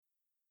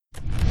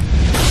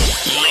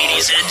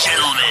Ladies and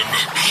gentlemen,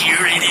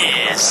 here it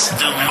is.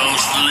 The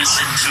most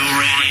listened to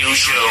radio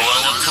show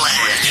on the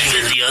planet.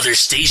 Even the other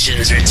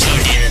stations are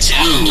tuned in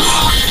too.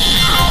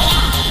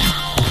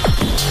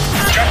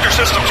 Chapter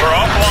systems are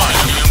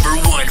offline. Number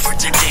one for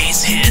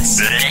today's hits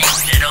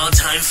and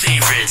all-time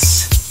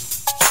favorites.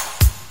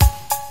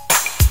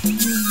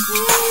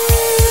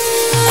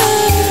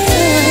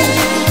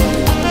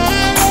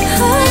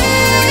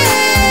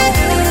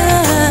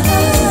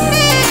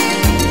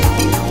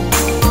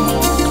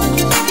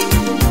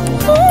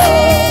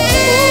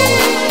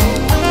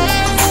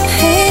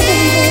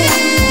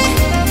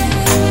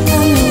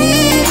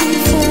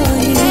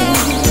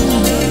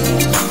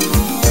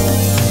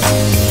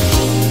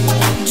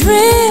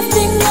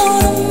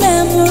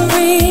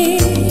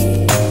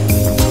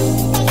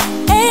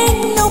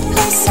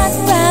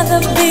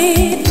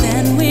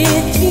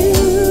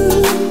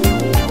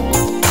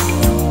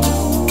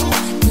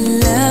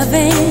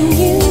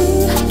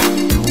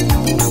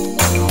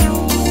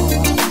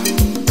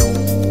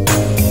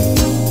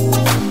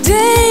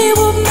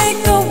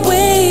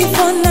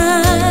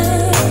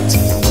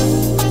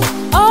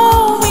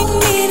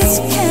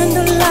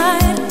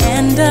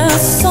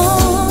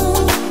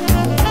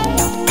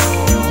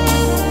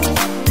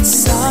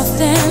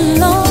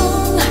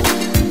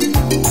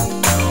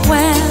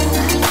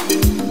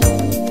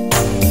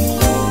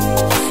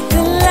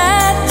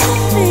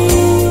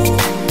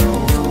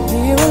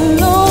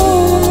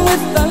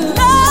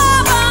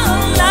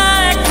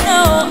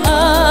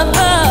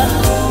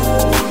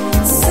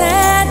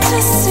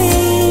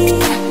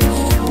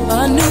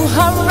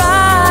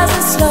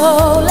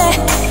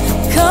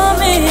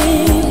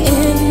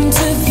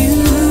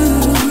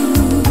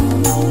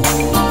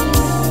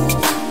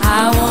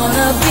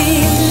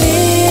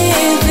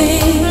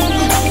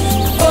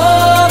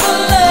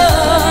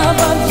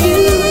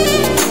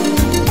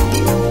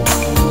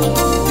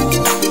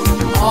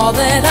 All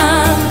that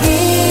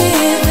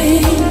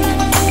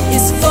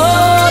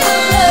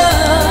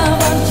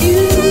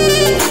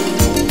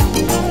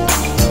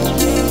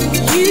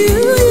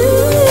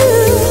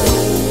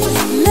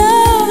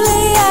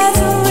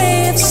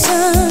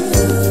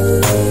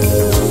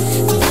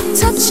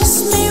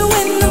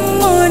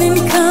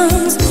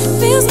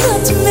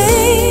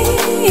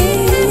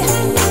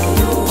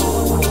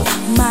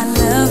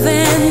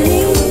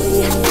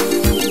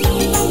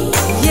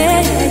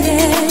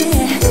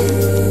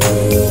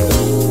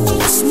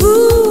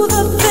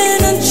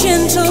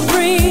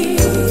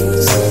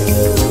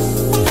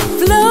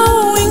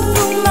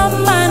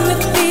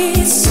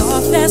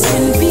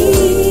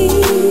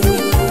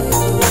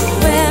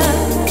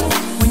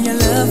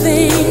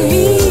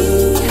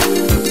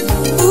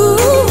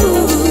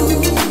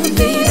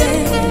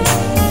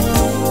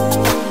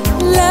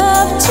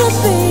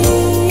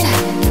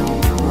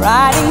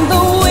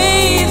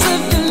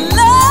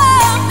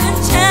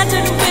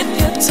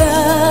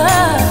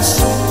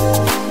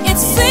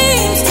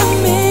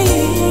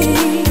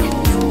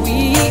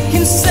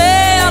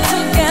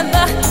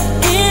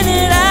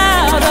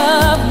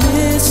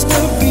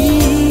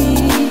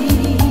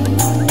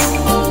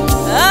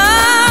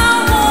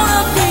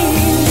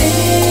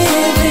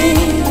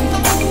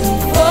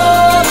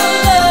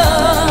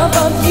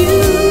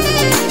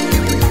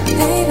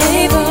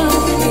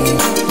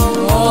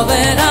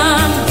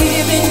I'm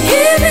giving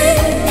you.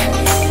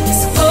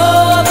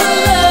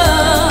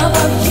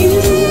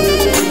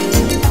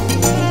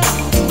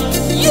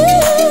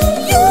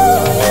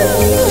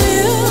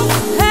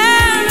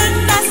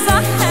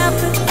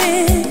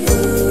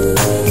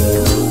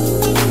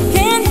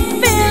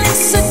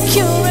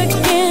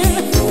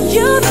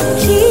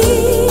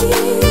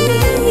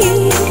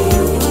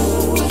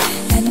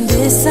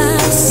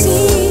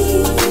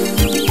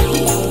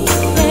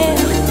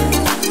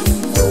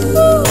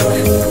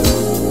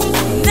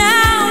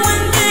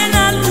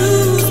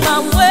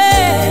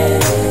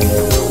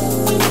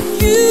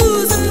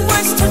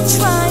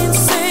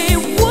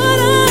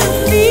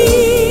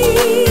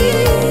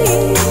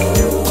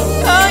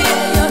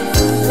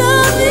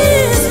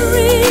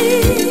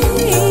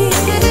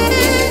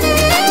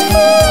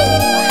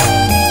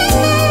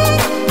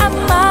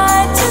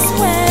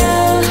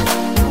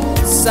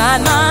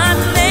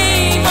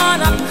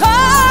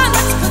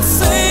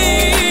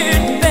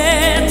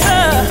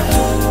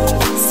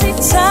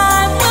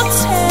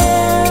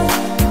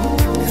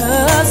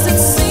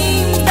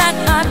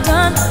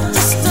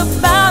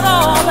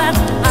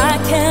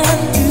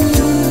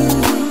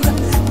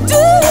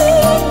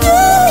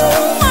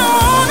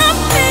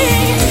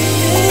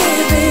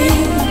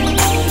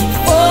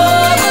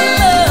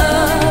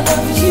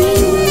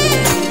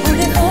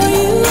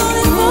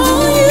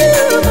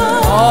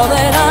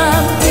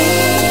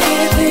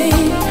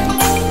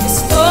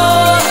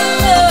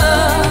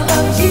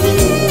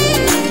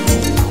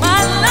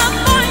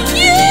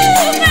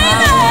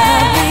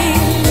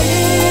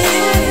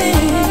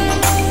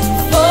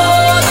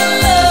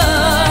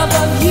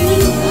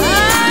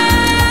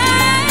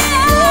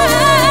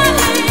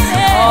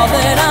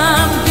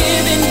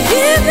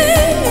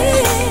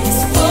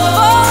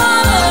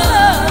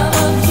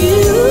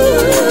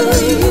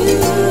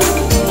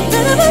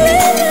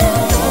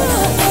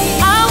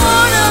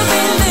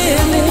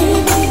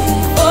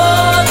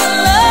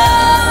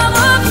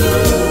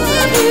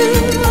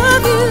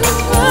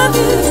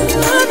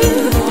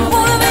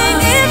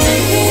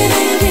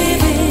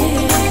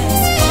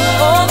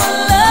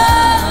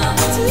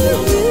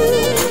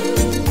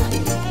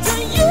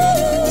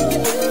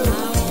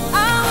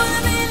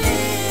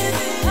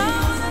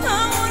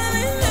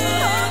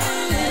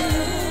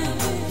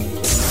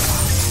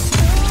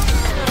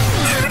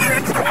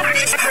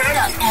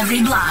 on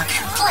every block,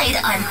 played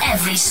on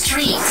every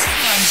street,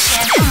 and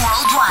champion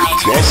worldwide.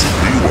 Classic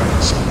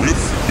Rewindz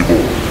with the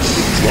boys.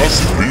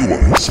 Classic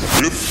Rewindz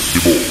with the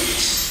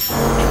boys.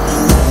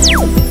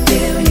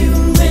 Feel you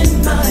in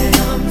my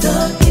arms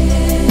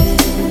again.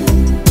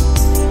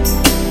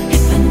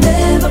 If I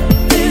never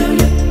feel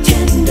your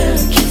tender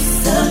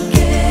kiss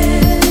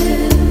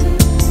again.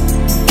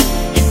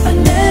 If I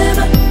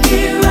never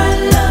hear I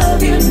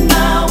love you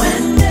now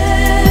and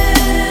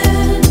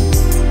then.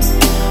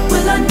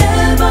 Will I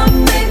never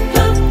make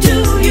love to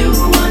you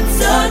once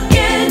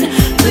again?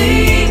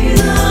 Please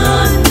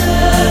understand.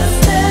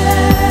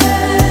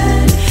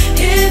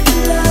 If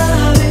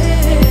love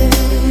is,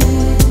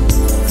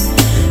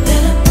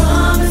 then I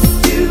promise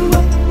you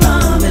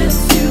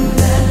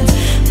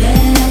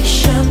that I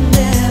shall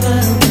never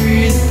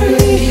breathe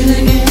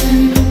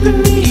again.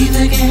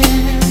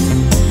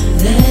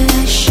 That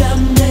I shall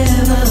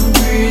never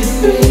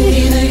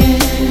breathe again.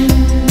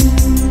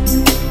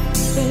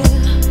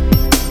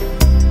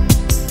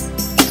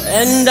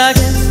 And I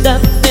can't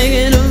stop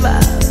thinking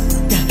about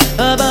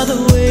the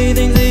way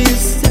things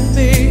used to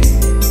be.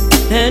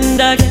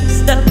 And I can't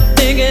stop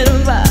thinking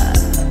about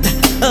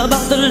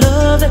the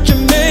love that you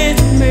made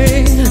to me.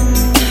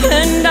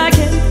 And I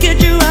can't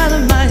get you out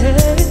of my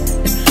head.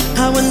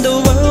 How in the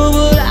world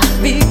would I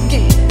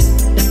begin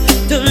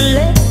to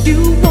let you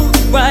walk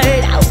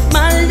right out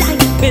my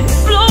life and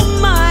blow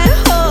my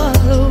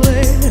heart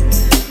away?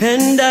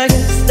 And I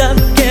can't stop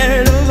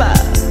caring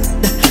about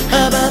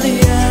the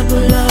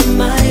apple of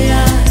my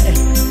eye.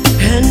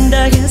 And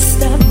I can't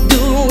stop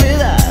doing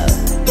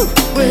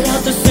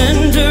without the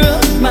center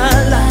of my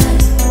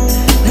life.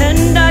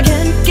 And I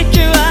can't get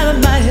you out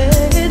of my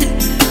head.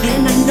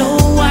 And I know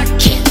I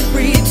can't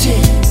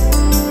pretend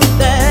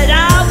that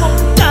I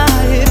won't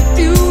die if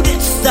you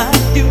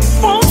decide you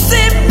won't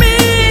see me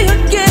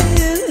again.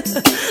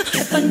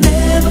 If I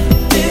never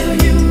feel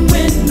you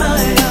in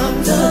my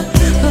arms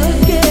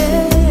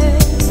again.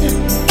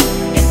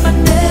 If I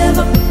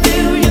never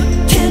feel your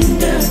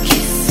tender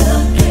kiss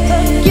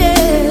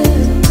again.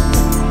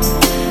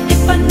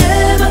 If I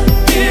never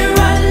hear I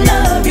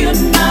love you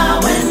now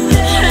and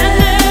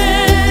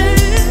then.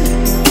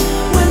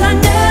 Will I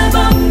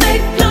never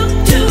make love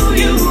to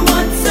you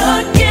once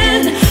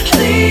again?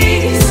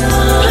 Please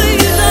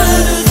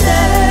understand.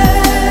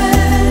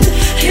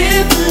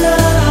 If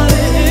love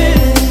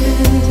is,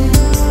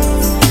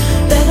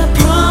 then I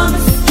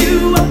promise you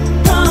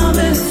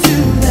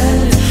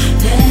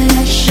that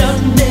I shall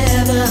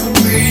never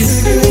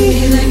breathe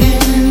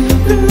again.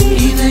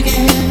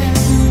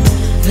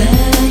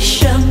 That I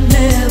shall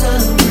never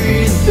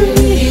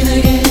breathe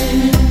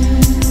again.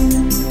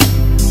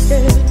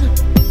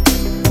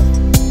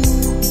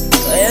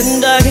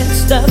 And I can't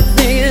stop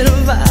thinking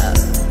about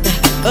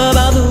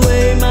the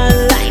way my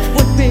life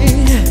would be.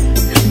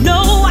 No,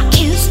 I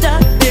can't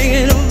stop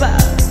thinking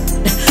about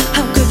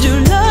how could you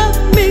love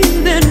me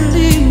then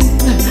leave.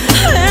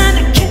 And I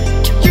can't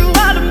get you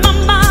out of my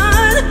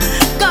mind.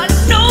 God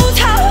knows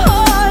how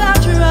hard I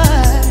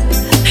try.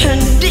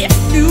 And if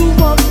you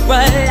walk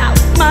right out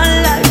my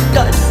life,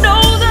 God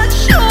knows I'm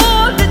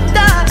sure to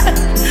die.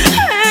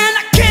 And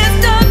I can't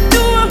stop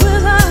doing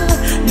without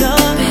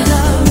love.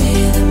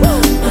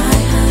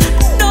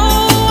 No,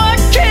 I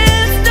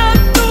can't stop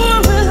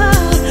doing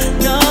without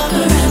love.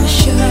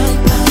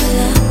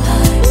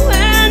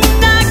 And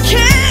I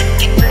can't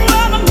get you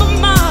out of my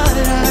mind.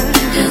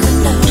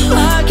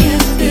 I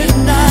can't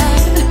deny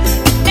it.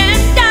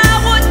 And I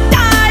would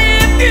die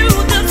if you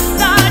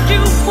decide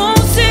you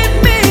won't see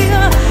me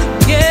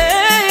again.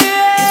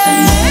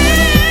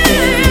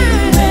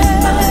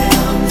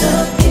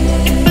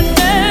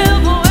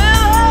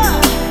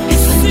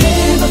 If I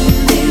never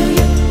feel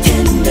your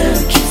tender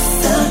kiss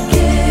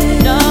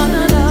again. No.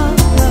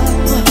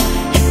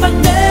 If I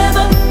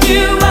never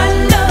hear I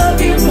love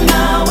you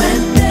now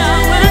and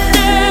then.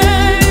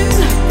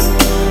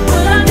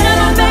 Will I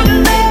never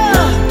make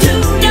love to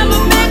you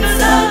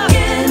once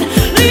again?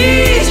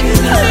 Please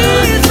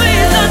understand.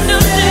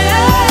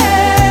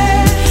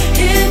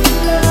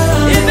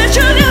 If it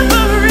should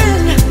ever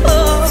end,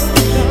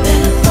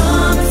 then I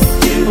promise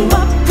you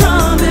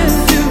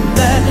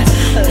that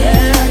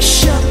I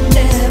shall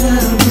never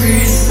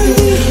breathe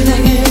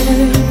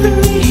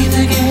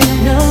again.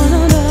 No.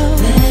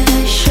 That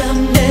I shall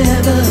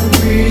never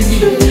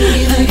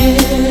breathe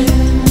again.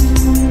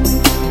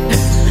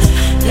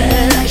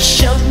 That I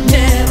shall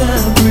never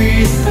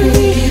breathe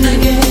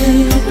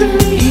again.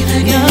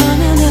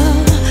 No.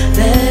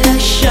 That I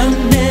shall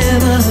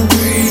never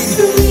breathe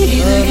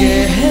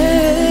again.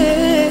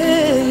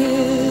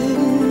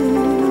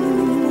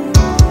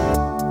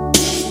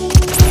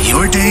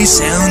 Your day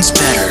sounds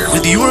better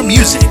with your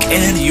music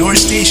and your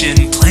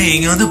station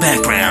playing on the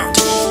background.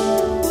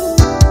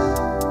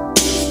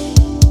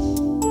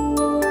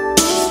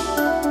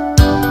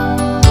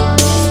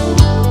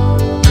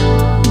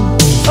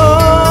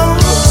 Oh,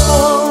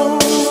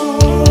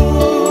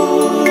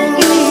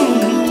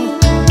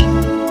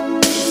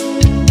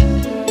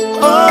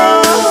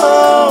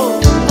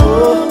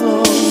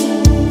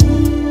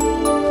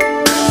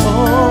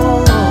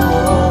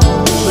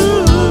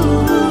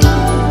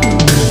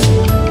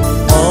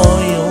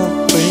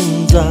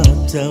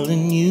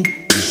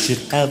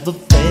 have a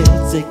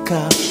fancy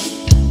car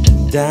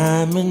and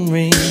diamond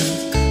rings.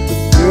 But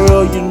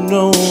girl, you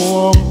know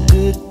all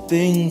good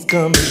things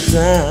come in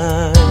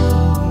time.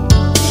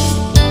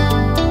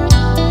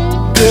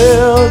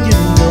 Girl, you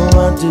know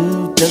I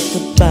do just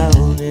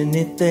about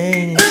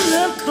anything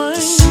to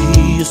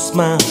see a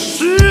smile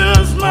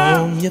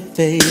on your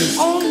face.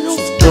 So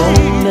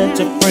don't let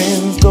your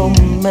friends go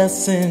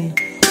messing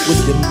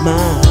with your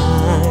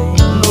mind.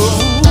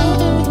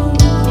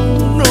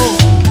 No.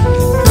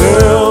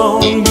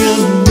 Girl, you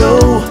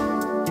know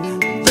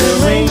there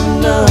ain't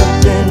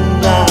nothing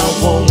I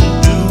won't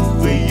do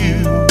for you.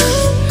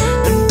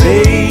 And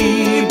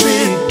baby,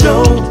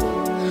 don't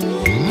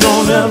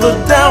ever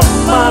doubt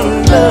my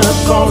love,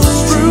 'cause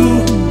it's true.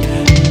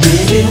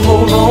 Baby,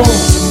 hold on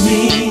to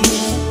me.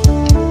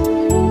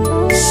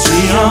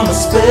 See, I'm a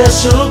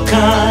special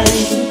kind,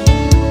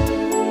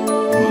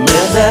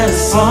 man that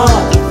is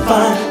hard to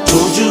find.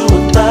 Told you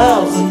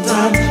 1,000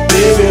 times,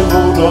 baby,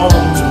 hold on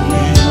to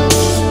me.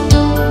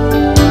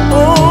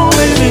 Oh,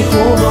 baby,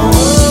 hold on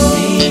to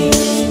me.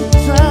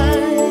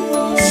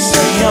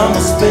 See, I'm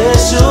a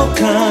special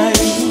kind,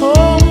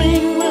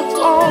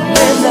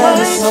 man that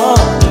is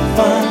hard to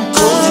find.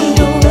 Told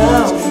you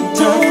 1,000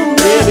 times,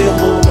 baby,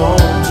 hold on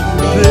to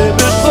me.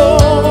 Baby,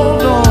 hold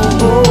on.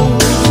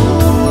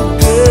 Oh,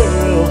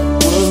 girl,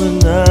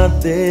 wasn't I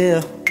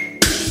there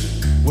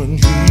when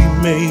he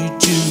made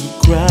you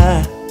cry?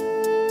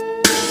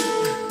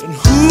 And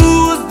who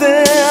was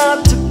there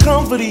to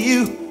comfort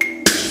you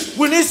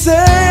when he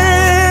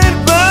said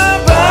bye,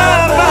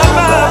 bye, bye,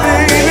 bye,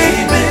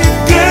 baby?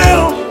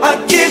 Girl, I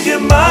give you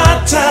my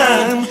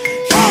time.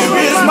 Here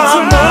is my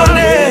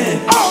money,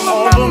 all of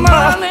my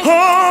money.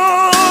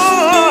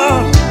 Oh,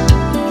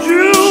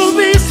 you'll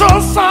be so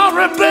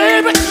sorry,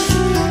 baby,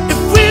 if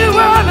we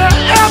were to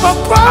ever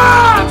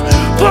part.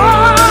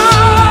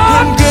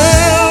 And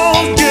girl,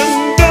 you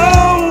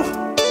know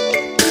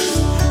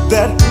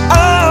that I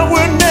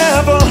would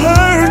never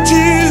hurt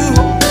you.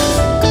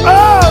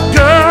 Oh,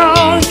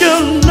 girl, you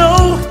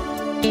know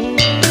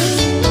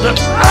that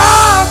I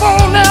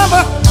won't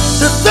ever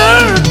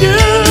desert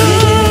you.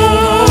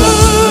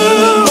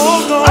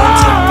 Hold on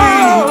to me,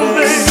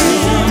 baby.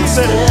 I'm a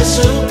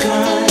special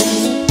kind.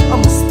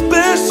 I'm a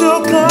special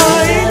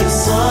kind.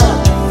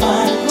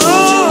 Oh,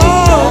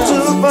 to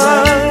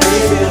find.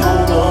 Baby,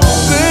 hold on.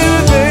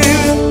 Baby,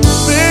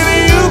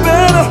 you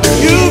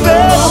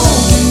better.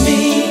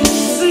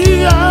 See,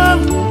 I'm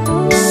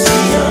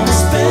a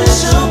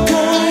special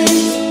kind.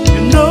 You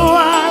know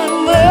I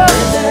love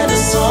you. That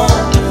is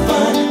hard to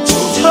find.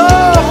 Told you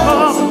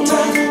 1,000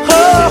 times.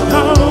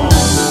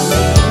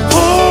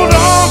 Hold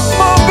on,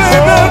 my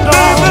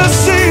baby.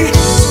 See,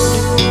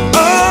 I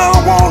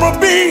wanna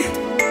be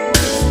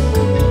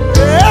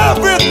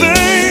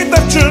everything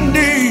that you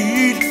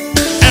need.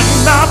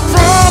 And I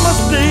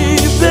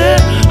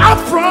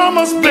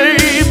promise,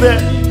 baby,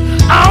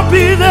 I'll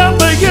be there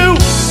for you.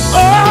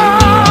 Oh,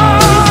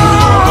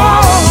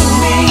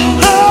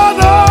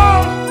 hold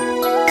on.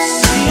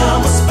 See,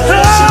 I'm a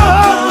special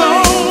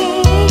kind.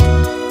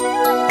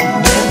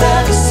 Man,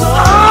 that is all.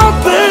 Oh,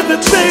 baby.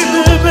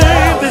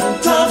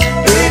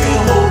 Baby,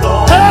 hold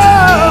on.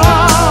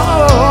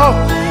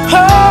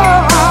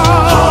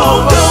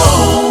 Hold on.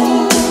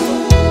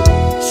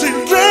 See,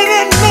 late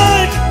at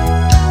night,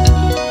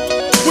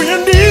 when you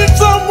need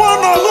someone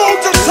to hold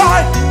you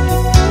tight,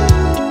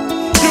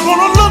 you're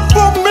gonna look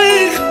for me.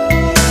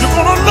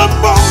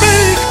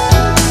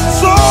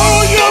 So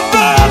you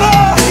better.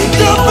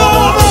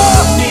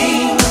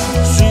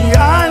 See, I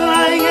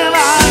like it.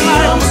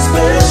 I'm a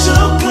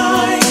special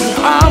kind.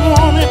 I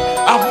want it.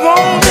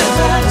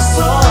 That is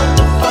hard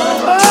to find.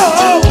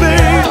 Oh,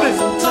 baby.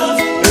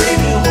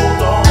 Baby,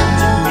 hold on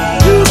to me.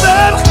 You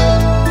better.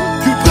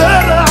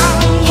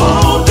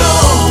 Hold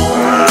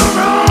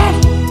on.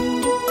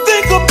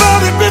 Think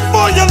about it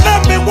before you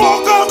let me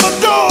walk out the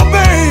door,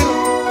 baby.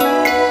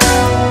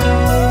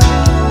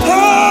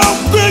 How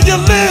will you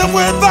live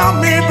without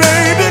me,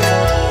 baby?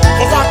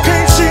 'Cause I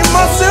can't see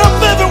myself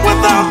living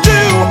without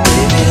you.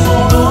 Baby,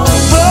 hold on to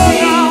me.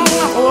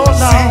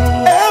 See,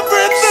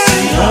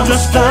 everything,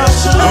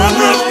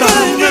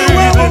 everything you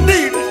ever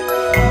needed,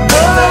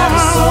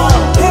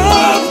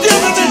 I'm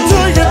giving it to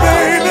you,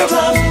 baby.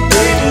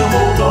 Baby,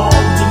 hold on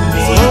to me.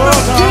 So you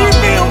better keep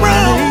me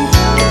around.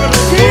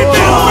 Keep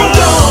me around.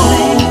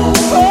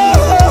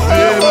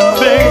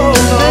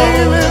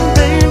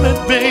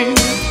 Baby.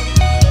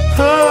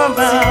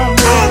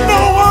 I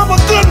know I'm a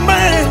good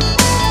man,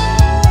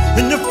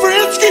 and your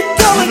friends keep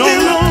telling you.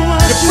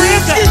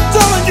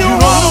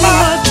 I'm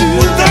not.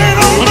 But they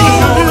don't know.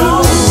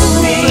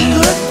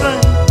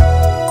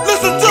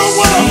 Listen to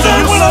what I'm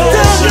saying when I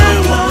tell you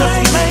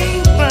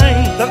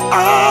that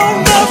I'll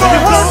never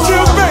hurt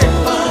you, baby.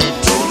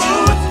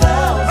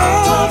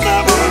 I'll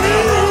never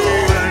leave,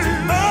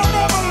 baby.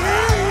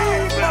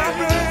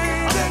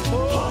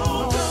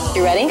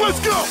 You ready? Let's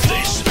go.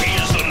 This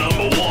is the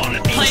number one.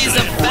 Plays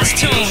the best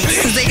tunes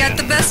because they got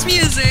the best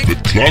music. The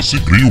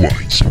classic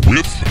Rewindz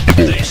with the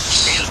boys. This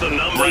is the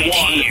number one.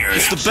 Here.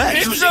 It's the best.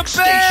 It's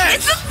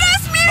the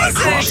best music.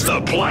 Across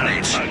the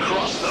planet.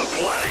 Across the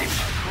planet.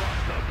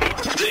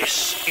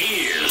 This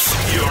is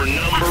your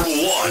number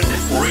one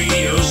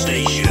radio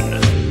station.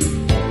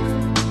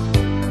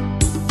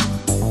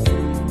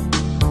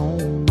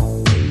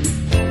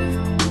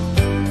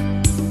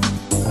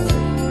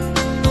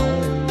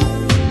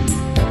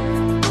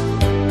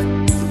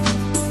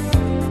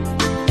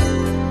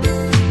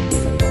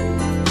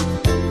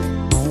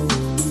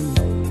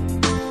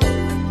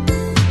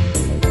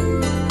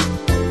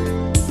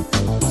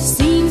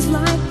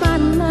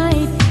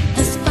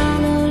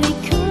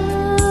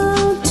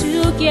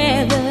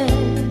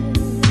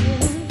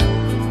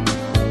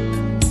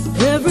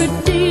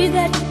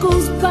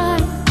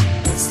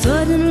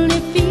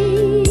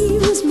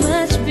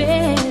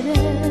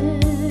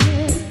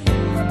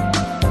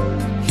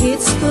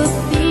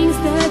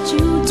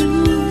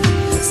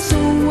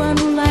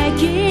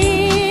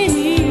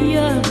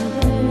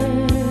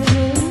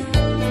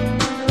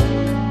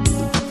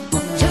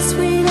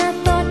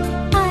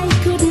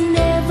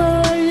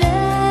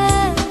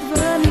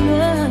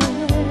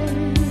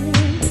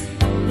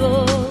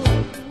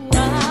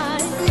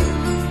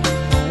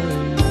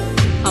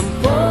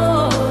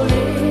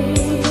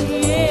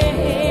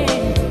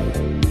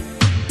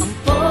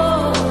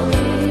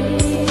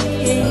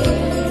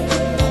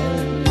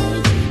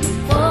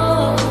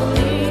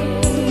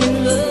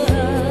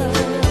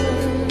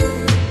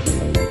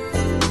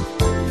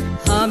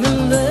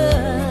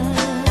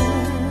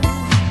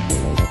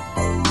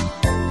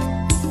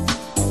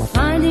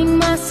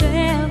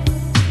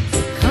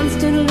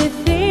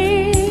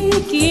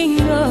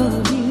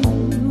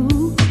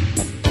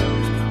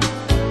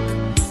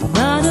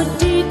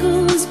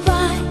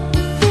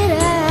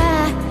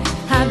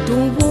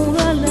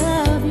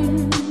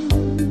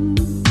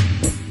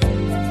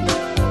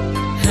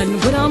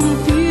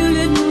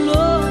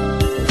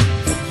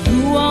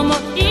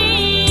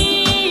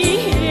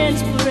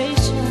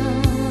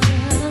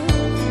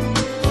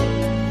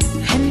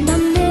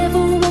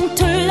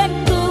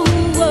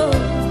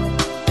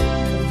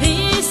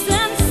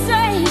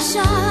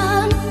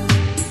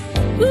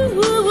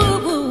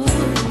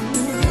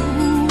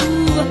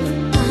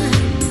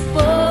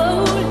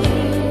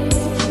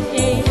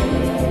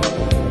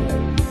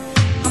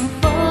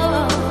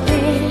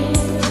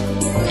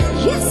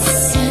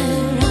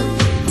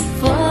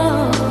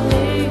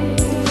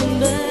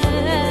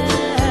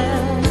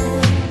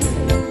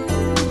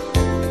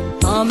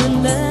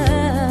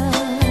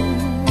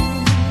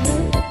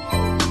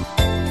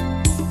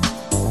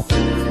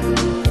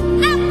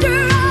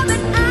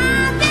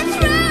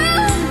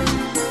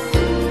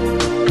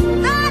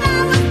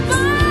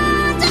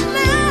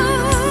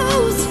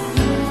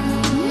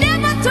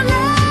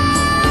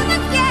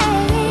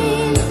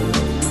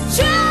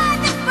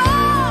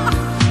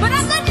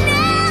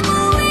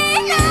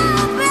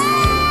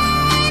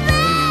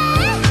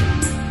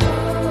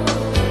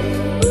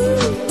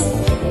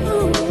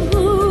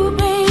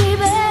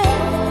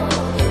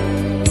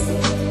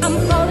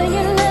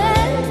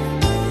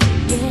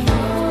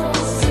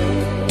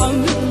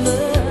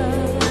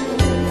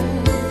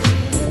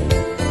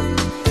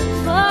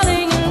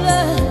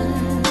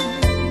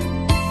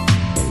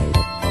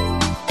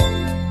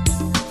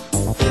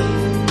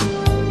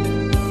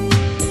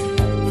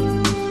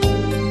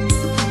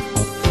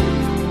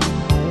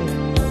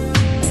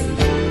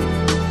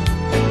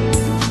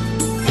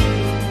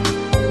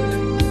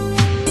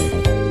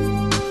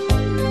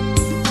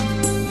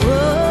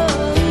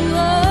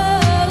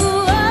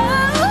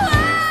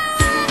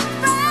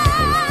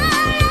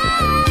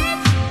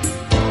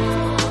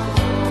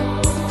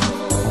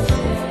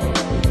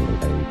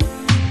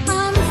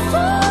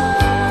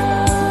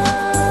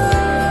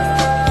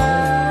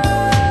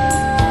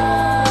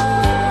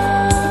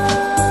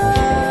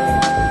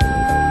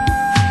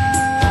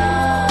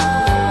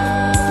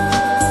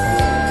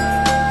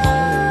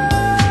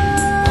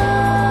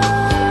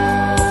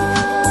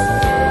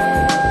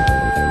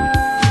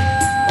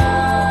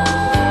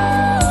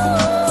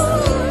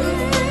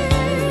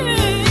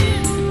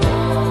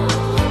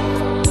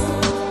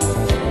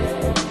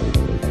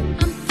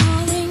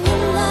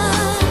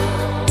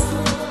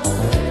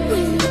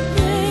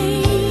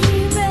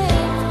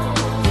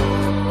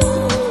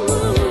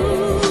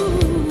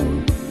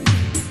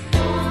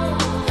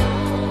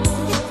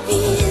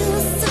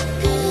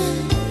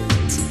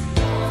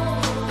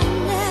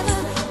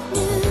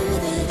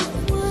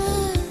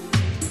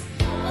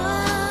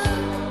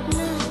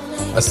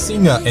 A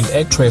singer and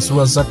actress who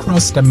was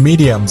across the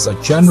mediums,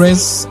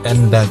 genres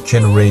and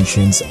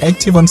generations,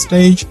 active on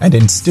stage and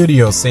in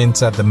studio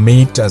since the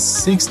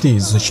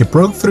mid-60s. She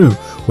broke through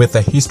with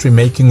a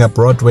history-making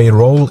Broadway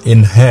role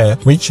in Hair,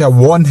 which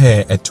won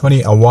her a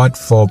Tony Award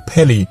for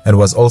Pelly, and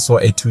was also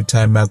a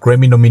two-time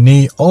Grammy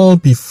nominee, all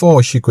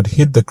before she could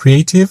hit the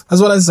creative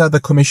as well as the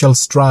commercial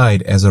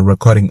stride as a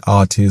recording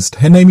artist.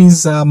 Her name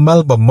is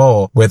Melba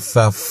Moore, with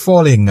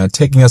Falling,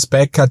 taking us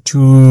back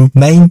to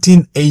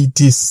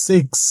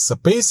 1986.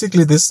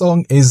 Basically, this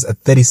song is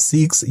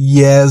 36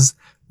 years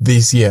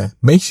this year.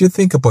 Makes you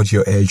think about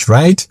your age,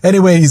 right?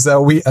 Anyways,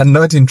 we are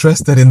not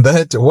interested in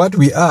that. What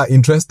we are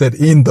interested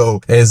in,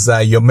 though, is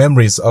your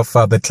memories of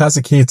the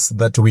classic hits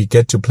that we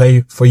get to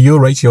play for you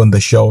right here on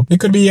the show. It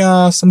could be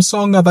some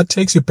song that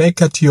takes you back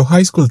to your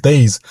high school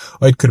days,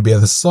 or it could be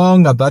the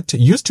song that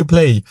used to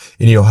play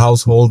in your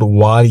household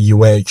while you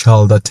were a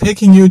child,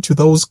 taking you to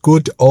those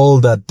good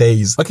old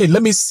days. Okay,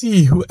 let me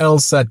see who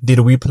else did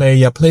we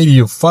play. I played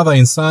you Father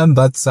and Son.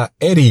 That's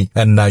Eddie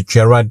and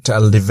Gerard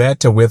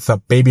Livette with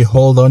Baby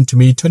Hold On To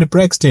Me. Tony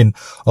Braxton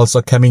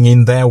also coming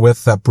in there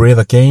with Breathe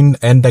Again,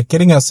 and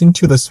getting us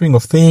into the swing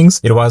of things.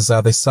 It was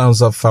the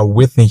sounds of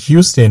Whitney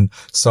Houston,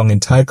 song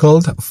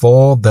entitled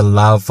For the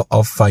Love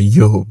of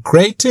You.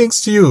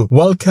 Greetings to you.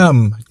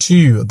 Welcome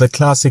to the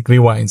Classic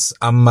Rewinds.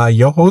 I'm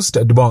your host,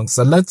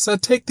 Debonks. Let's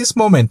take this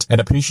moment and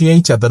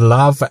appreciate the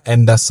love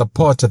and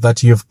support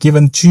that you've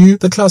given to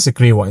the Classic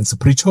Rewinds.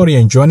 Pretoria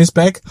and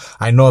Johannesburg,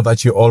 I know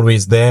that you're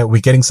always there.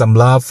 We're getting some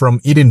love from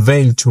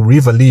Edenvale to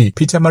Riverlea,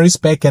 Peter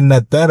Maritzburg and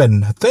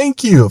Durban.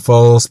 Thank you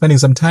for spending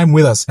some time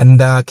with us. And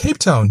Cape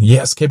Town,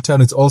 yes, Cape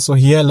Town is also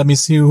here. Let me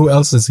see who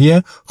else is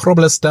here.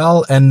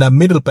 Groblersdal and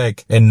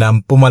Middelburg in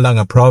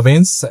Mpumalanga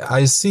province.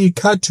 I see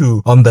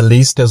Katu on the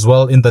list as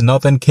well in the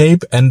Northern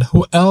Cape. And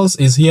who else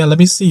is here? Let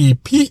me see.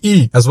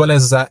 PE as well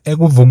as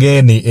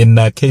Eguvungeni in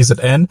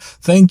KZN.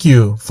 Thank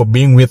you for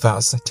being with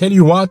us. Tell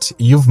you what,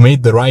 you've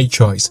made the right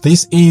choice.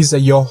 This is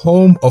your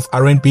home of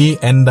R&B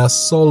and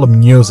soul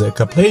music,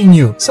 playing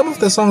you some of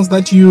the songs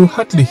that you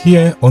hardly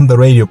hear on the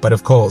radio, but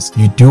of course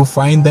you do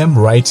find them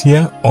right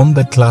here on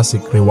the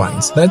Classic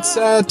Rewinds. Let's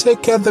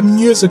take the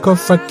music of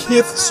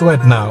Keith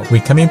Sweat now.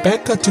 We're coming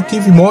back to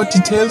give you more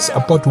details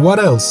about what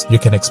else you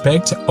can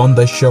expect on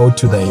the show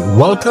today.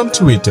 Welcome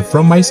to it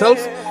from myself,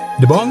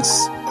 The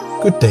Bonks.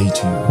 Good day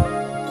to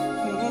you.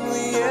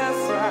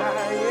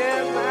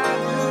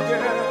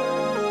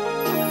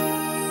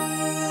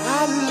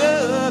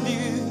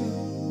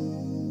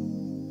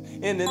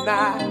 In the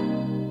night,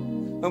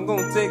 I'm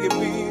gonna take it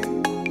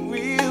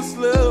real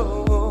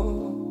slow.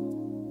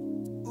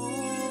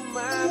 Ooh,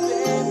 my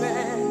baby,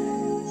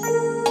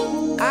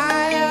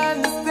 I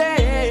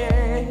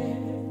understand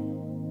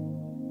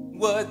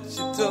what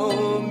you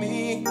told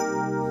me,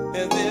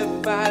 as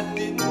if I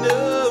didn't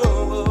know.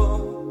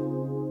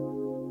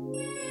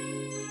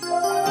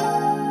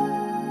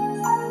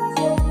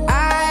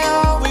 I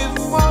always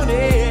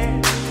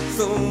wanted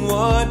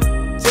someone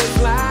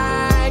just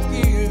like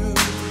you.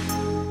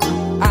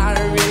 I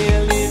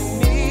really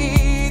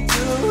need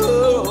to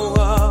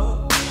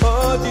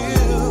hold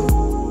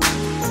you.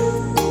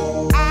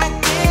 I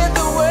give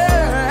the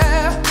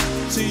world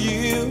to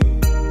you,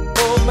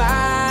 oh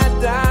my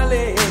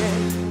darling.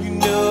 You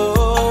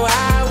know I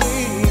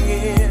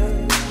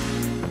will.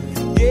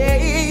 Yeah,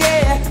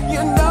 yeah,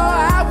 you know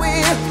I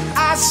will.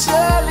 I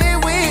surely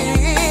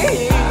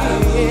will. I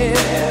will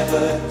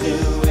never do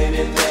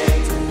anything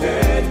to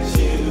hurt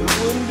you.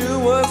 Wouldn't do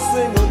one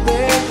single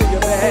thing to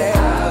your back.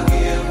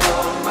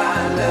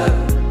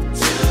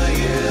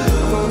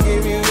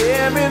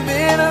 Every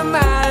bit of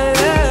my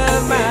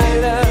love, my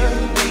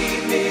love. If you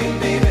need me,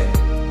 baby,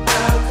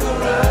 I'll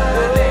come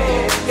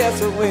running.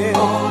 Yes, I will.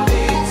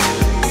 Only to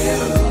you.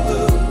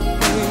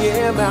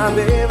 Yeah, my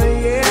baby,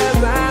 yes,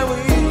 I will.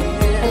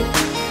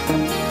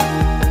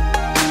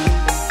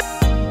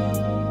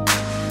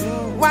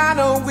 Why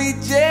don't we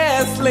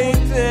just lay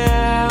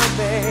down,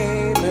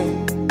 baby,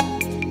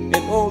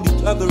 and hold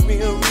each other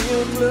real,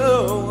 real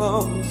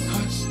close?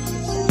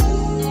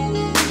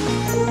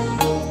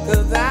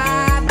 'Cause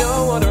I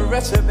don't wanna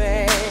rush you,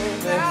 baby.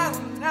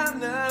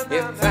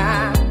 If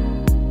time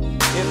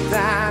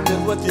is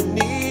what you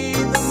need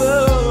the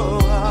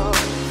most.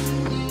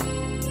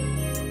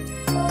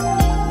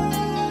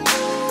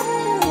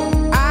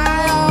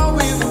 I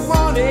always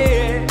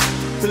wanted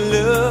to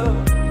love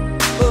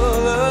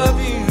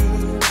you.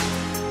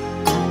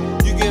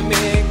 You can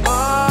make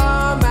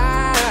all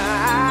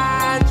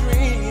my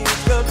dreams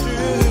come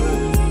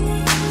true.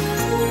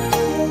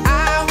 I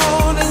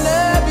wanna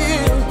love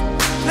you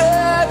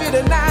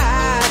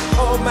tonight,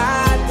 oh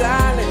my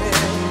darling.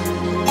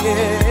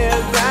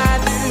 Yes, I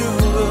do.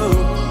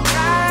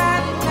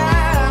 Right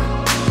now.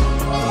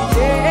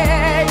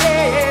 Yeah,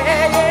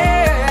 yeah,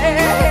 yeah.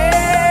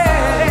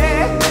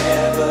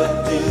 Never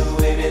do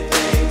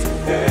anything to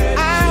hurt you. I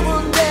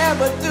will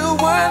never do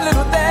one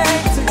little thing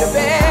to you,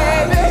 baby.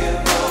 I'll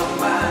give all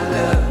my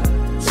love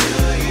to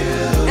you.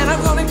 And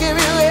I'm gonna give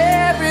you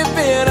every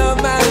bit of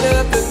my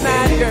love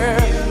tonight, girl.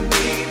 If you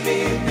need me,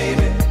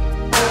 baby,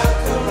 I'll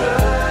come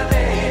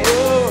running.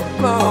 Oh,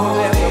 come on,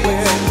 yes, I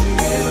will.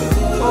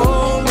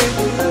 Only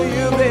to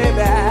you,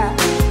 baby.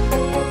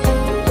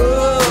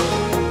 Oh,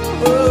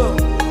 oh,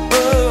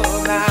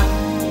 oh, now.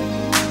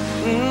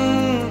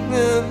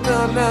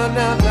 No.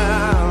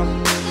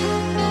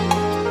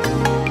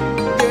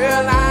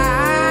 Girl,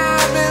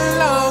 I've been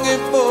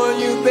longing for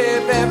you,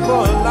 baby,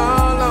 for a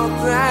long, long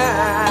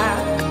time.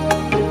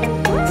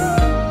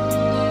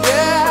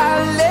 Girl,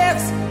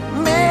 let's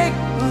make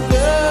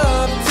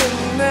love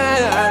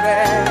tonight,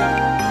 baby.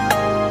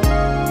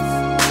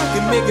 I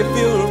can make it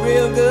feel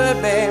real good,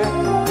 baby.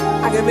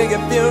 I can make it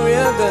feel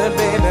real good,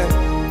 baby.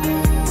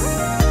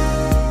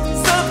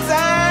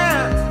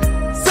 Sometimes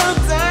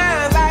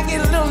I get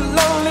a little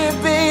lonely,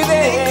 baby.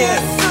 It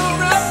gets so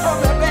rough for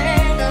me,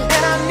 baby.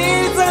 And I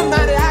need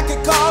somebody I can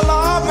call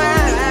all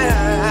mine.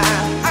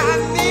 I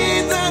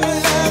need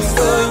somebody.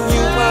 So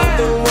you are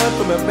the one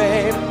for me,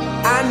 baby.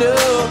 I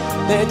know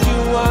that you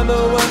are the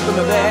one for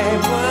me,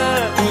 baby.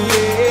 Yeah.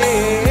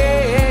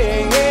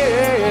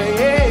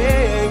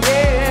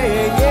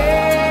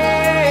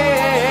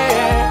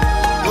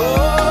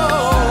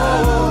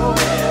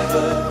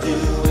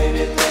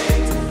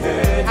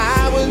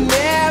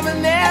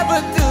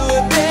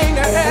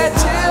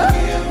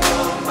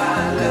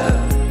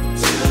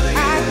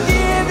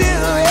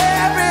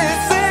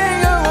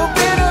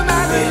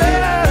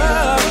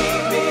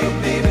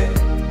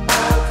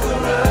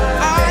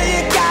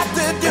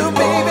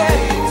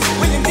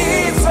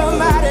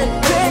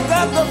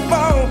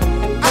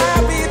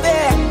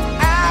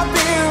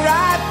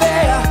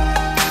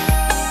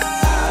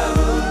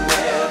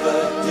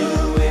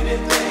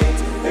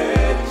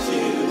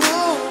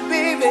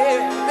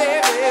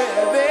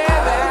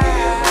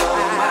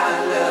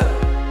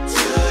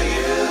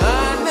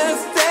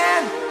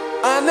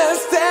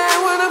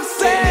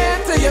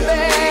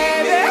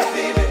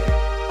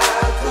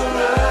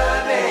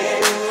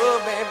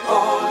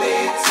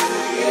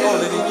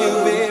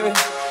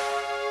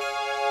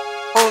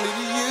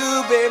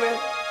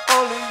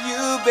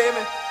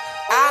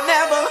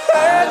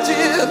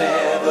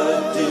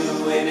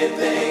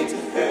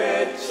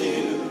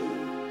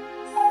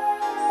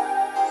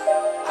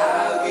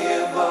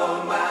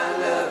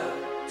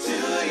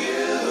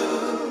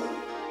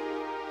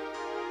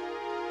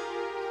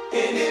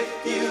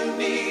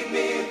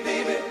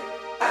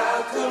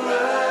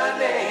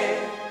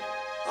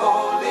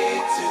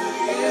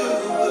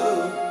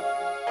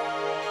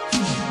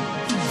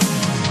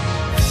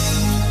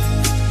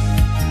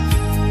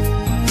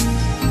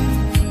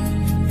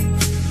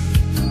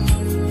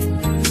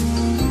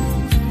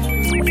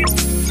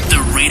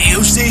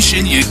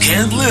 You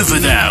can't live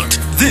without.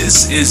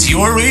 This is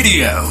your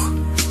radio.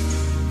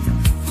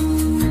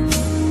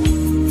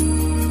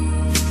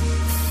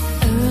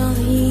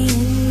 Early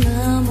in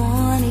the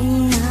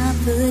morning, I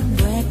put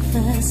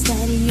breakfast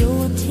at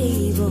your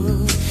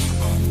table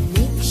and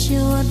make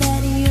sure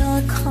that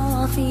your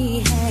coffee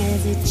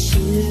has its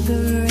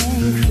sugar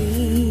and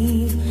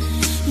cream.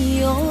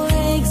 Your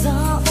eggs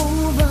are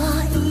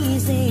over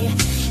easy.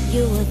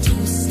 Your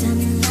toast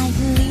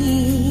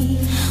unlikely.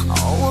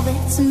 All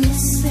that's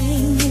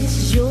missing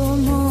is your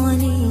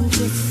morning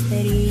kiss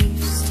that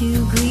used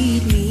to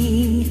greet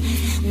me.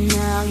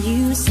 Now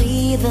you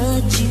see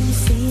the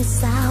juice is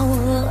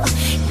sour.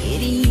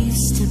 It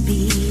used to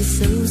be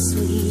so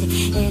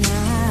sweet, and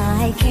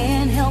I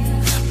can't help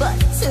but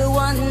to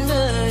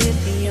wonder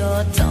if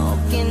you're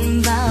talking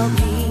about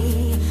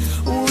me.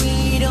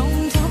 We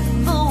don't talk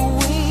the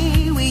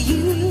way we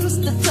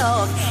used to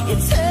talk.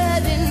 It's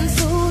hurting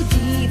so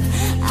deep.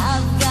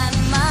 I've got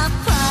my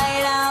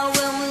pride, I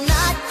will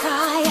not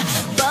cry,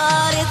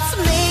 but it's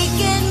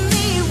making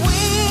me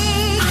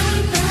weak.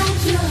 I'm not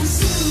your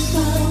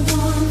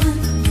superwoman.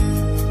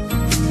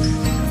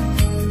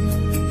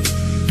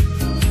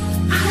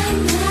 I'm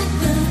not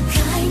the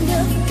kind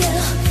of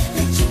girl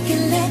that you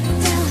can let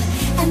down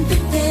and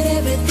think that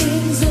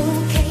everything's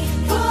okay.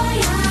 Boy, I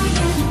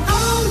am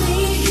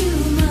only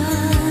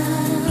human.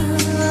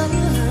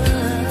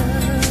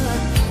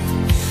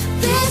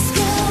 This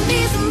girl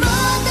needs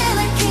more than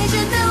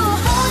occasional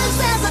hugs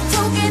as a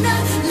token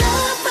of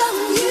love from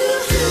you.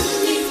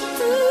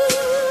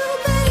 Ooh,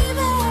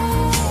 baby.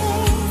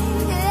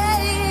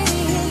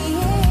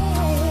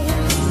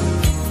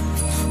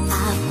 I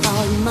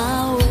fought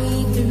my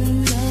way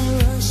through the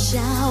rush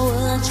hour,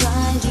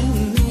 trying to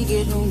make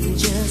it home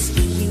just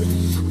for you.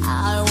 I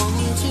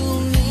want to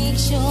make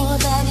sure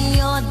that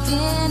your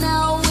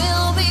dinner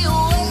will be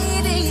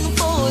waiting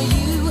for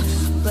you.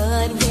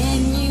 But when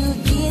you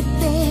get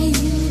there,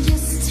 you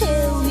just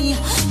tell me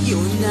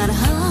you're not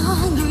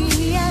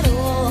hungry at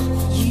all.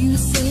 You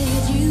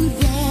said you'd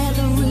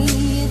rather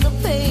read the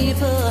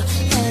paper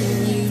and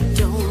you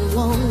don't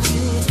want to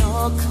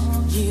talk.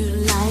 You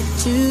like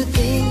to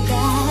think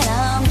that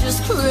I'm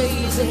just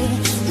crazy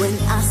when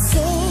I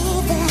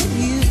say that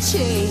you've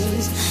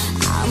changed.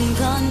 I'm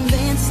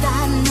convinced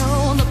I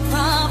know the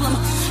problem.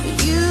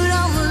 You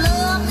don't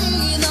love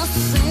me the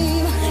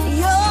same.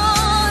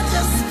 You're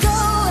just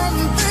going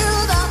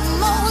through the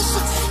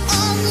motions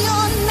and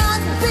you're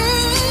not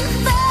being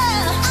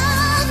fair.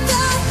 I've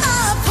got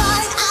my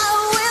pride, I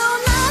will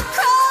not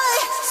cry.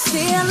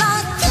 Still I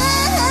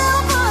can't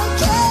help but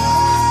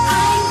care.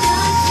 I'm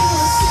not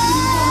your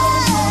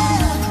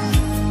superwoman.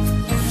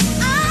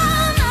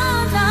 Oh, no,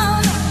 no,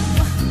 no.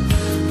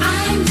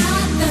 I'm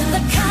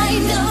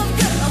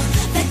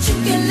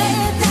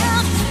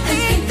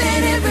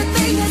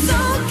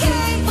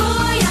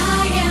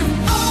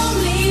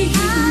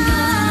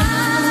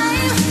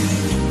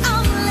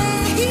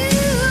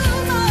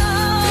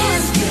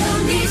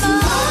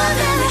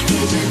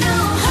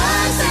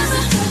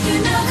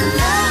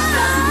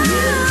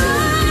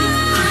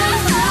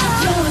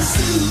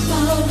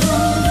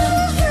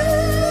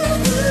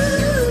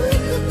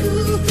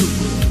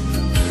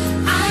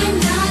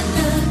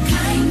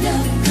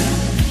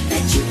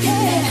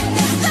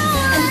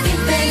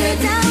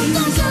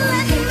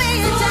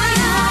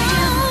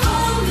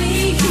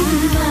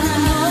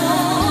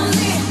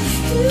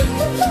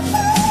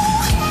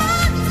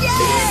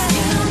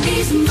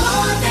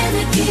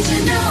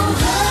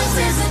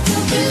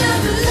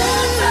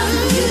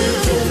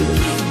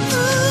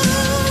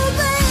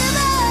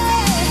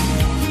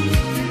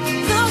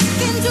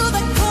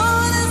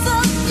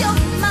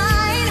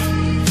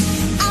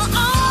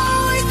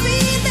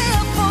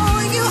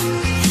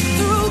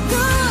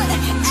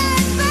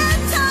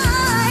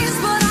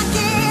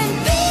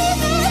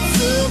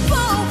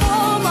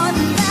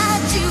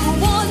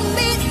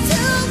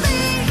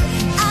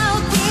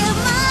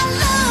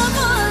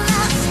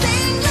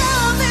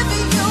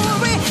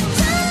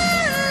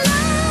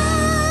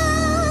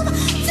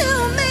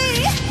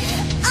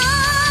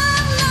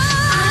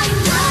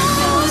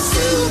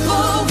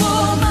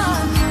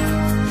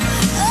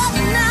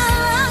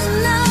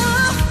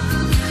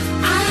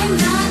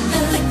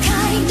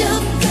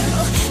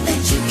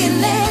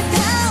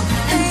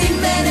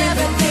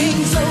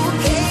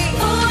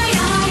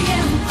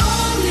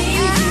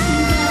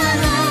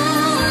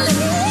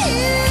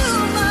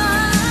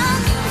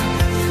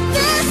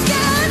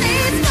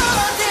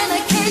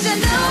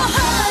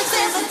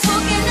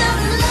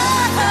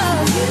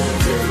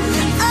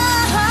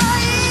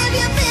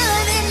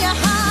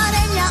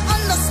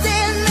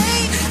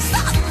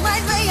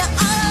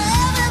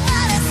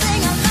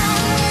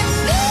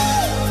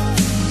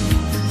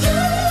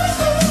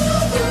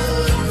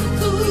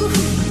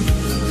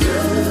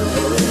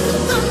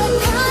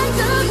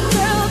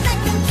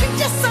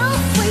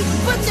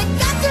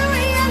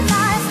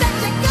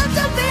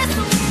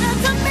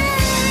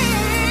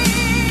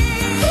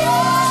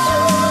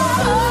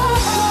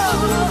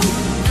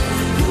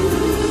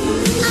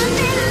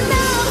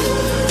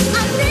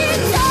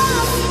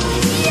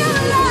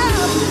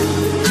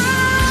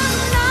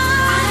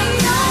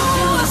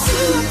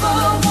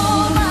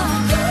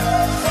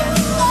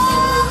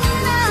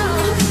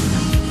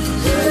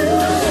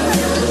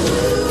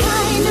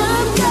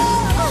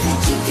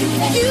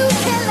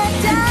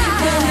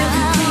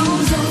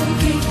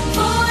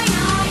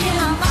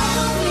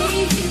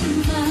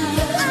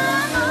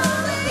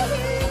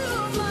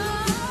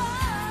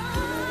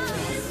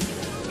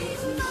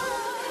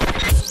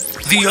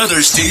The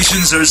other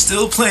stations are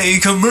still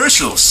playing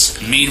commercials.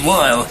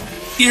 Meanwhile,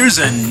 here's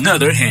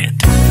another hint.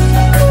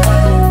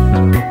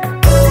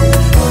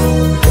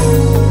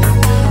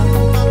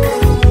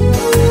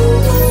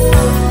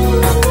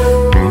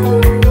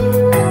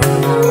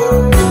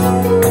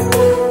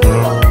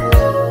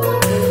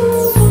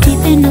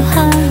 Deep in the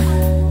heart,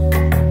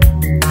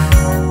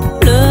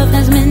 love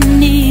has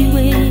many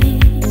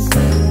ways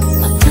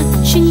of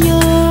touching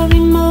your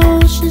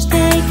emotions,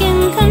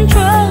 taking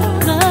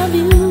control of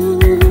you.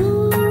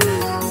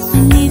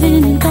 And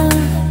even in dark,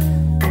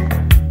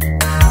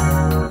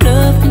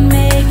 love can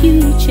make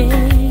you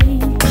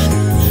change.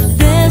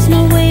 There's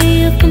no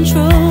way of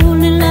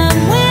controlling love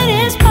when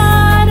it's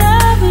part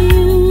of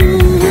you.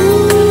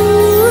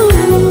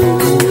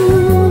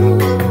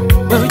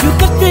 Well, you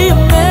could be a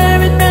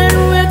married man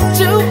with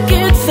 2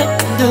 kids and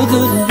a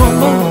good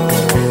woman,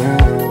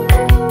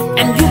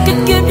 and you can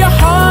give your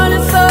heart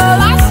and soul.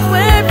 I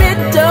swear it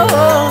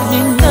don't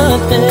mean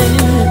nothing,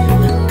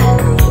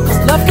 'cause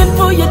love can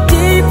pull you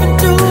deep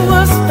into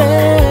a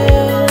spell.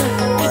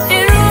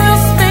 It will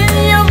spin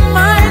your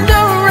mind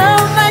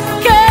around like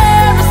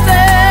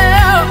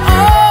carousel.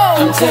 Oh,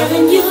 I'm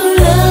telling you,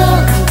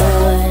 love,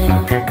 boy,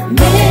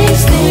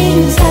 makes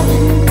things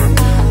happen.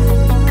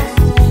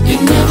 You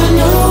never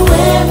know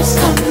where it's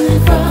coming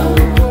from.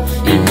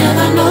 You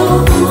never know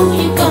who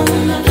you're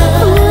gonna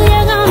love.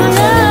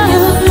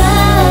 You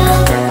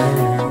love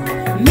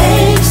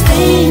makes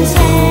things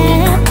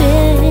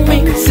happen.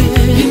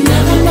 You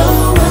never know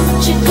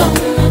what you're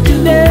gonna do.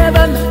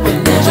 never know.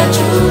 Whenever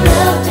true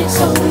love takes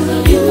hold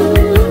of you.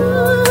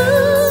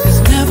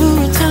 There's never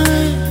a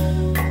time,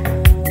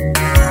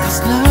 'cause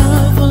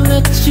love will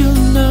let you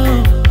know.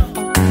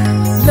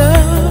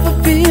 Love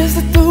appears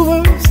at the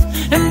worst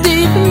and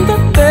even the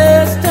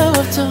best of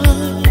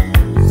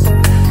times.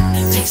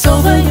 Takes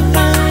over your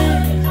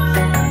mind.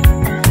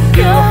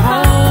 Your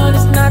heart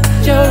is not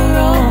your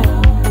own.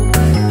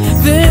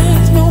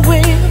 There's no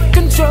way of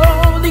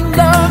controlling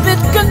love.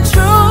 It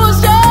controls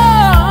your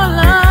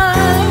life.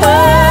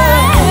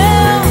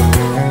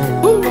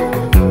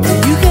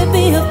 You could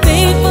be a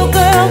faithful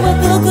girl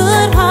with a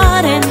good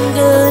heart and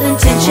good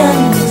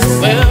intentions,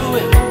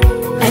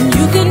 and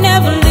you can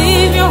never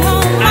leave your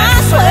home. I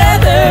swear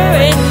there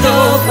ain't no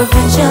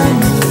prevention.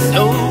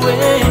 No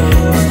way.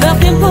 Love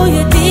can pull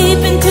you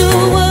deep into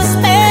a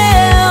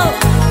spell.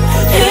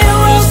 It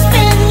will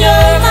spin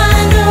your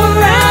mind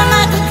around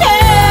like a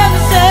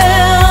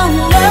carousel.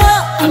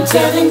 Love, I'm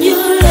telling you,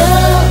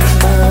 love,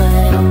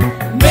 boy,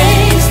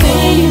 makes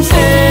things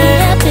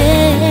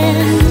happen.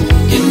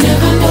 You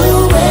never know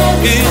where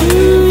it's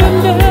coming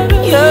from.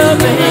 You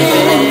never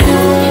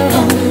know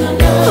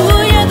who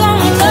you're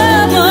gonna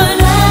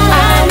love.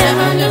 I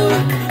never knew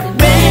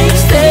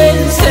Makes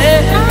things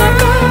happen.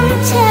 I'm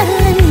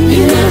telling you,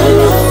 you never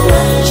know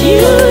what you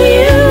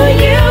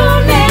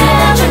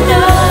never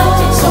know.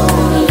 It's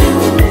only you.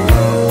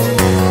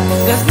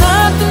 There's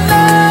nothing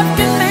love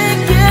can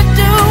make you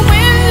do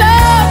when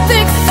love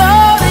takes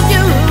over.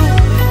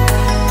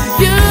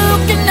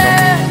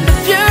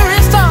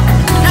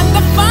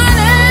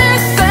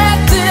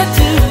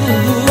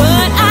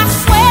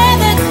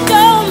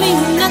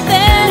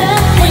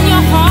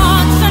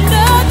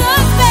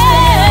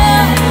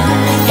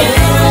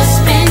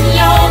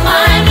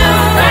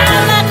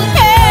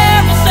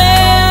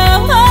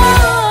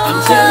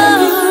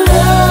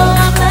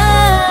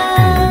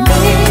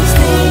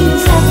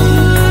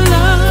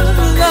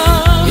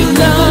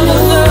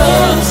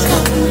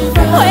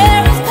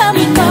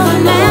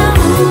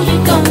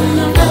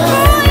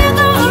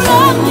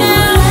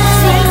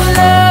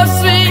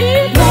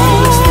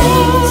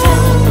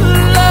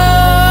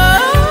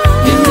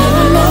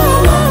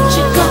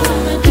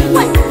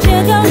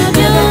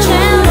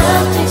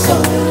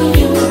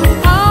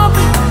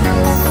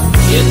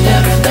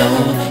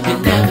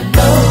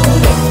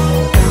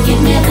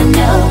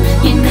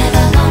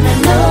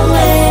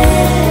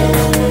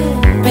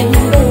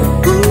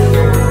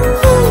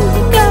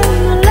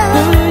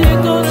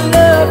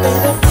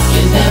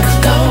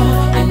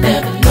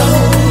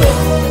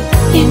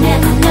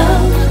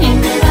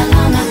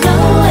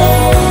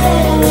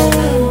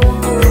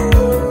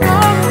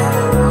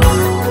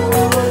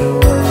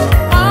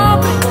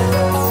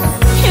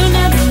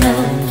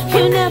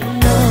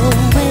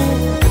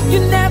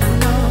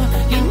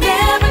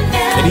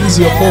 is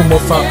your home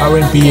of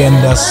R&B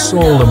and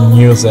soul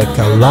music.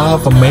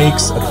 Love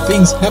makes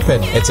things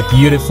happen. It's a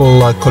beautiful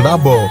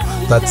collabo.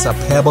 That's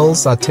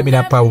Pebbles teaming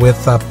up with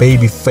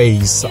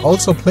Babyface.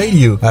 Also played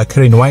you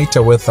Karen White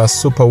with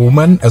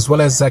Superwoman, as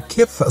well as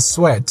Keith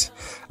Sweat.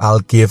 I'll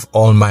give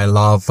all my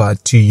love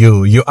to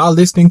you. You are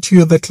listening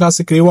to the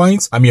Classic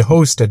Rewinds. I'm your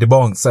host,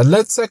 DeBongs.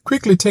 Let's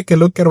quickly take a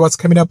look at what's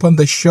coming up on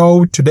the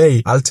show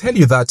today. I'll tell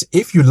you that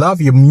if you love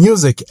your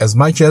music as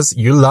much as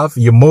you love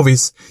your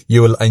movies,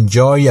 you will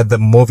enjoy the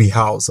movie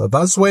house.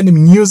 That's when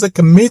music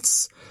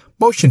meets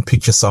motion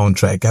picture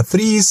soundtrack.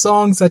 3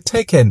 songs are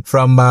taken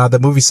from the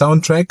movie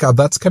soundtrack.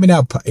 That's coming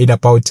up in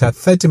about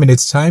 30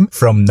 minutes time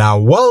from now.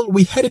 Well,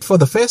 we had it for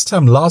the first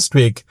time last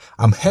week.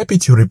 I'm happy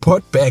to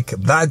report back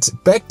that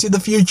Back to the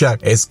Future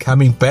is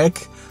coming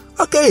back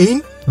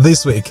again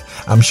this week.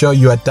 I'm sure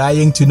you are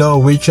dying to know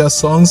which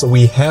songs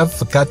we have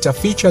got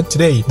featured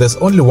today. There's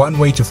only one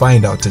way to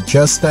find out.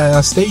 Just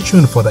stay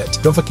tuned for that.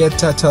 Don't forget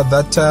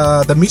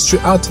that the mystery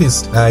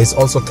artist is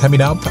also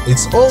coming up.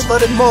 It's all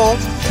that and more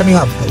coming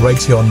up right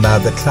here on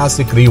the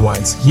Classic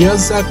Rewinds.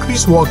 Here's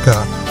Chris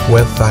Walker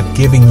with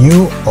Giving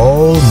You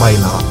All My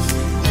Love.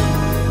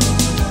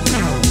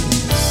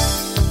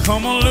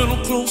 Come a little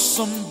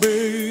closer,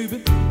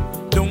 baby.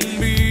 Don't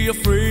be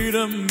afraid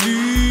of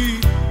me.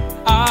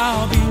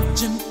 I'll be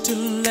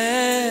gentle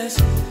as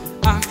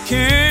I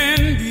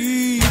can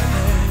be.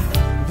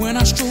 When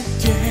I stroke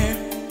your hair,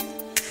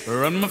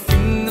 run my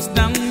fingers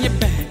down your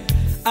back,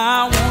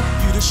 I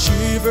want you to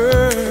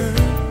shiver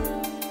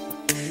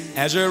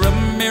as you rub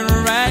me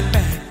right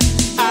back.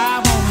 I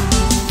wanna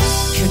know,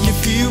 can you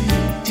feel me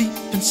deep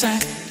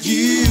inside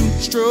you?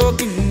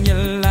 Stroking you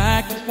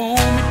like you want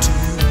me to,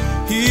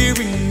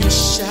 hearing you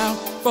shout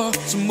for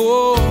some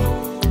more.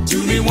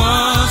 Do me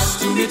once,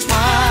 do me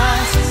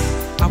twice.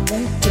 I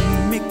want to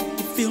make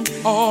you feel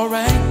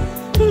alright.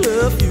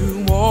 Love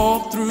you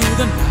all through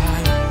the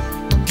night.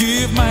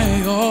 Give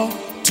my all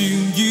to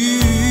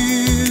you.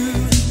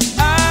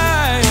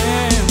 I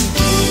am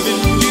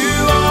giving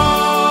you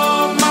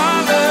all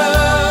my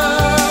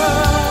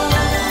love,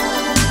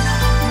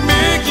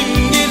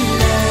 making it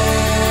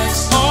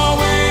last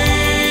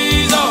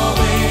always,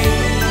 always.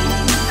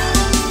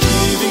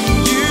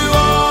 Giving you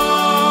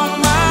all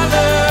my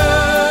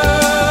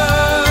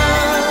love,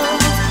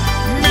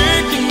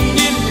 making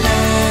it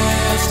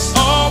last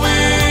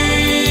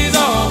always,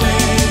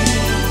 always.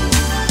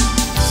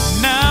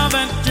 Now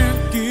that you're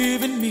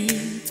giving me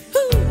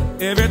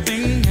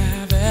everything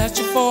I've asked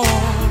you for,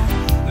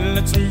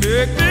 let's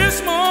make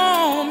this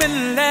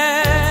moment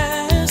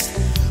last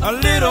a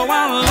little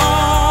while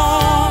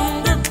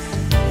longer.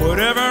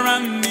 Whatever I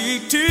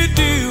need to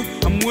do,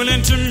 I'm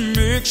willing to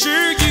make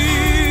sure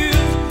you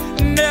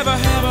never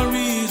have a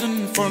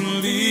reason for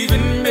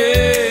leaving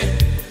me.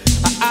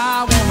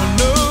 I wanna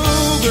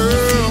know,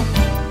 girl,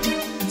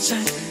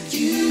 inside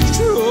you,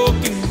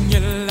 stroking you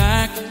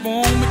like you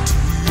want me to.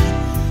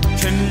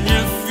 Can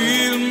you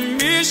feel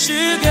me,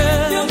 sugar?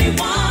 Feel me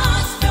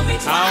once, feel me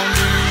twice. I'll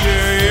do you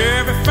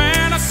every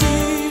fantasy,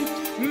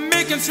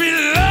 making sweet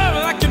love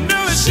like you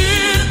know it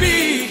should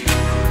be.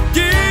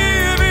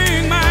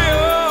 Giving my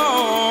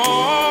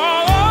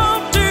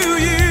all to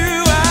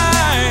you. I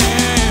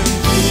am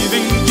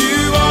giving you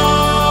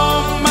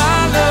all my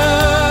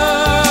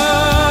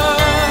love,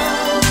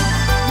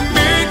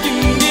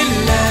 making it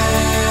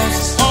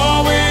last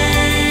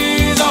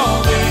always,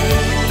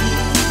 always.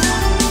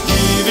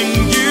 Giving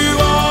you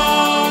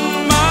all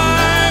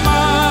my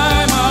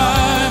love,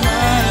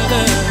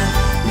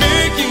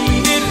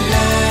 making it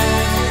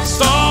last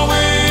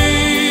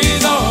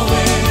always, always.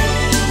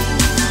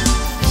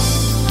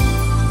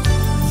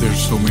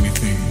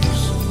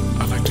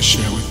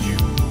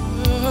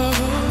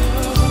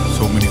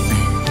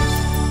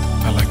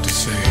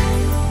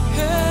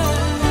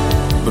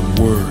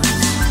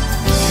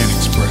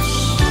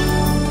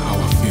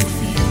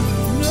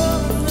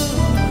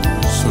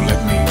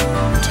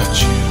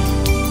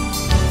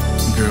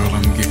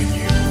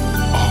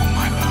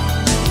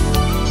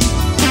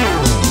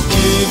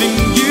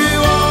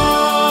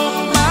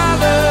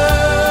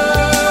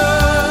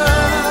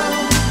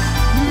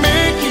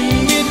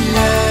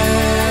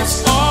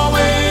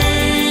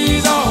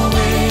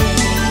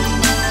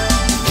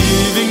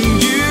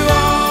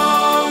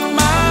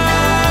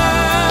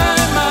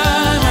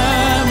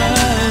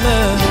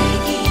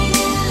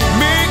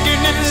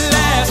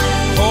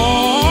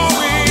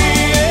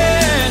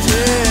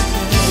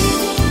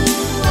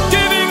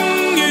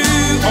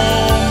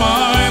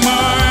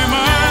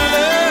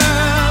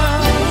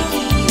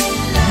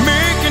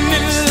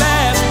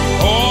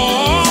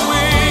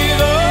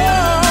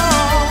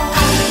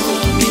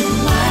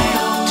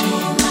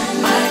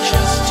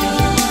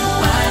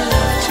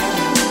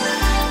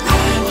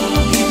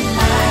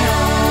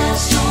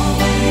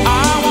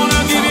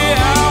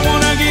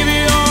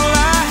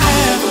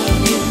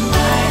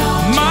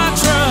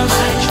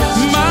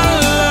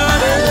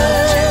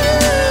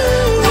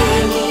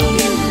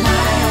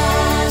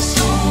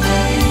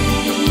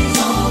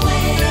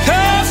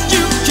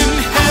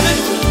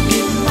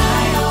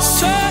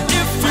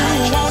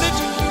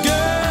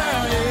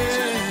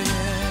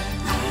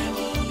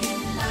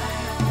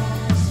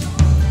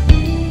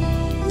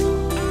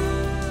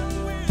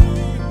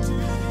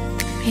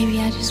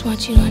 Baby, I just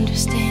want you to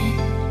understand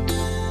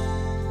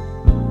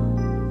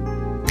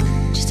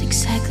just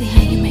exactly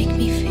how you make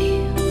me feel.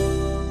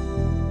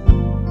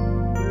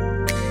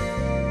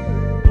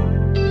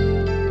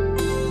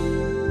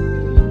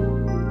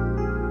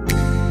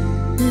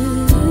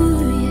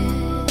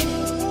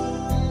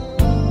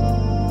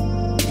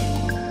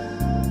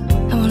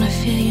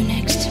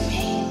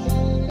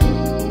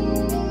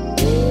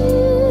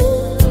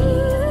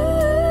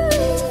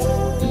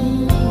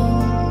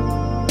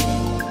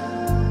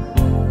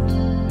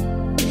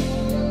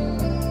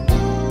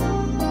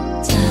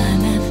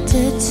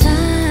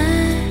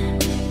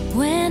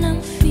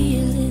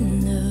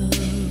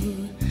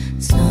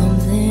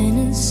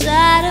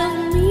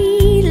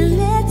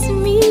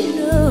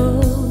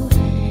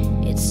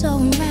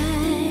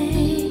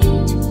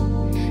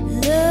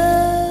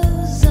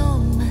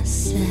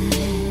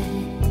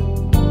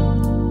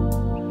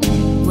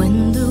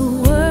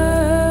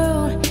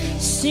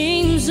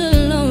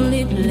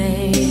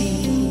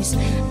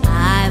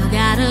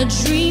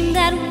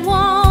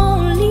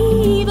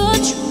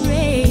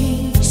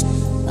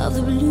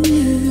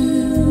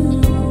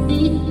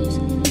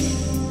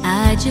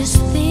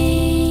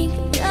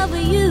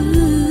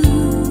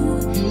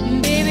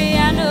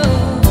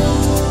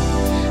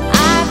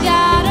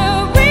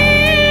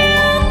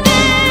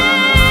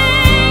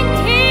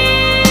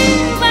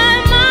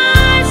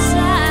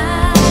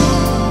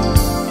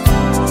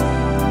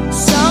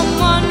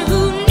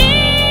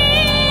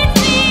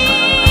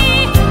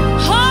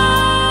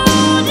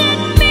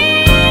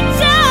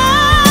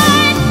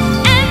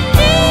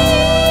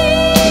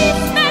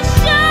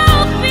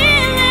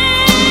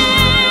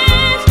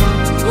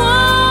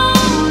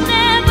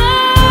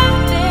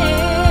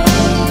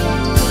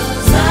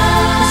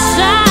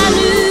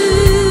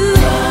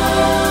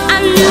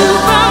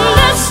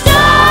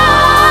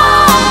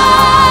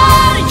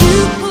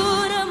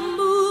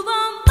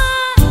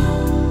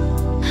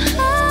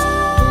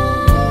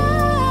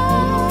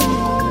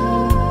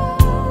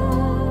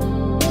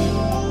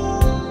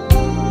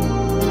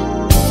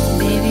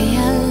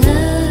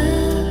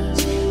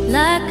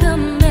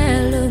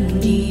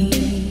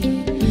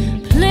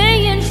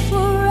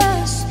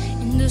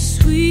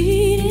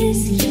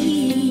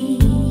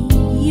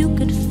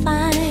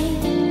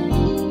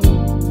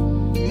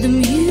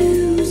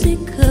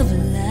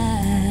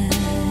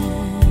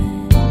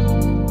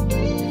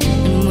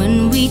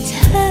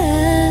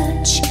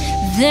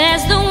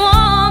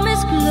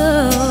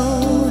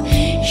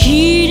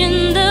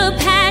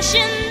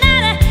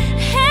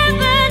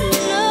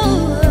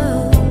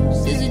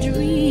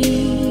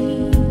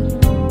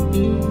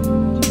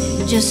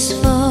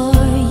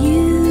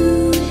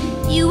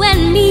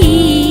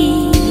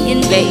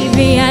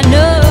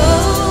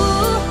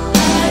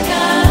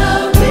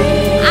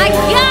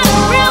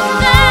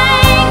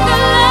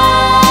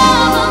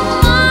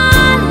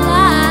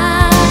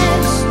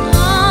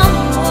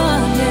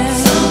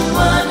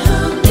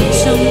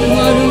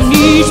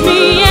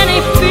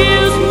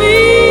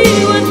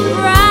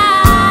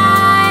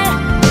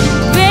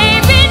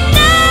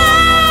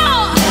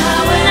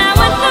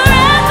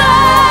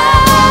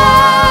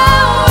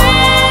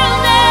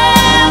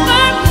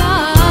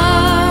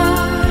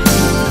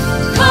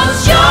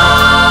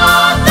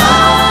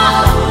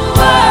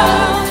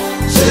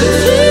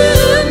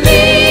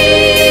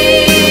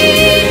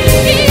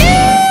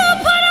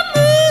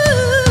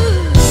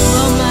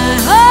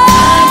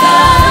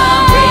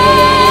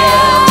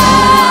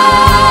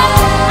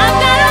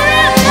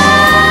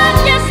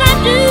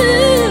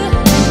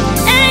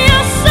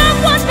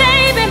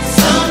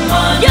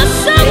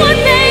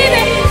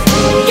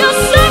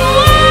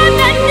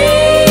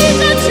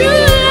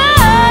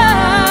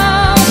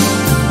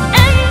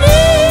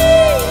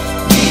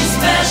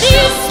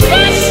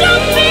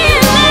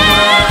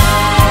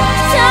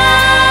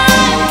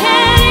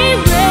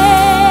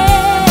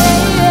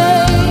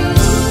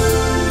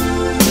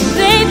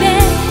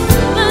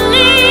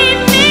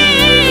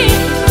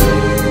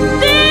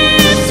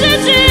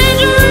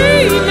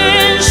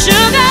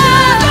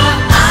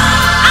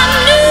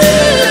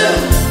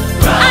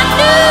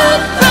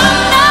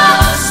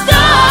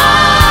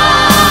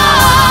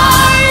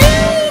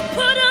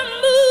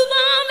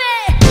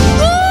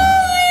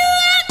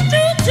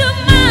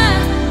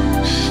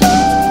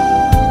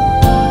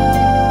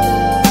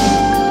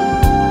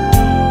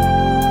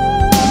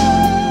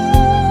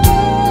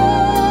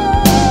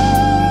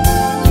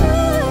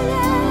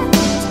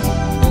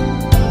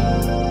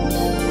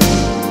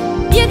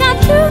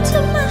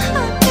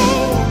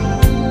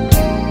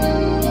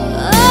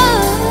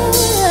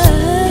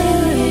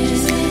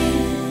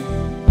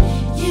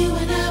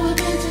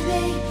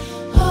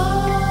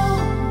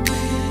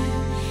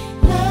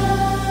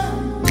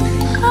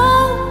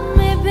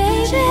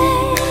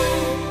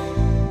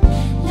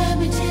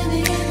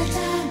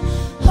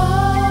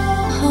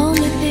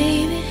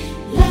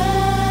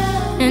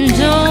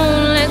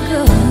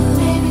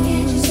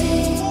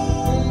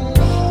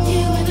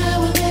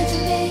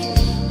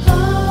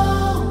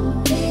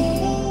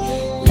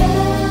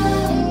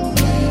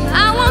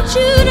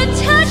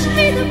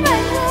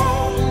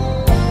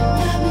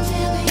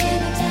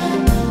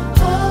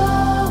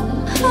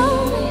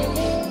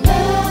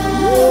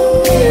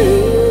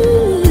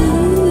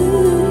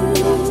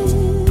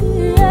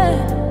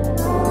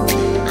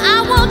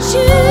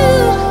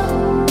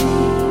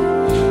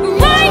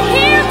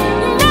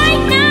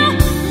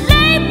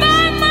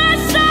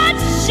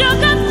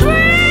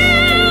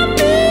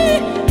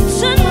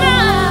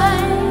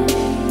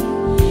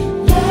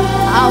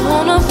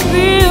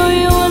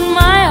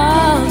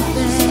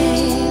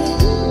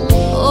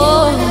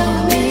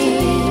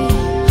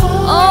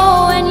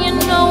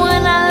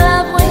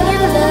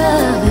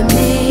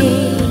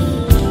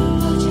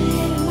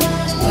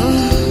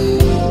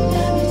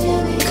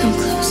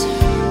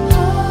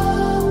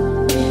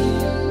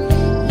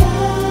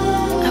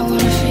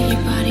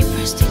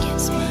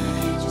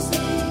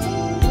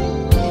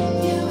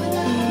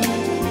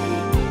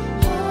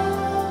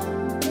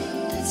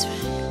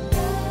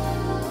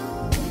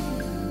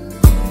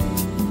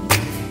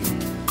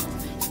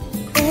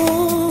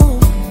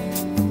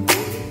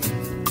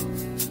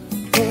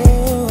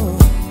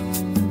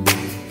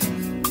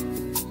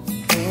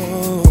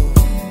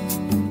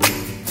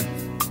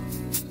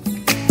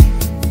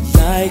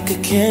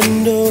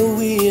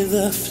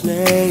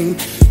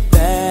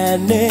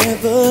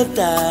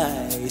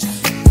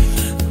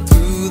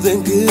 the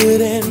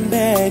good and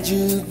bad,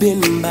 you've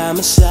been by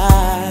my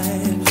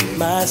side,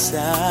 my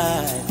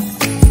side.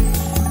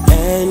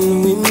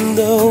 And when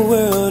the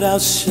world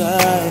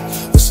outside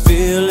was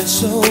feeling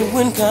so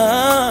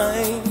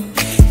unkind,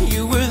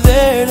 you were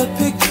there to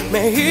pick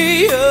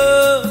me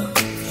up.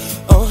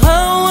 Oh,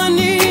 how I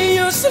need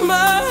your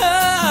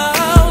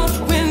smile.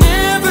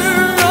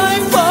 Whenever I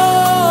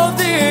fall,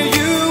 there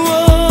you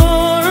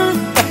are.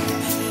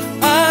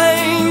 I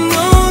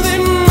know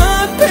that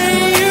my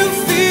pain you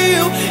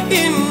feel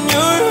in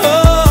your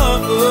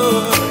heart.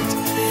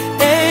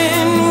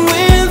 And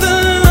when the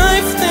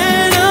life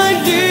that I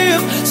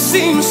live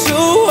seems so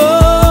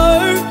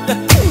hard,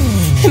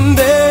 and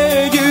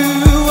there you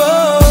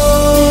are.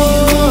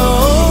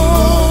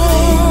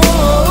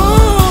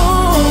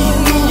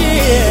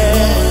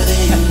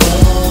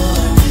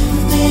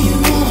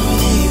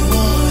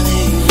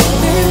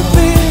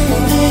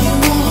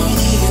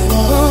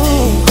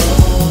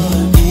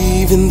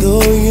 Even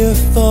though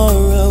you're far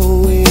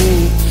away,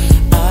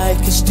 I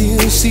can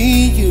still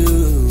see you.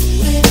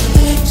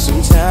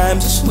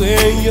 Sometimes I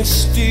swear you're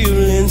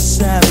still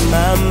inside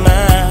my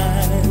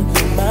mind,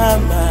 my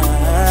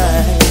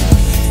mind.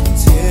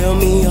 Tell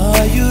me,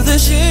 are you the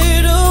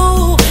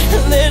shadow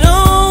that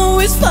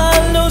always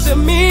follows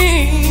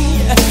me?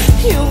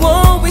 You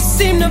always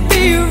seem to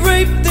be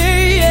right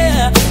there,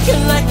 yeah.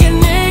 You're like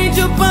an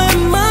angel by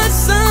my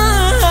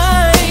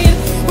side.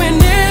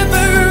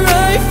 Whenever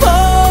I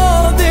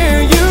fall,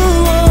 there you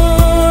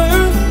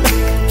are.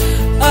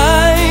 I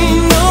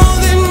know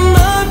that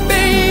my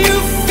pain you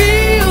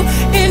feel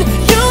in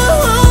your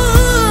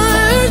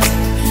heart.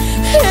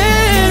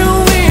 And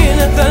when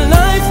the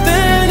life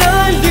that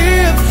I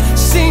live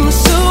seems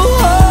so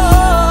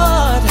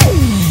hard,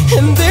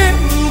 and then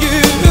you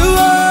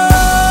are.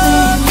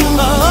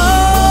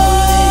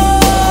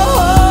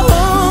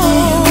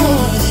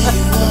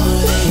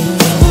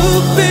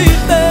 Ooh,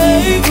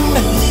 baby.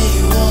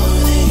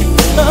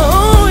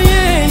 Oh,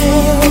 yeah.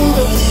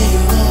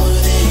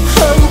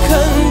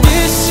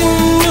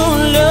 Unconditional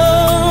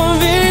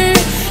loving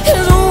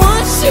is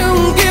what you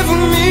give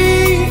me.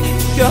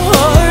 Your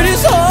heart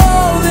is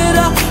all that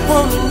I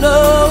wanna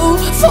know.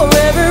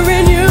 Forever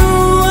in you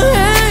I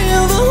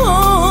have a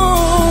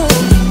home.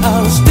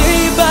 I'll stay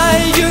by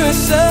your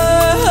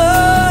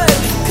side,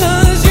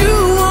 'cause you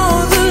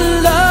are the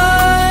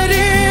light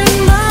in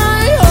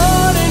my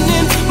heart and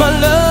in my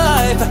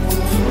life.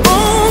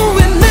 Oh,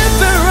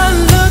 whenever I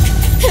look,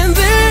 and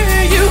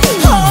there you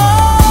are.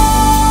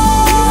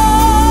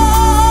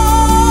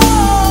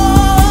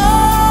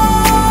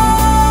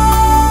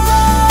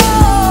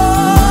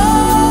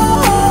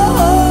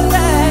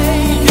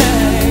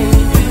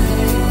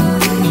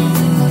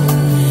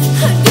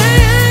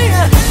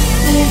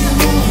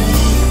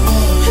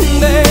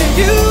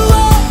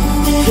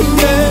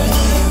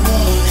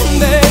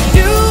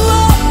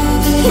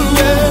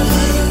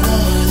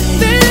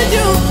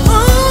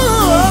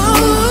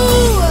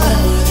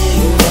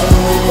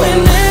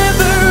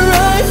 Whenever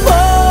I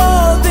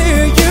fall,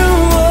 there you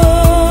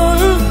are.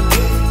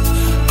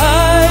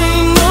 I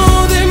know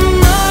that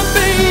my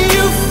pain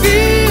you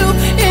feel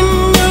in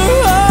your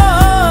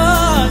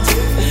heart.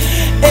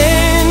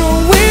 And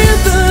when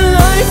the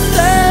life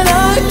that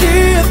I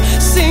live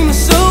seems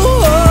so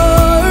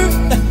hard,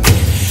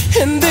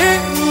 and then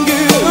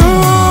you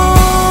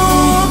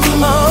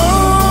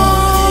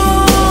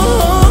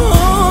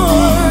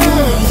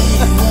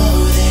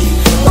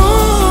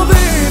oh,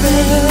 baby,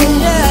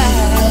 yeah.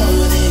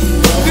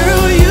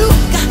 Girl, you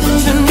got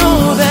to know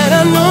that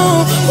I know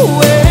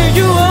where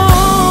you are.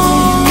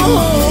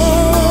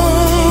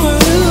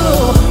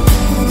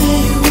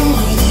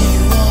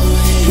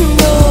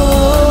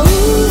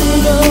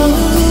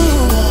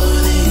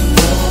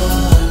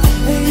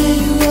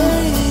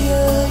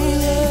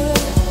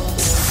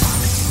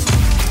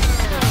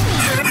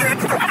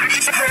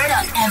 Heard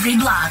on every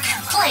block,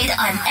 played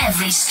on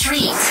every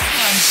street,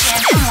 and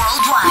champion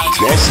worldwide.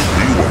 Classic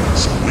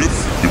Rewindz with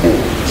the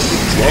boys.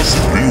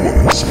 Classic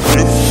Rewindz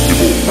with the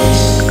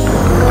boys.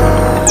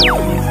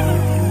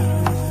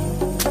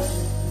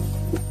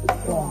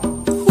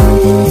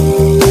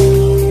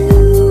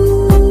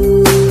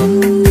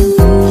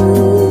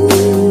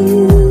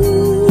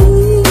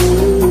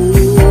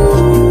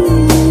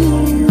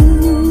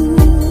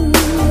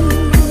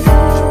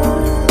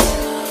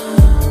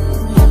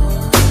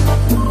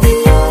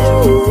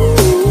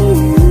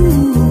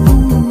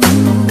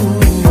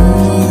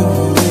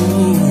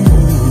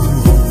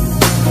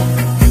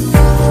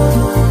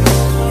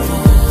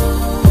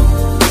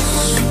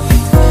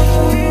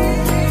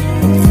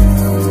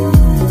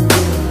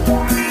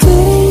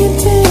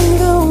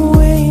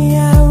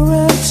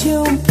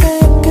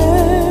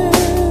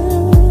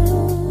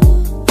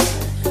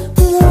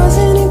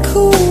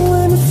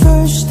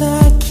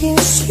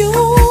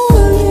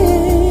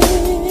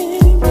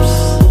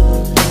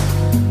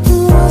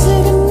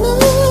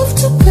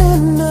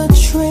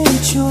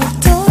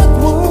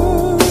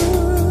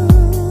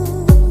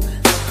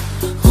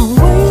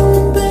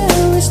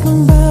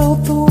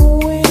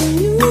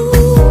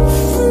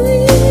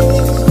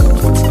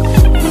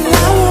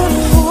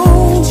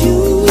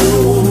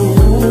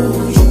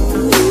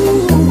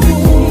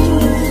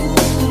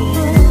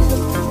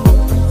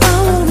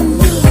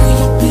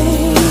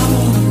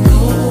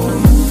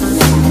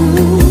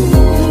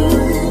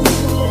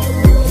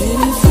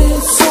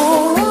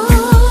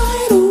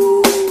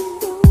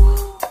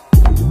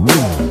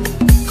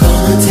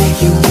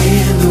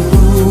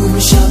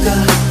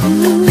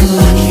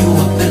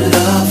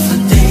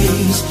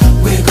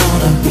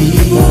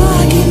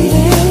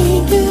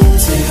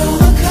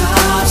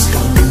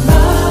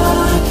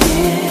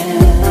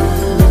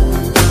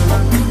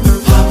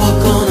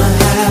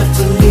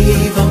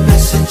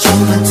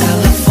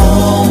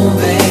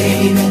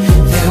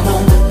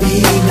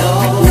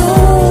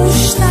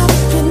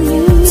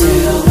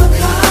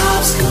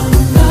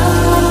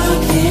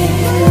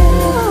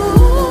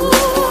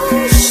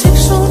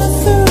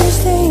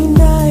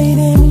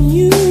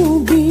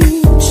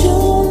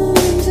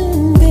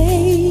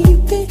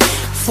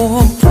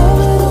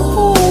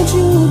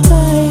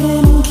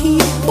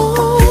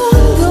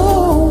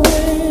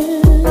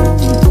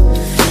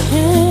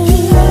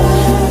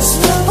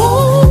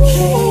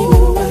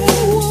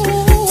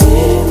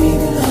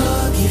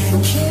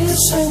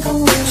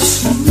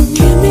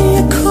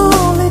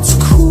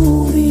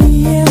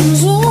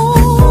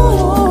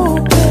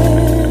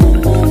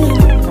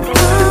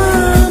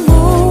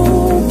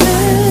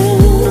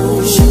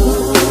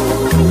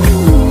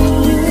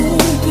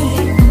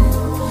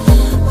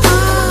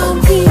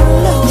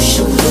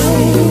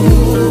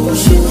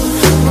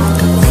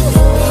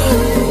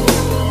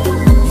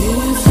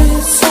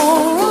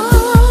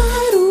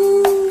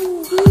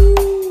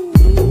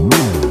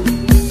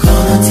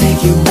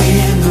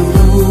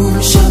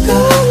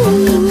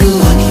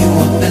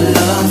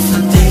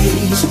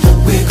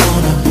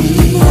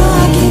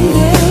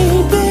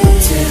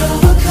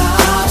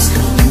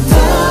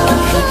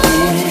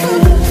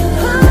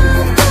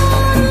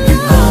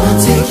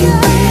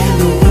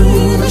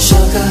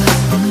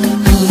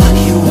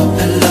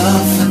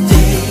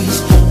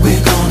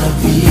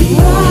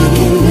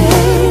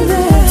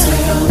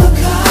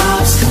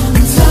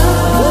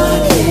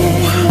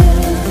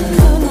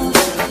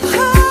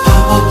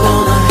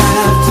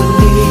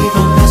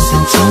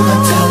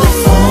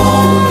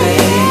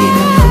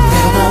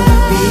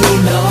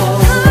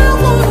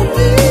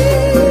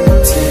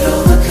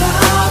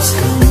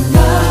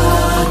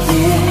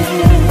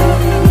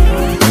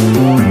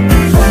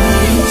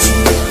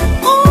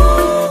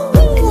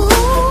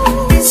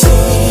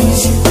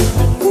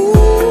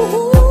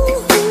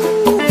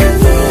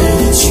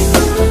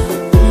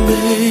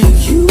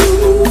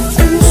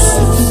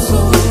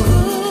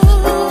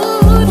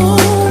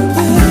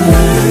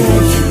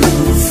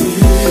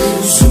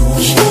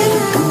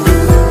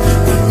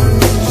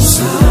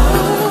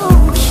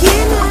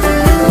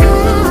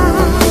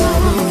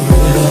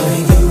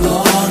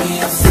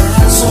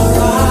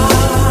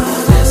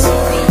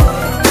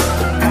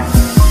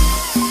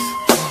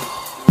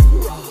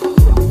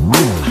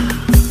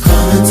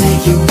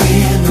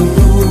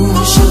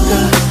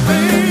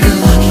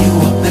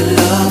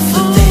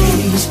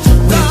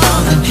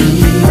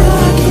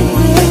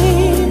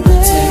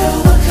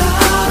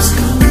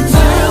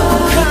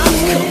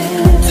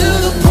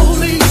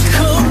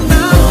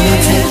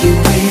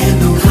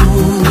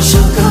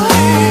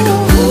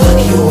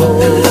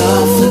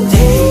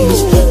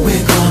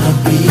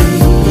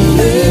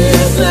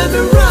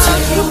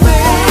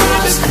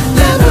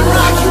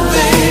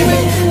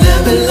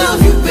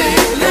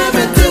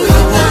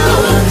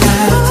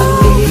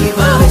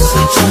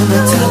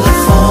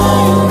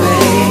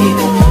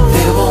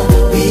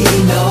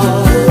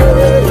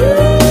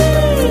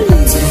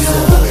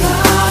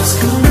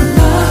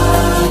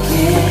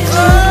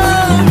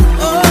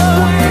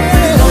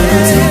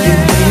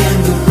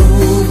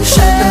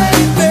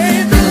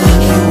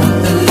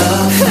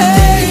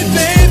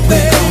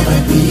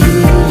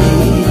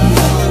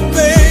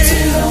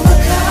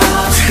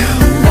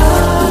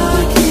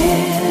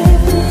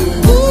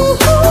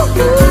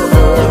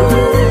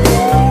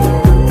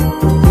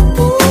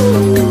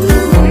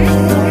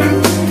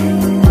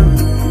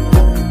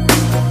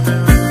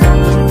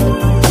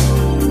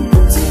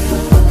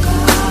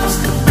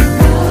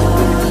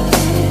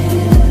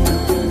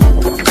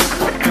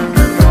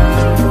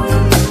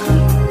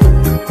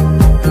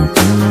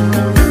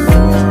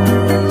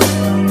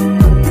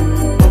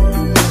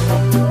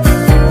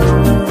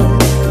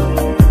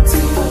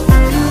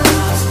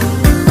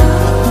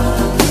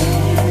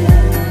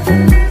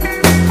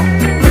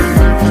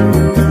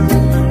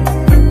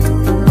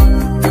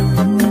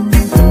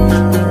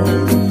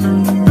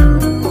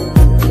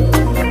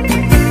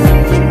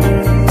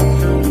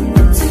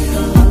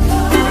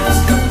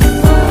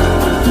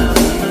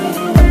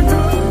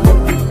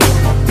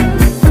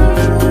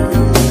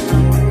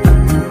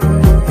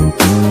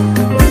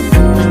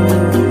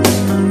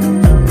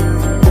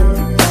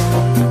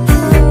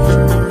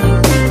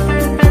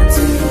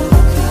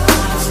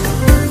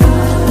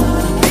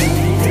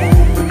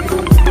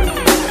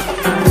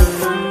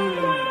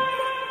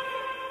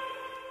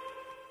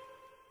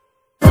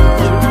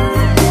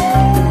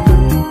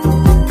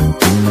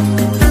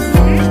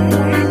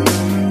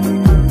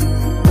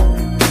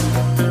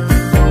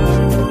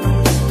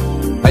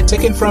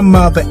 coming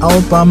from the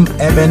album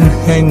Eben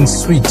Hang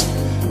Sweet.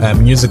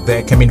 Music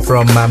there coming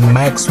from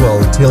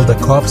Maxwell Till the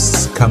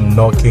Cops Come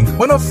Knocking,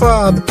 one of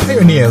the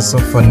pioneers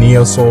of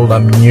neo soul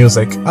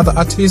music. Other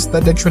artists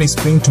that actually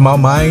spring to my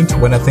mind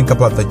when I think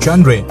about the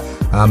genre,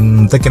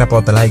 I'm thinking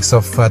about the likes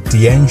of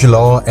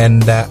D'Angelo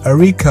and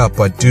Erykah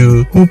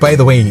Badu, who by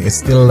the way is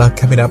still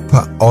coming up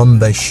on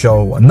the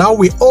show. Now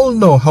we all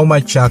know how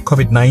much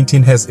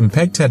COVID-19 has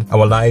impacted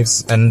our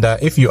lives, and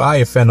if you are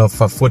a fan of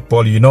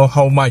football, you know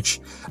how much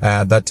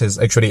that has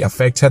actually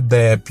affected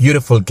the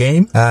beautiful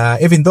game.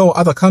 Even though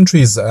other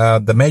countries,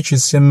 the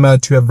matches seem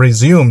to have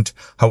resumed.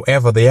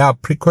 However, there are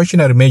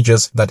precautionary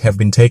measures that have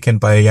been taken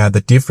by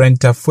the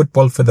different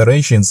football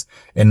federations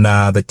in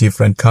the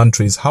different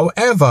countries.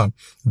 However,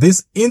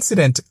 this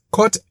incident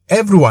caught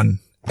everyone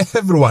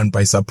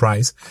by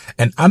surprise.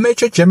 An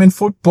amateur German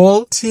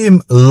football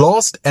team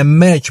lost a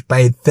match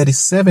by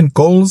 37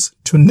 goals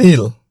to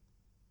nil.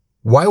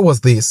 Why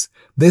was this?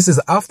 This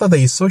is after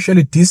they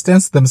socially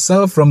distanced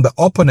themselves from the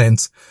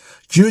opponents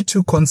due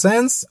to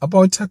concerns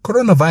about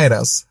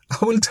coronavirus.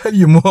 I will tell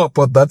you more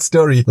about that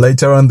story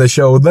later on the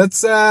show.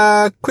 Let's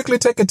quickly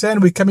take a turn.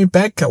 We're coming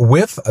back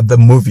with The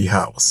Movie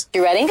House.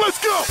 You ready?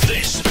 Let's go!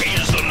 This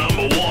is the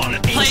number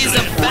one. Plays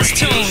the best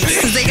tunes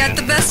because they got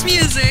the best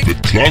music. The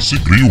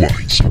classic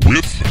Rewindz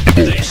with the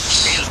boys.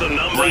 This is the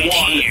number Right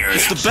one. here.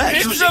 It's the best.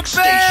 It's the best.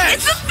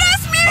 It's the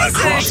best music.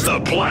 Across the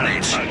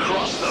planet.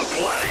 Across the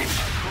planet.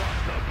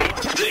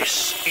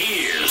 This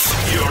is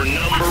your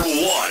number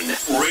one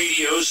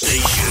radio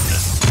station.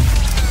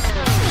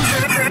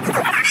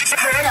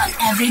 Heard on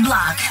every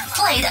block,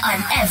 played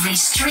on every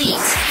street,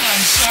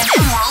 and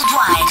champion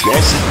worldwide.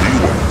 Classic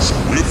Rewindz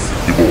with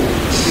the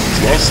boys. The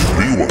classic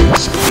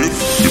Rewindz with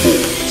the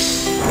boys.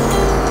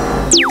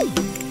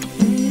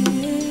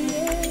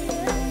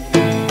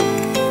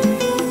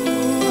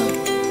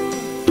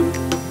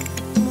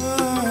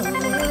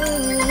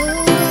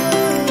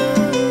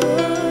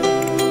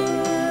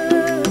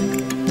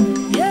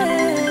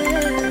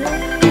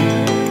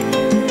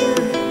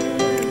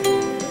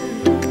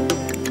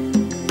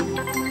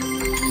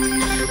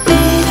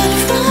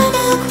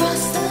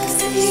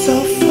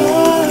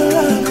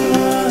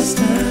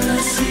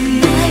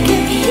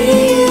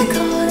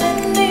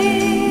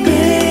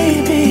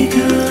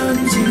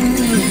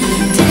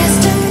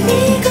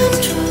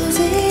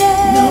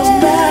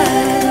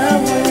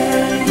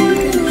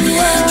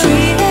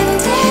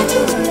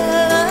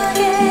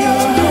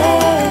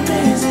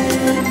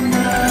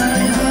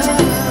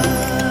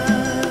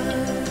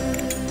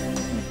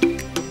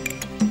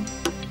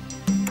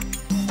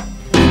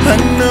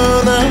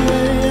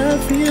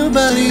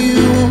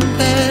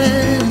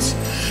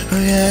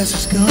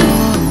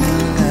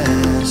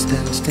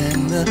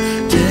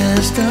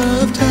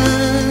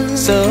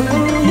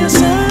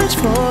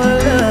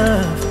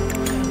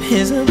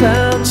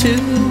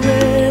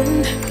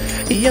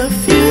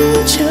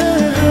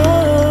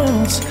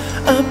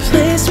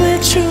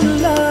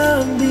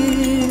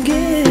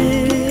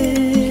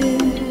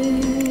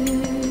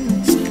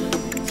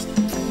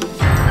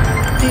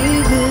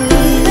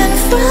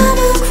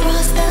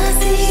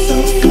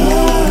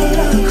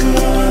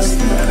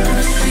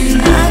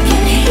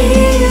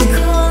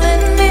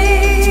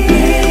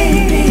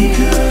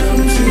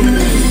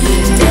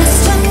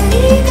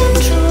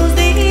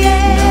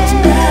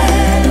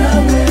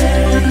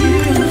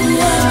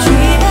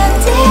 Dream and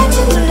dare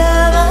to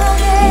love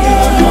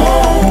again.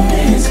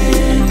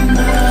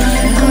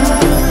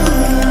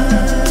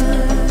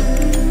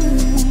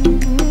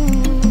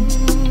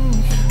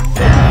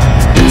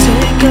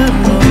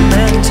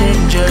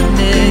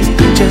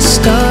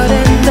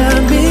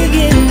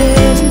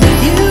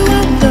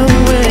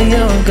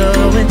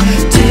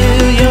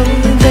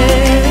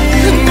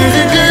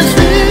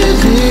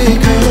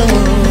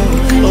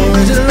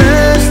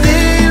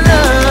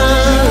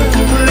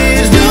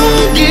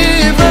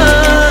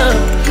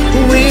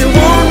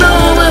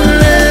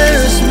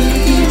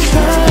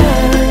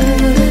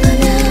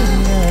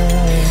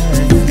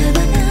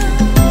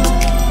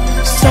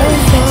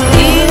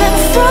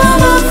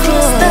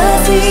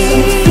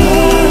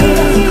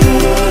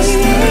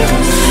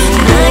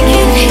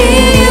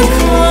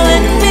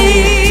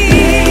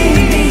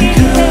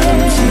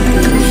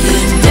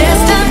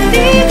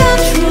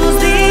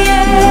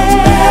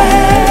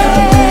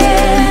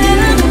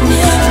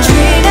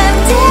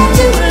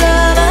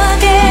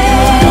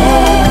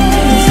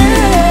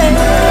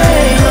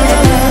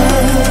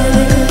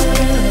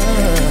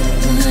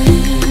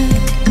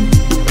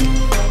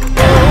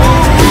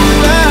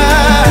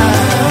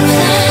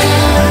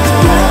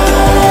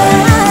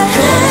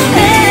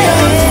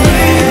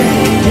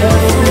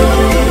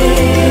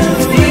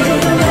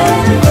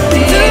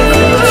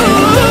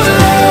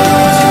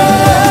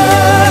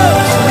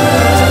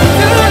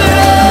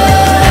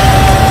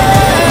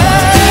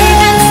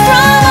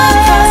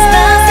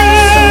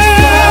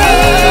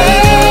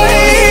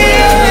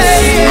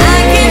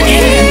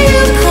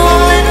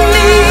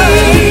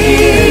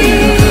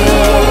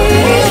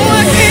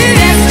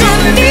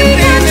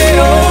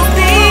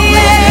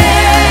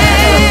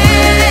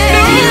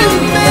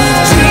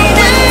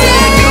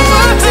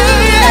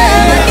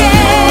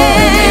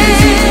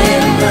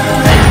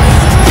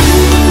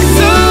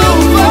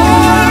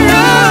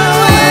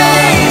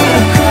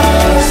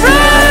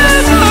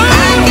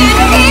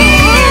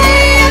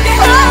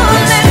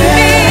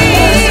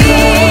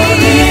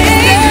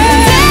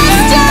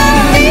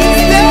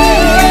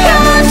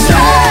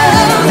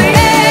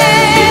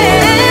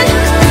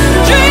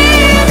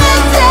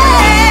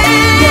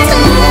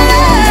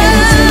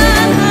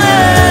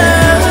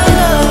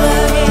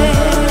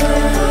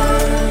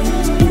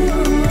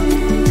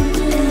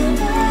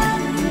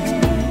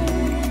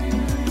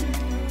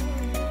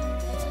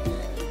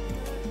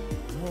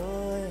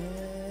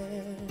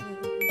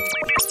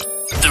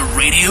 The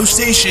radio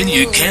station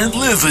you can't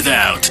live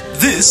without.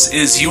 This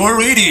is your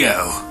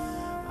radio.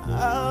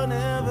 I'll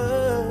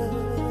never.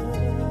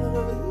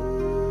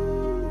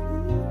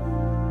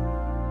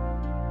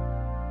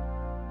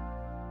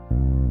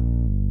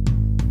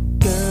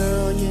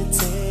 Girl, you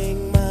take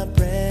my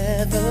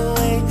breath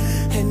away,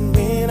 and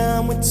when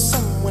I'm with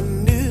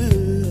someone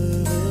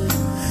new,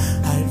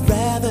 I'd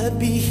rather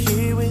be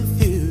here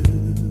with you,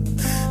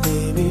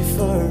 baby,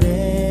 forever.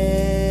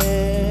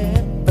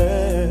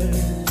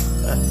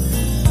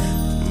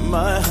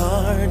 My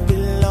heart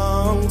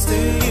belongs to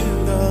you,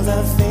 'cause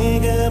I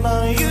think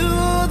about you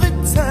all the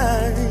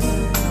time.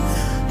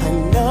 I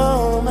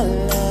know my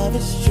love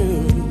is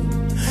true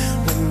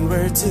when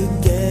we're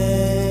together.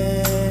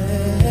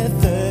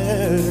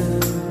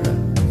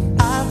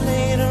 I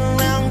played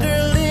around,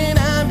 girl, and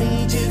I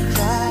made you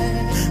cry.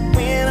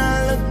 When I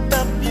looked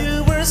up,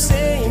 you were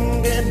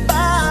saying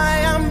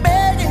goodbye. I'm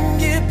begging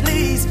you,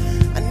 please,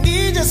 I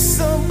need you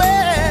so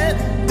bad.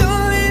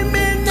 Don't leave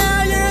me now,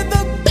 you're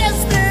the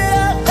best that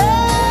I've had.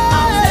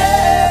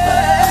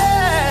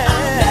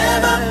 I'll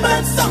never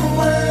find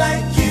someone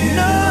like you.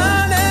 No,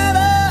 I'll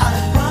never. I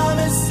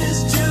promise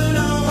it's true,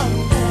 no, I'll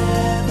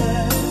never.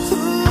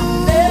 I'll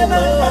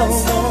never find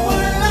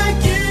someone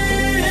like you.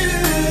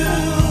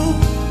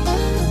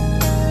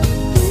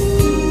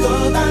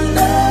 'Cause I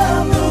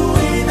love the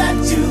way that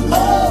you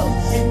hold.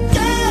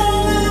 Girl,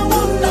 I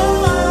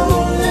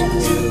won't let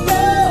you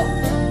go.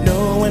 No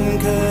one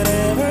could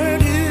ever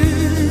do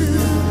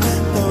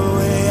the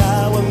way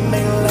I would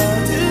make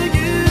love to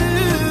you.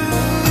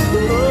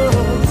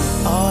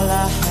 All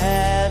I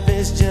have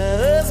is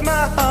just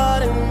my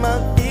heart and my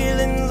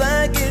feelings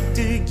I give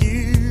to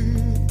you.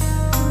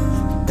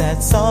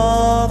 That's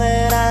all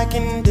that I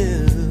can do,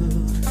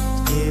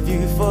 give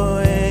you forever.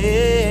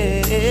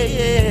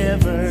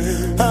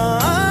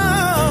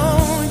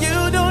 Oh, you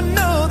don't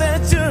know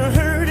that you're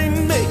hurting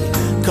me,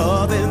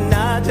 'cause it's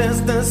not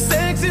just a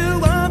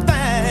sexual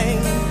thing.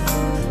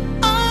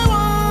 I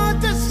want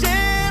to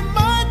share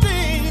my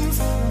dreams,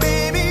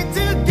 baby,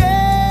 together.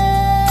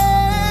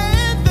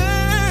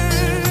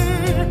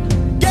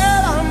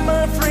 Girl, I'm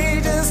afraid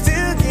just to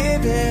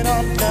give it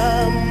all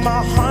up.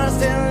 My heart's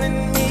telling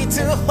me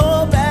to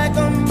hold back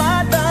on my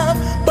love,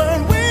 but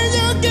when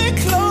you get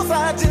close,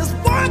 I just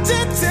want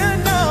you to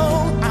know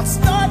I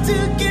start to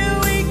get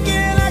weak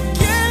and I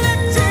can't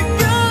let you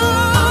go.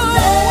 I'll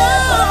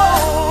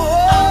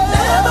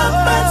never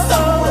find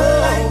someone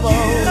like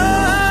you. No,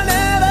 I'll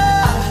never.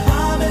 I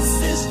promise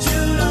it's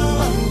true, no,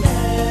 I'll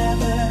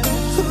never.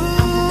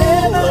 I'll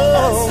never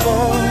find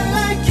someone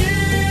like you.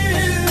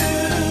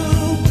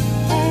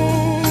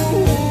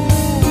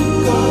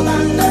 'Cause I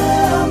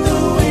love the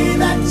way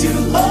that you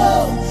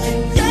hold.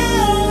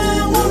 Girl,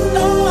 I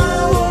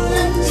won't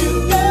let you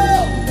go.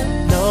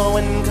 No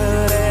one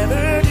could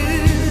ever do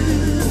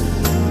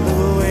the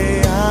way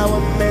I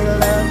would make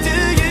love to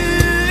you.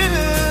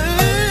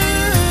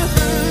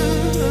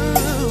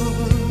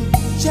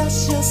 Just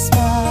your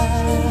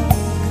smile,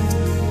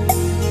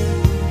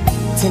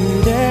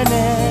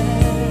 tenderness.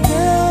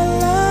 Girl,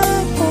 I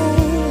won't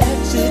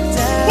let you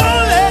down.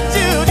 Won't let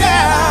you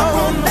down. I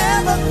will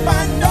never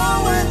find no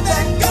one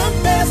that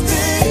compares to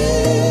you.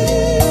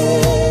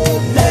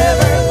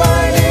 Never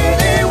find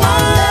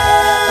anyone.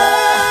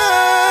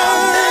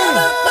 I'll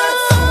never find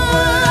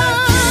someone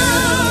like you.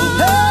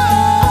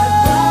 I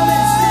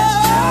promise it's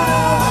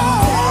true.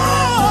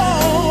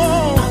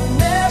 I'll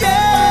never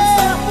find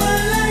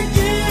someone like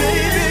you.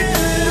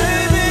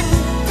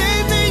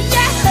 Baby,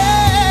 yeah.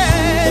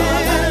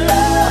 'Cause I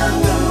love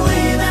the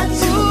way that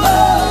you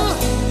hold.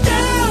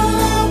 Girl,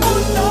 I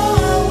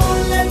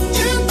won't let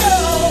you go.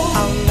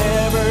 I'll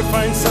never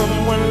find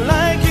someone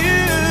like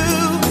you,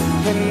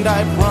 and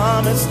I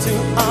promise to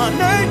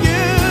honor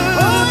you.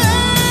 I'll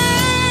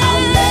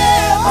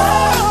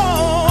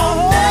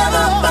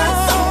never find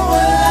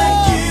someone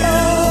like you.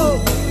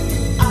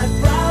 I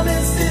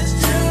promise it's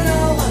true, no,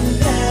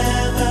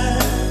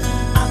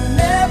 I'll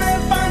never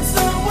find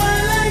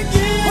someone like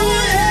you.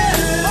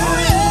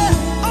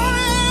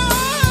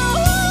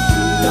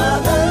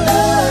 Cause I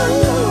love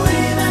the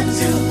way that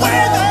you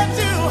hold.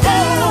 I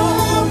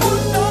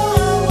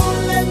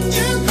won't let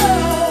you go.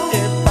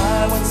 If I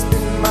would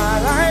spend my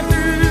life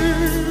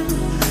through,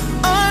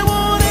 I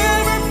won't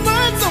ever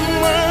find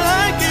someone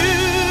like you.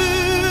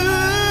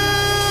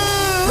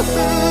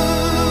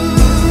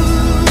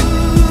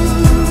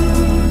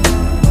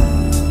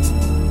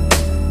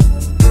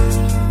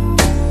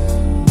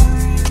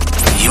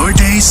 Your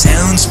day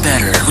sounds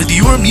better with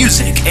your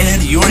music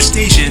and your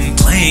station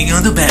playing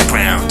on the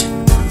background.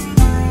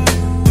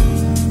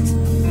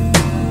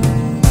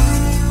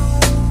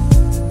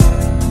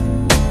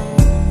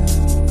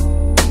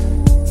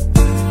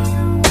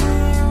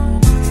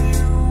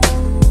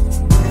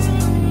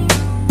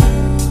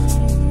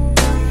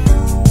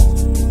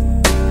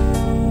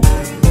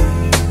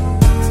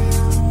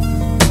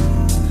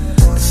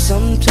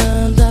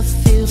 Sometimes I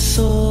feel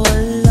so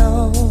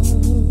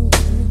alone,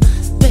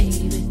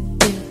 baby.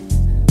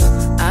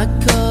 I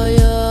call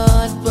your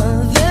heart,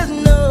 but there's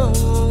no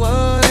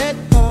one at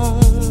home.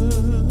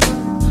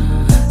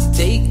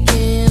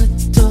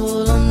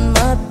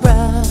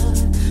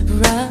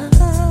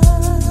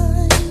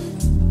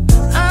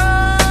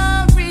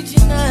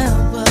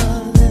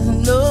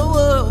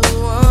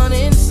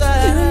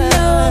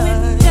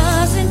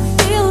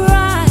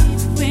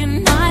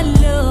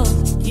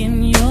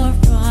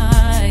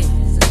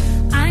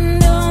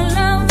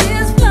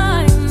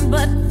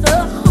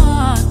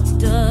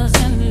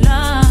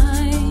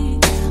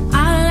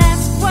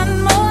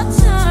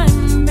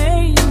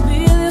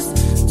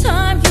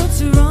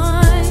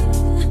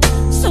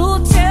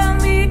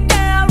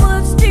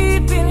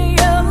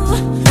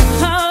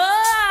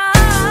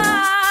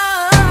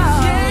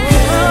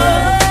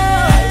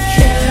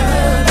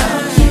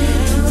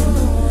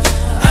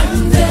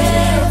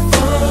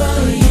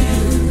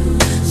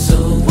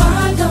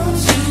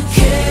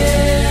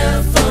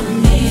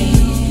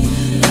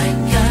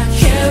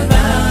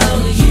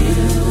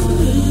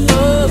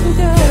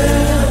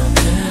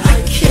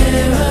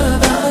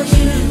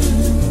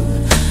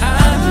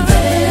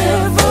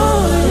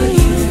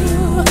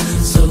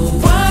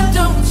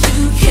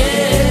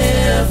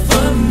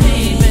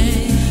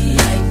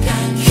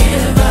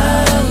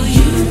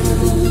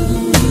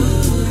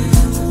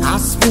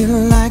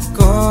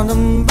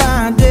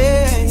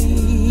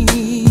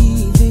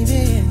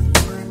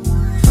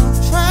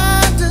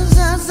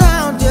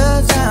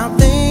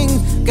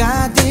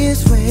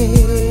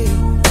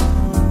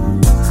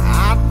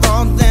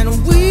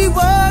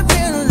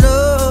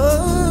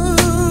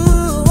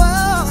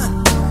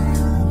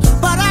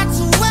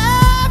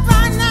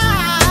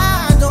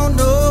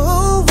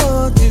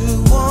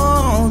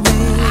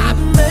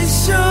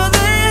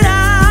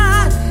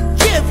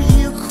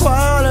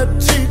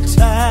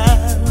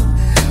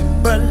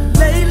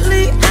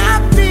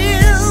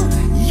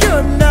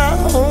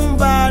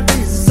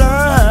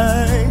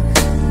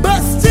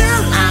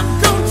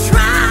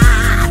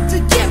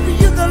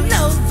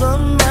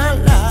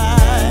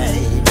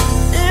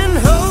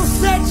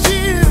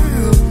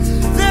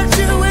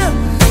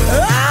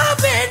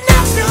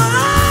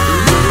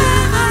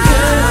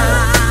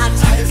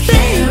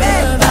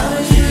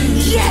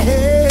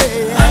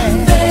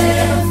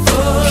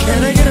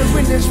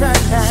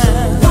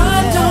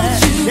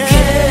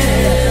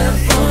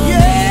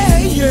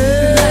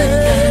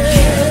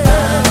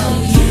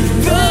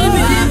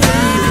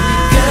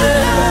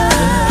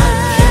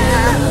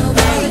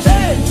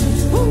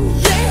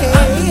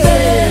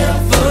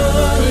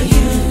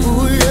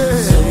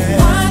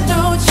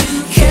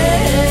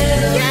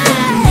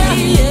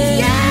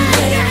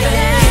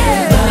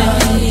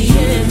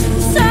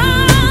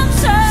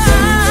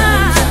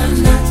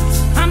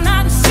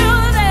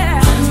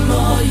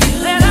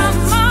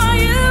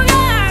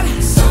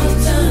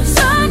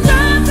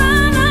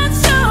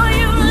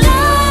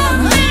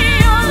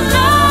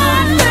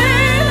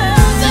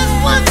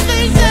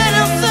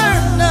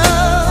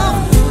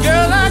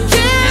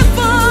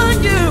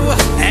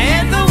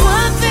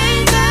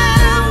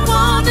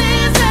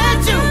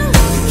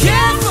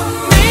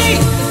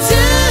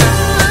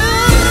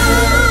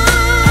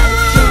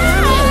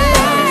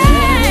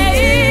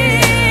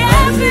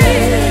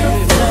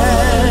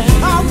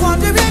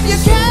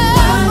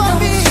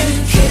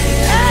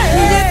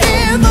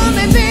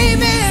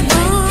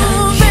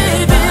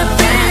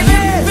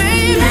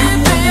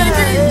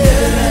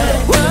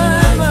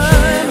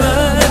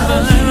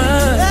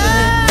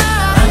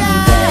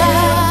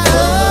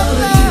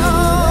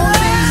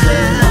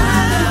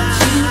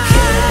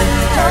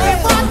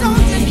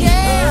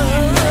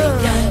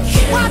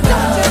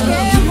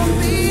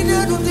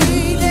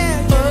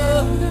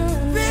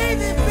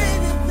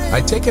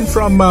 Taken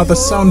from the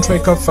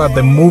soundtrack of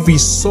the movie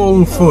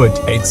Soul Food.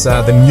 It's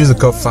the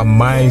music of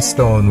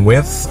Milestone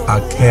with I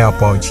Care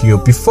About You.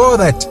 Before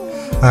that,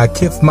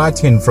 Keith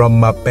Martin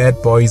from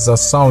Bad Boys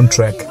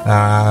soundtrack,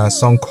 a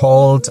song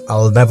called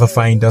I'll Never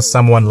Find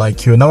Someone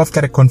Like You. Now I've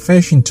got a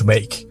confession to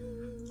make.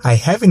 I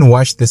haven't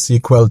watched the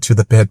sequel to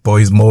the Bad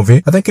Boys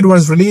movie. I think it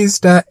was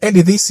released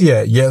early this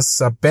year.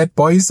 Yes, Bad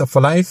Boys for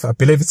Life, I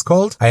believe it's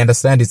called. I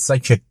understand it's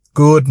such a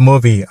good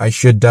movie. I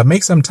should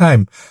make some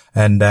time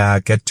and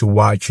get to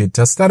watch it.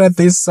 I started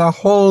this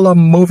whole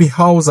movie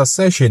house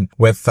session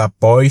with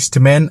Boys to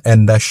Men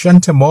and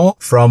Shanta Moore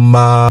from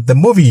the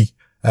movie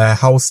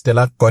How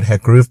Stella Got Her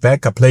Groove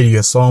Back. I played you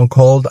a song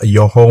called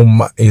Your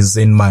Home Is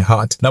in My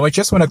Heart. Now I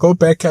just want to go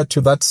back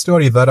to that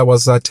story that I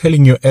was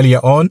telling you earlier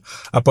on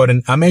about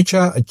an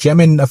amateur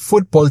German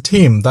football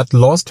team that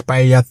lost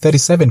by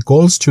 37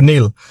 goals to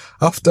nil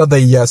after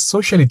they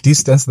socially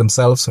distanced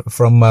themselves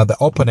from the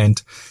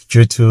opponent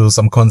due to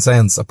some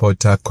concerns about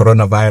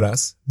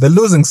coronavirus. The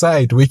losing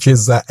side, which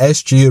is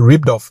SG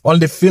Ribdorf,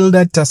 only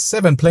fielded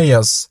 7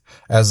 players,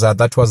 as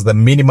that was the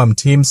minimum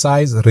team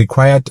size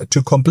required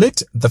to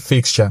complete the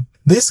fixture.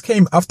 This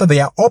came after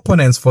their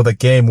opponents for the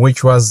game,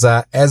 which was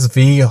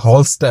SV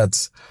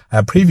Holstedt,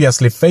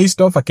 previously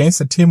faced off against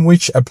a team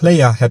which a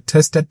player had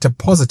tested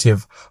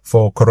positive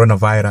for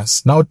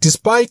coronavirus. Now,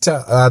 despite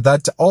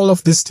that all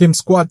of this team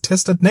squad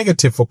tested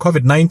negative for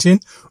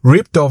COVID-19,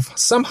 Riptov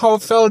somehow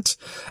felt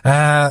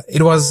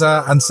it was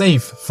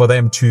unsafe for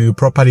them to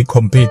properly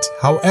compete.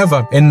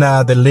 However, in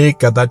the league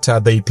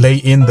that they play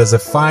in, there's a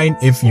fine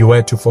if you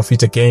were to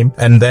forfeit a game.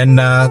 And then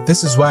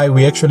this is why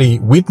we actually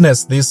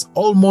witnessed this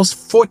almost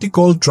 40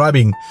 goal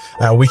drubbing,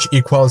 which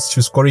equals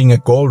to scoring a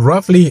goal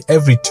roughly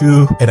every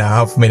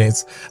 2.5 minutes.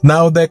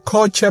 Now, the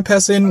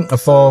co-chairperson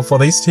for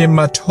this team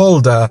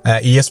told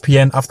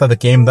ESPN after the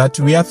game that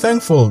we are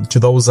thankful to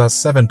those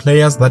 7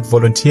 players that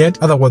volunteered.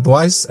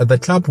 Otherwise, the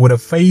club would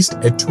have faced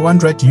a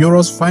 200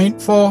 euros fine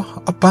for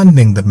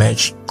abandoning the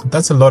match.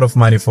 That's a lot of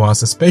money for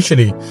us,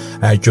 especially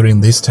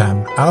during this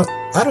time.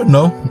 I don't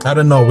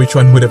know which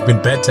one would have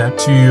been better,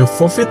 to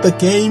forfeit the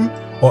game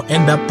or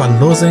end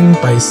up losing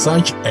by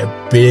such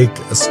a big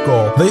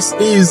score. This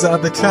is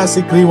the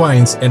Classic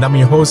Rewindz, and I'm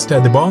your host,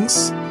 The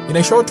Bongs. In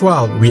a short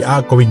while, we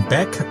are going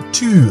back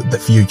to the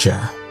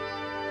future.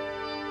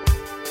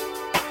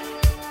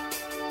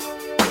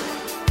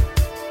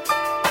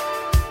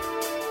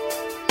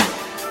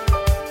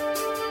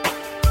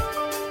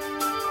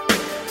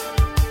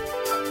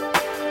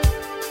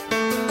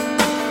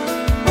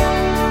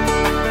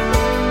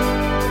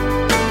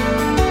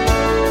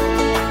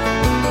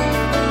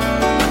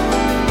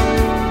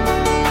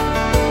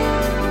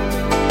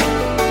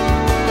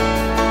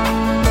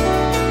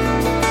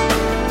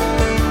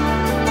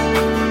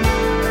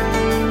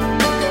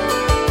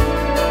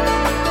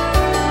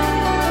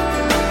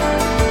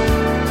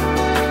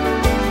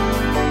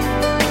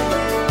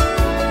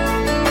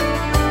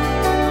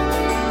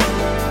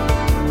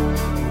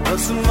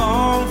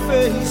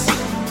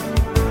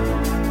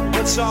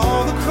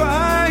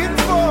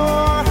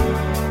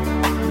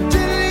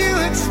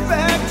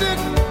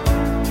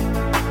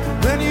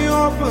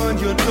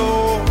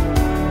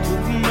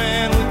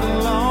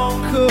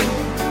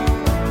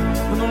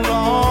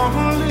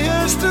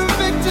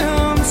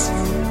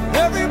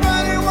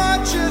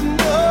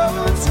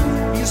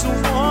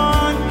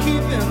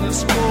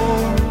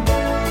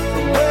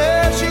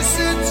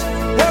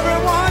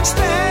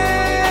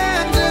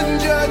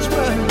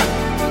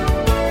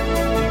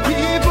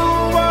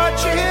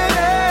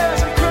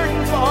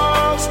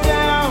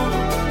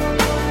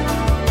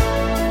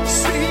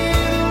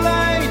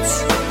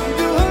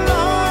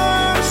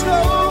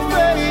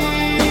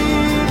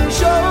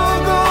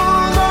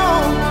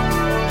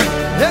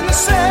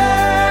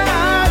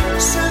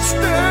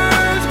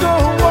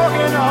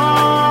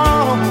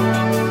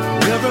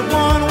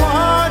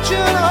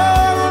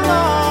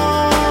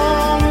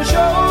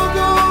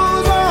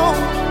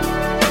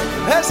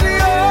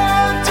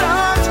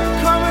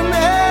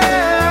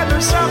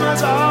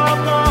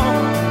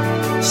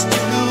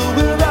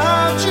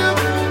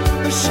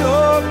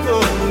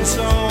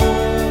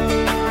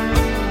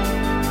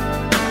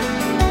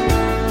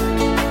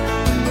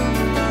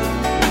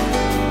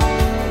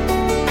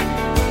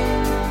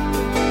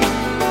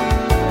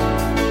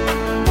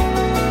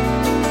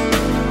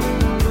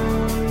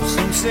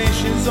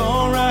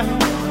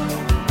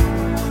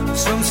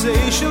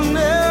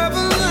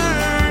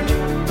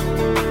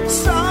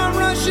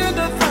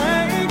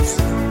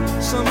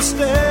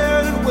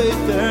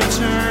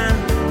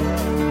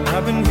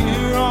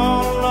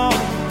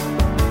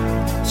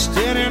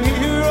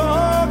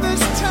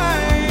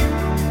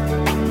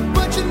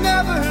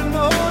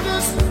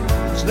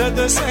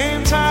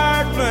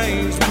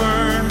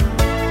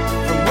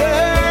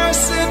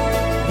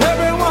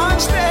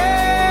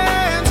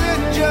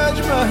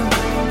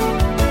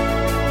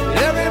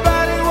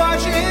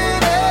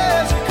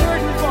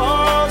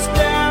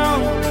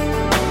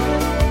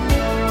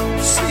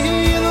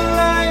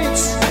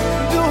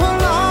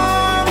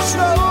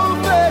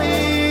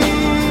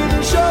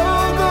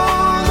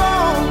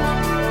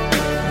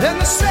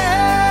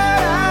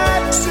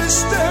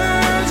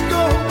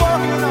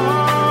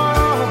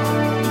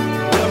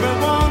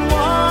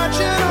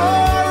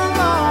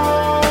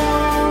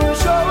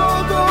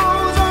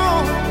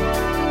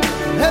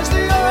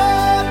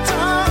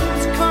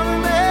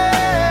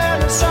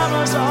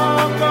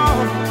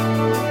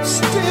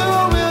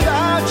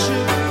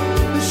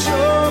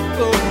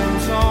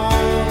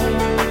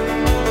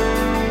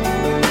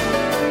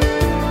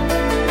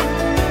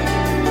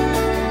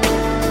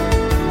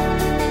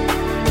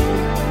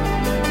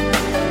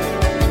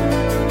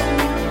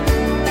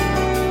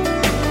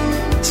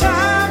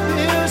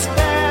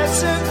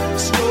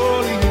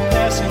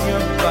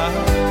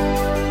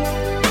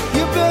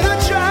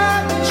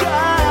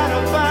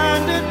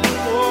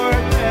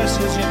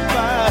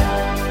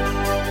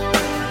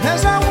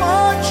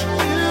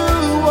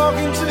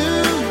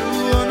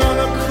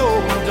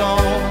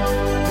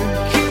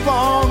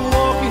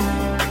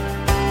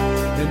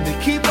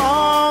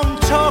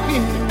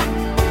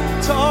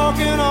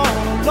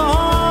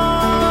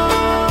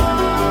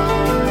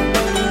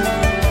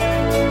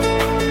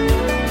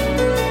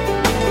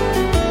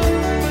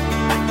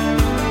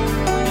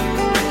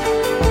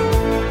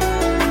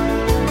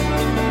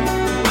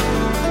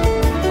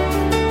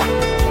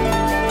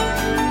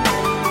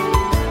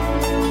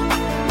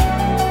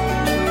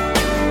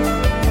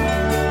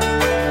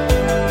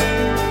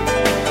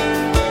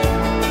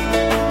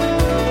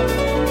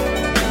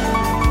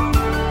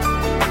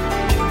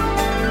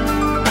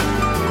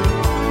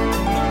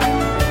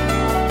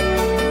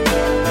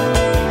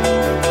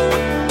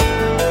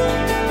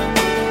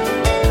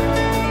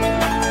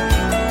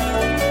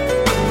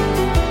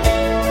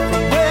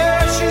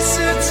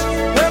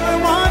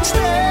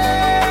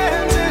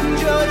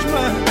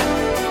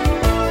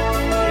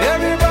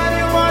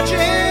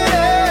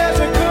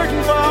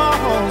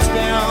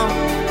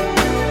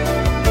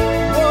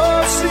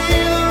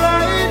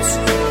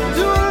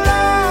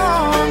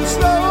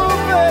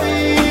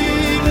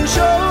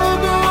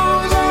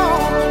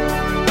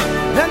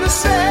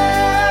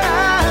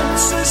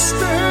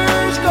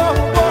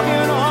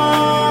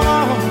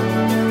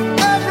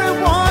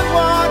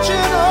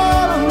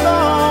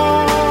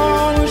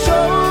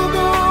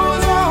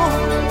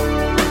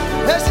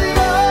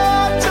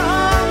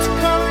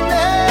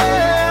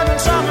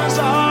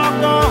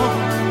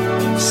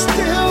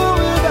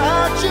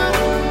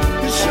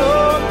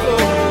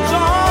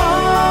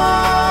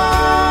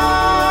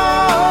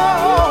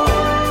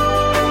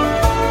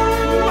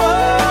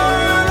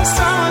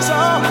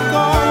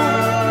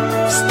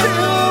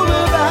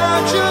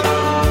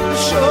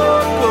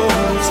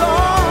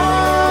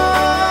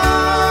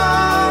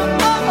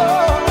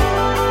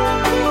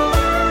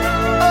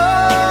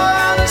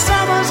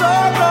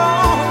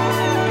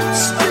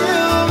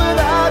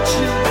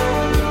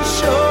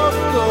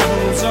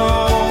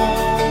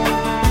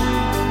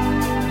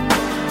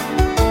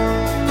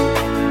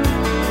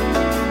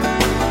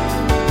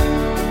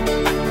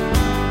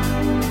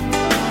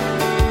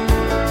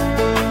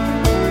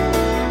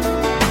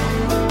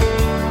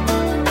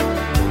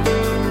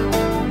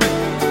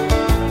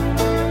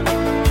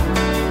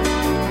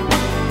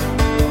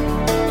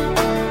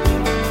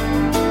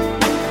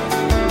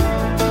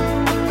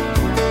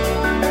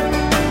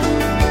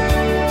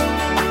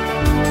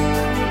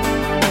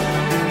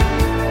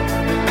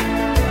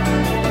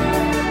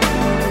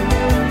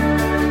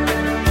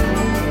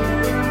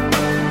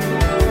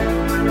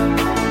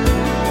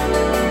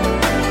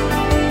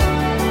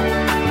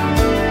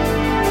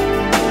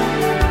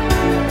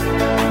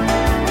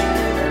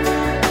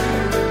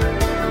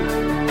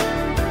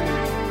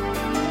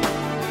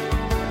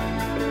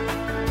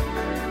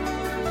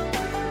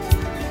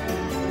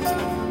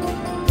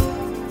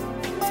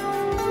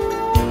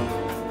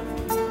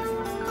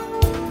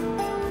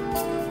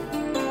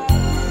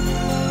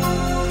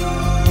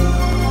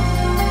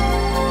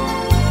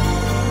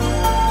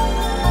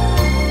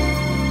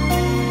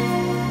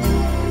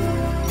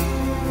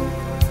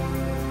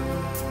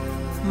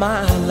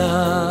 My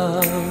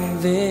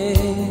love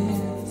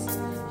is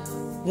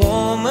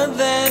warmer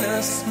than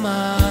a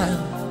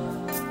smile.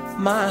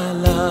 My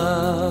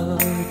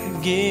love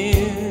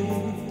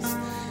gives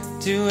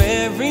to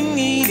every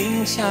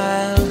needing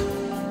child.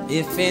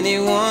 If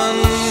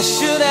anyone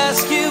should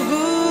ask you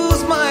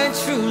who's my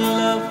true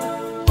love,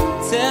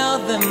 tell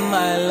them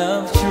my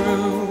love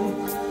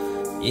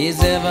true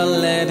is ever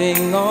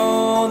letting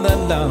all the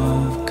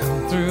love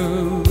come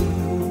through.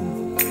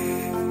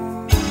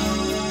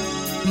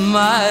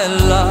 My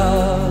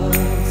love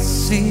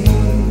sees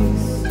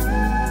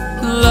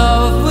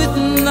love with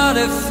not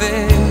a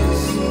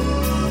face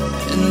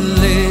and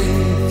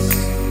lives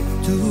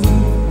to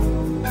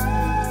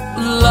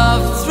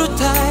love through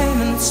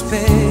time and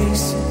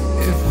space.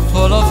 If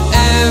full of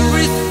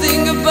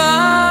everything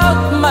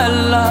about my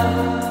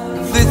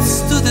love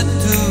fits to the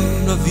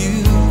tune of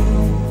you,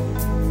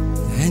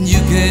 and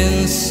you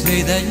can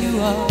say that you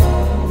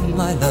are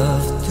my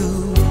love too.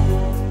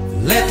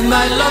 Let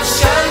my love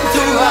shine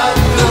throughout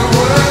the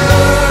world,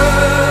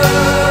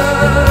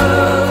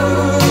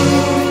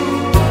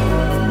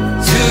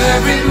 to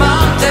every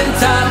mountain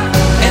top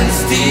and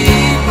steep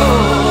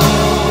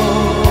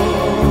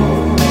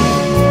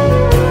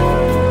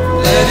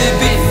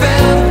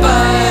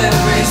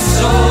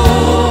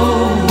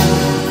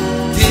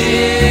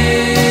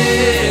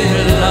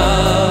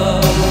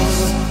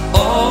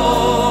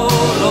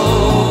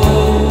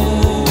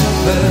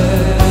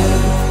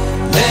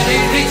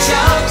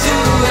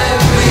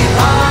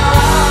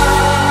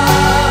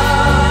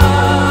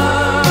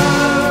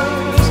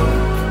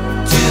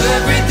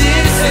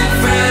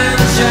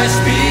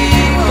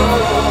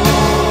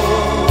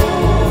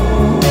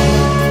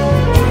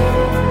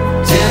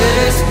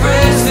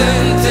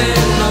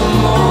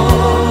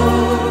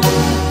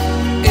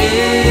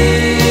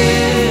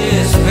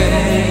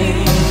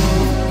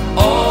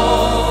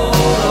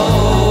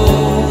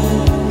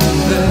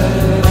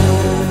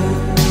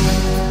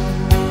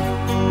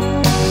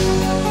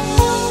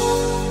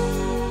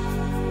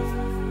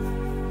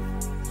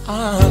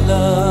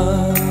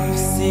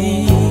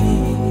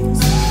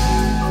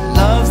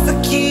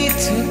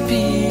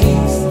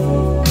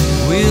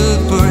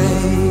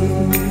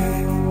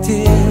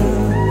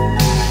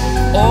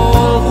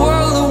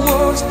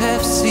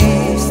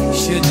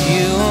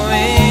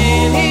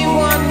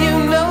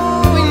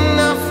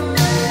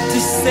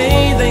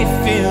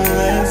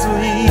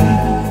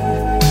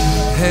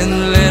and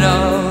let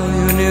our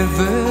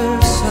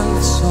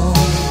universal soul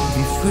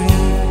be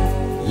free.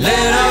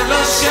 Let our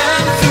love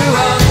shine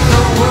throughout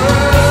the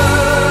world,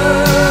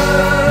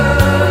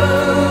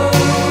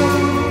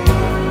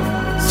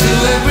 to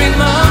every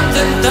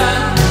mountain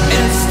top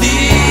and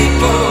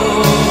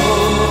steeple.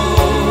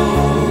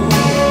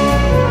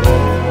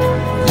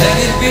 Let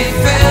it be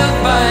felt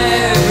by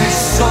every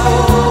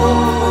soul.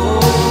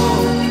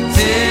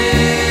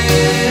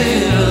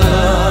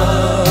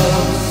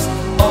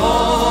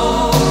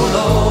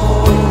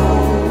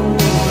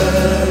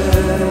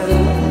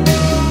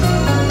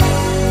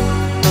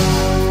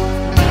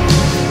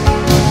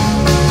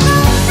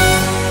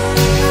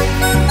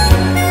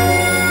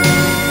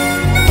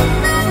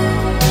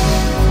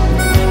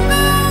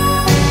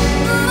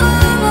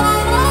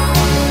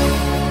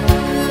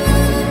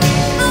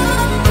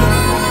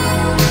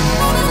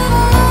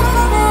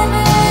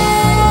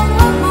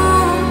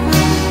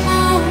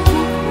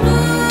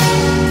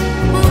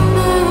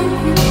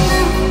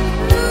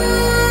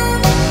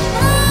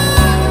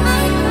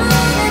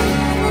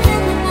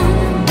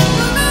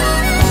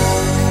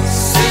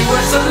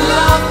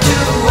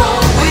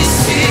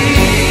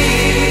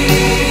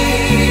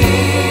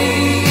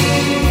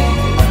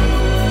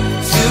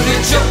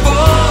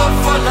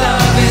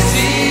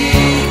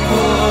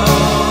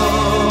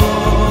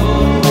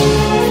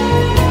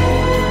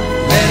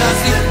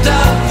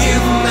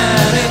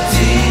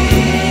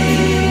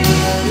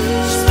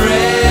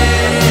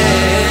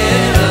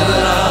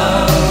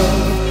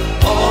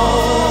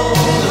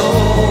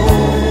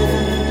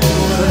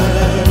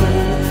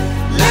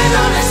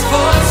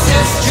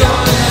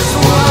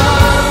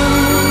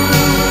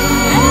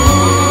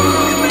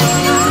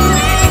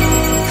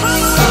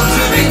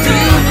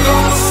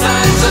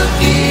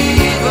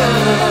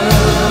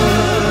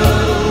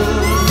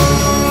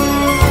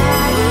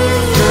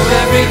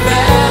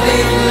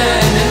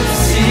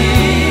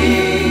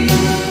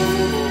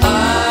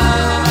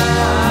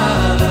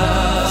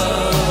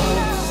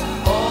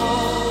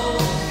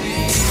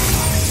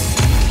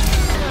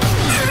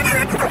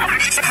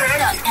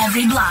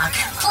 Every block,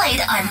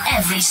 played on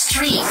every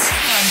street,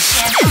 and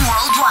champion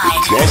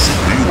worldwide. Classic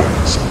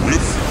Rewindz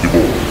with the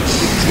boys.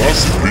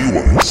 Classic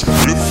Rewindz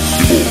with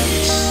the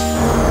boys.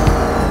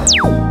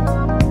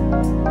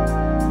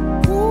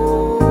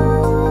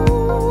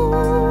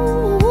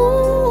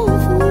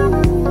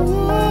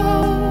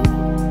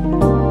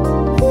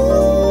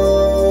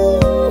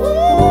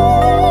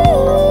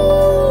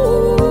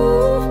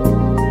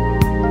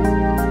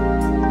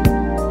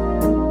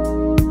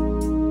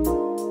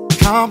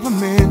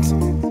 Compliment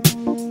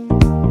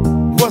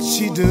what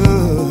she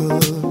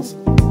does.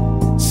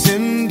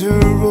 Send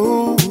her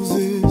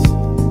roses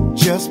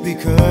just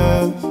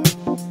because.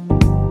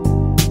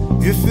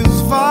 If it's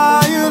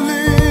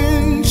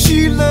violin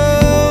she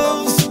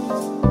loves,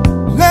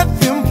 let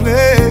them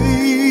play.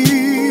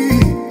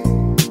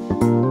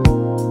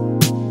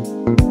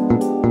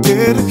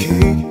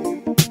 Dedicate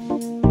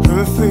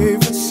her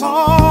favorite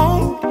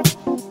song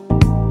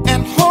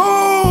and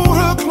hold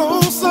her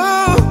closer.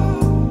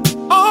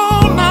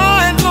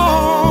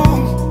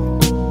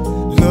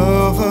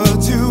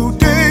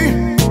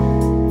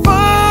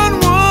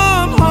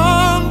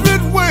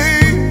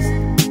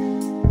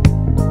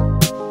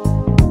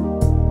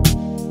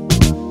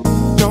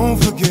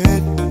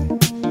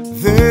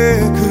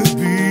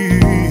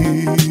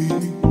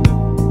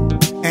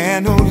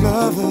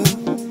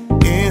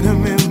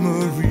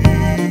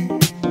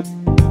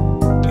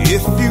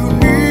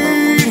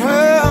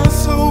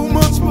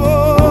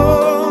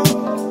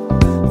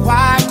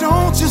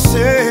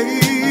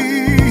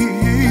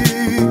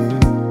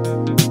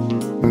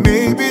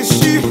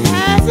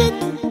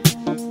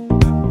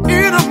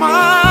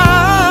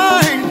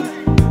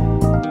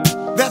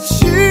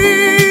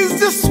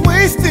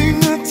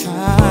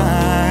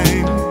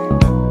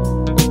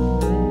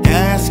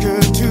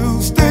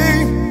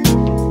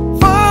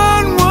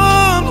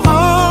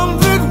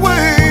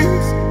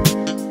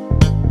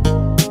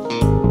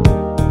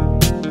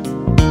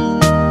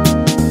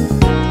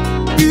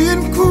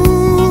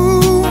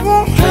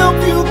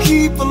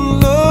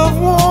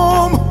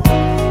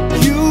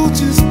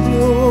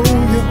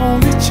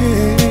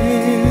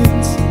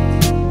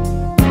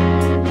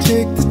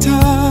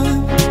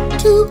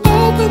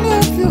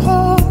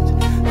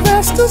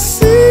 The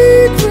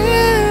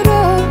secret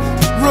of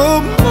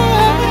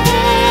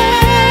romance.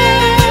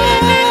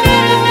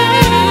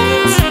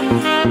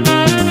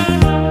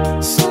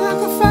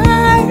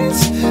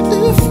 Sacrifice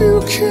if you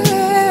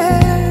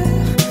can.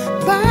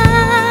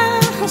 Buy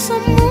her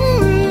some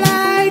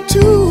moonlight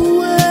to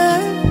wear.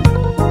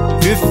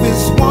 If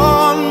it's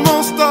one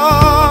more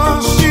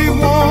star she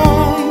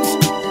wants,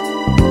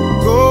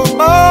 go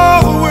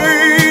away.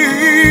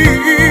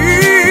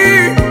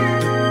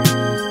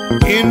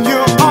 In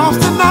your arms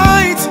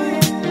tonight,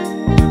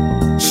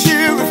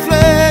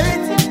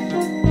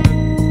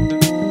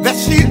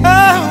 she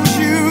owes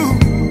you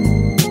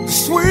the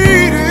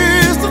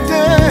sweetest of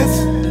deaths.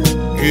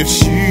 If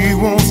she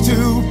wants to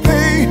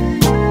pay,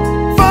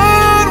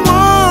 find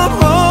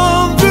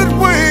 100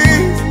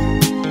 ways.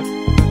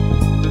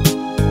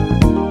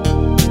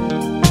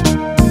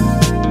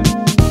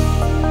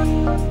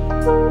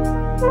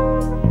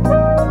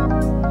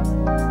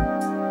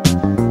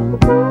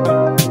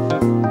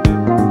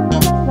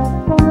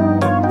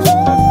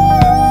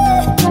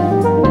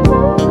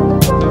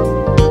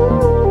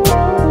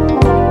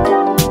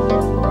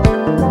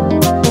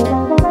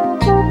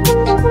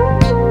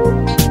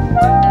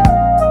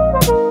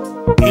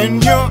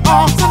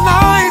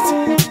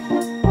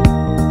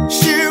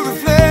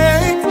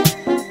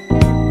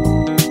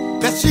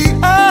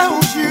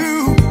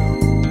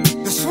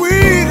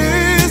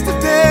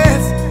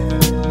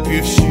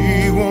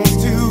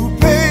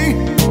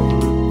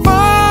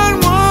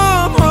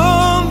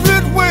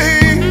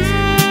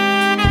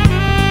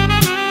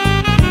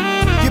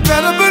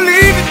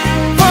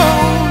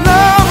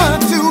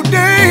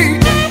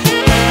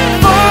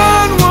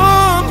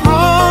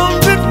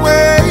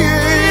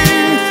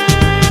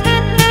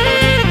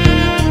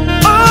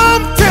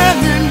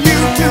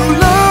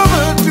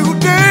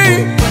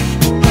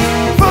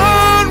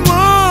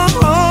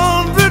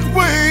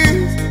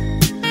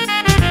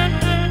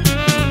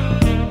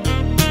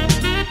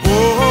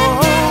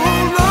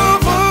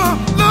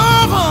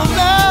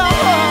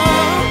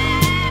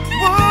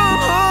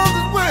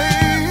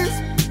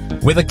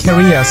 With a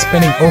career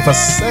spanning over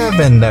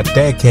 7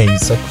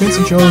 decades,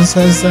 Quincy Jones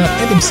has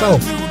earned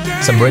himself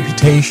some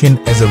reputation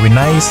as a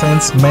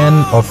renaissance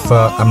man of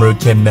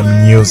American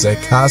music.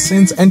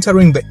 Since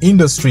entering the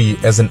industry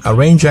as an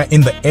arranger in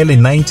the early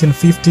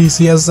 1950s,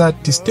 he has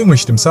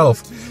distinguished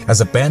himself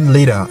as a band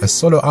leader, a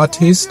solo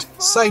artist,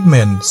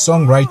 sideman,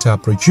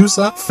 songwriter,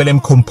 producer, film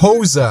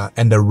composer,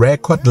 and a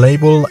record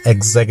label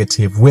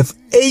executive. With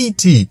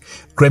 80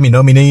 Grammy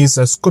nominees,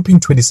 scooping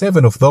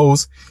 27 of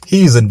those,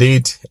 he is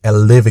indeed a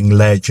living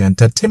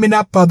legend. Teaming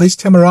up this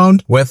time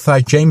around with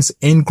James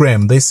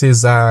Ingram, this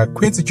is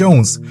Quincy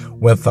Jones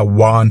with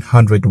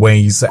 100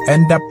 Ways.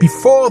 And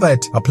before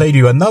that, I played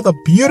you another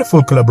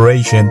beautiful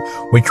collaboration,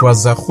 which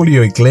was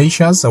Julio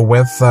Iglesias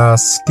with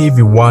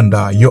Stevie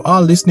Wonder. You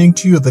are listening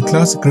to the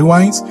Classic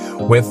Rewindz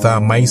with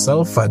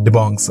myself, The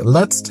Bongs.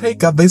 Let's take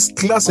this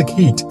classic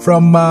hit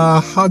from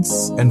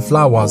Hearts and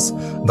Flowers.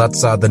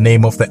 That's the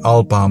name of the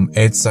album.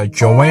 It's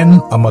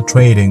Joanne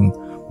Armatrading,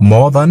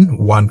 More Than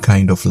One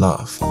Kind of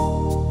Love.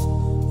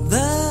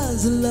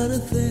 There's a lot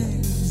of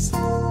things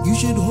you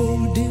should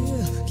hold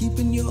dear, keep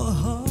in your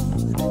heart.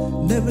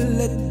 Never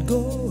let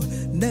go,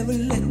 never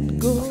let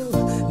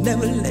go,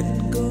 never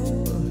let go.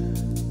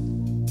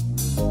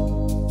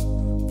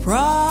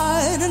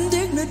 Pride and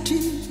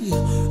dignity,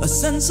 a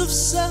sense of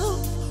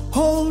self,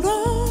 hold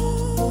on.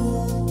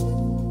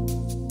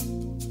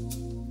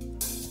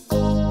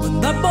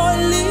 When that boy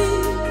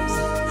leaves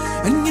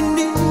and you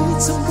need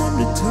someone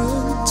to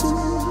turn to,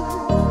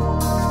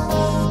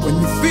 when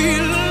you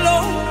feel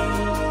alone,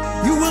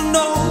 you will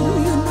know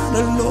you're not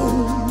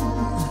alone.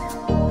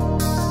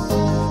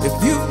 If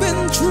you've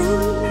been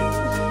true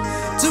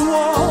to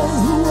all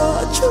who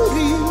are true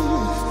to you,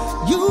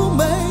 you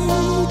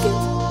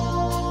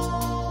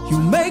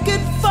make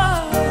it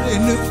fine.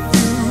 If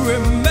you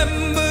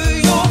remember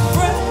your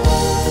friends,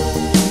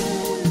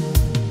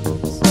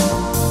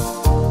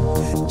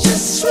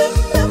 just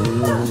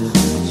remember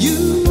you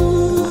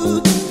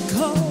can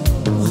call.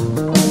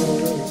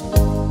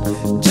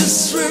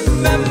 Just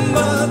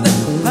remember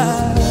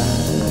that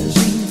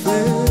passion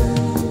fades.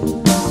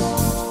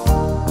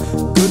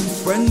 Good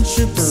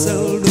friendship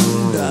seldom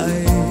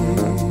dies.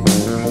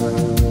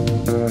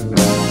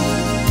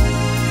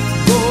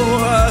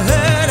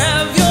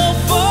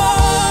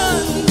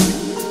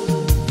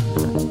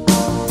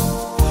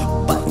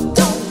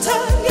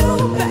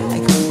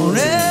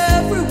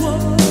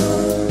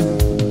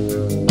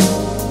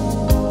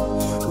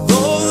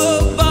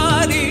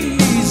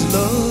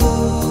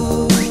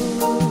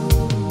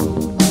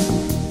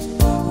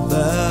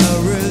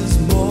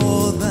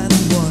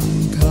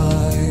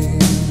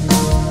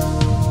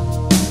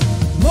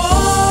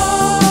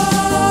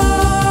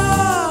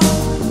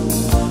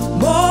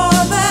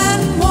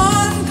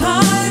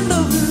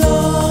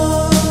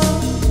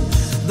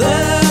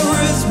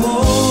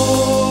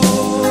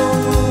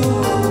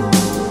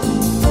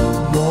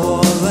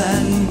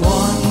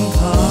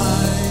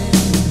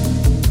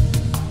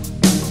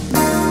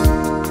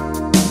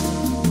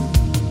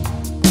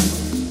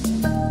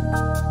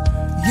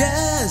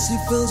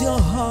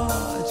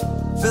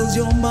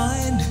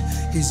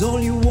 He's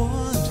all you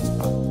want,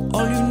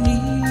 all you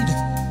need,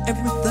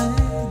 everything,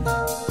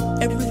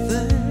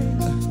 everything,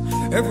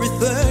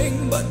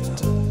 everything. But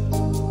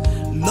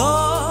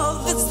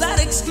love that's that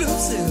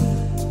exclusive,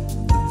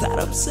 that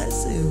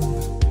obsessive,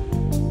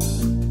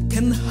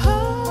 can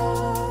hurt.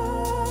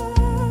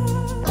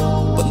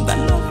 But that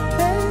love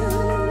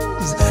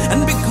pays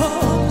and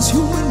becomes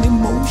human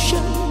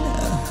emotion.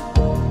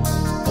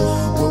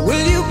 Where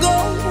will you go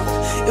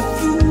if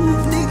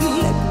you've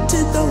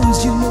neglected those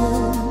you know?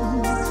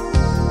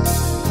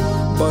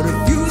 But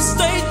if you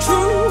stay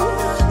true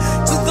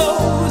to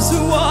those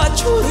who are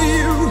true to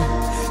you,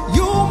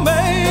 you'll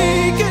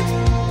make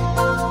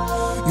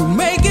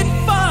it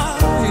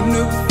fine.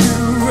 If you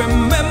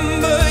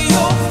remember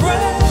your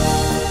friends,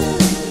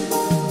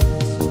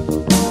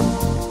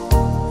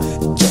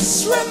 just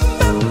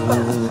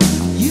remember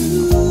you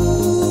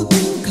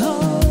can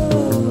call.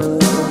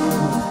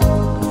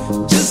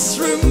 Just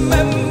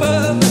remember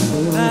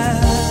that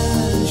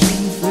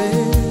passion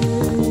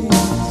fades.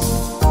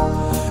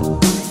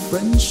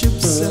 Friendship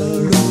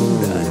seldom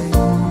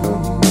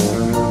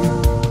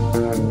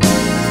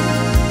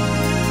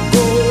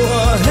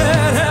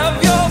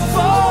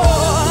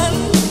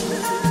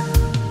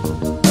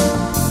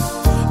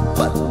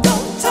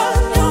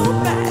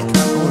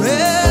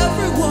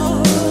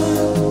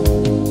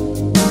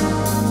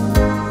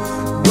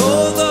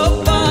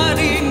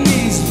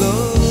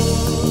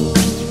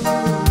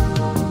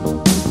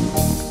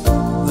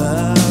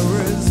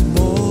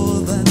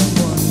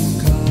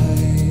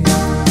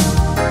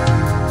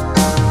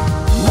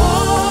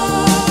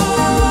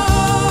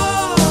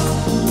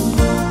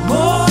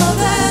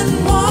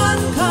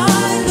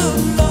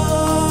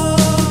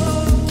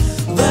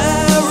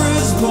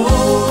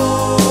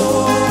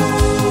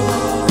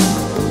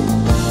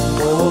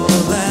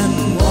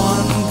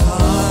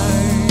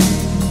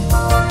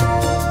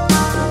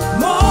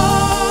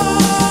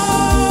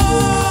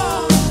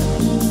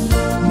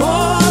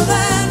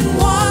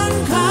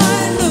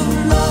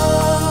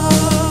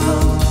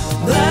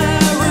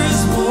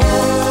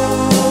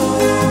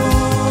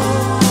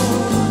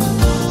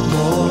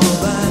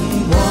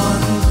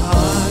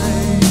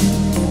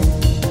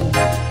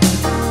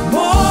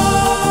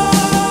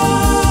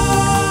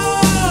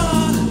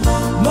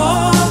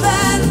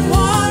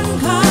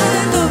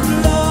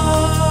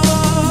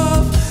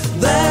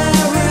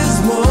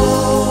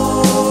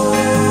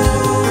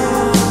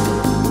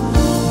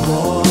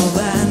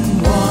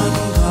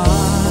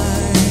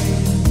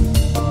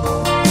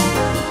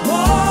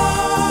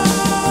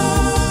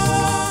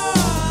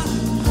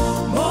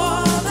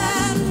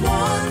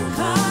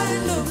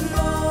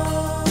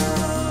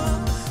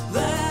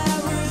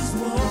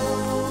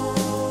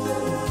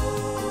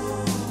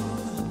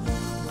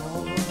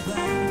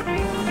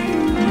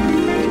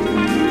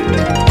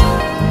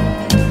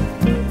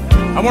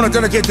I want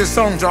to dedicate this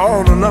song to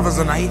all the lovers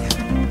tonight.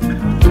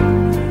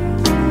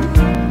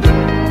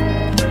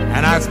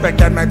 And I expect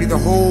that might be the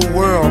whole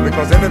world,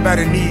 because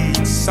everybody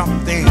needs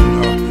something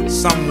or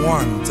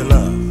someone to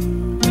love.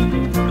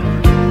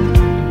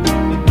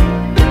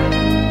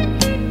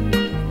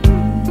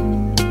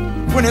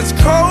 When it's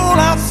cold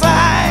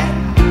outside,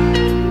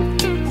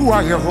 who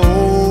are you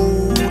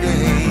holding?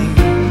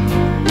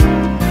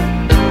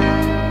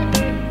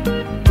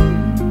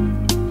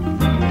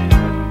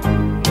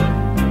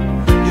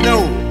 You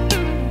know,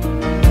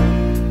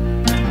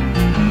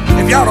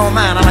 if y'all don't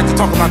mind, I'd like to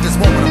talk about this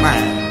woman of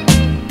mine.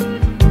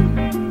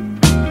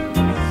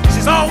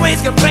 She's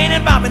always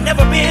complaining about me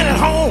never being at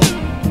home.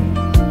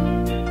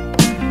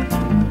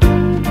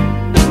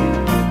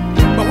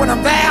 But when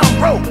I'm there, I'm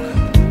broke.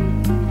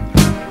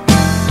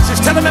 She's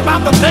telling me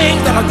about the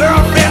things that her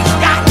girlfriend's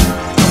got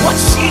and what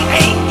she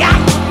ain't got,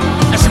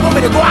 and she want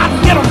me to go out and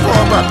get them for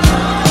her.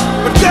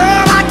 But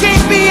girl, I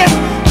can't be in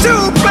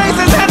two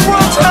places at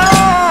one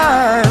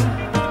time.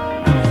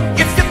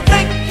 If you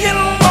think you're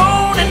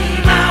lonely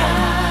now,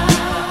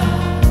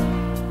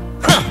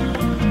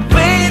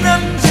 wait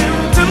until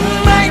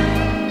tonight,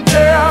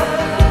 girl.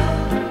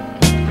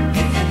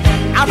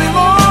 I'll be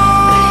long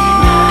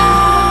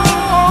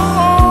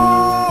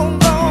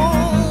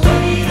gone,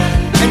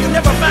 and you'll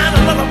never find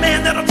another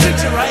man that'll treat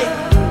you right.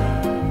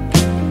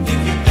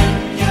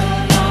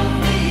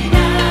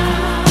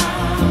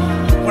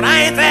 When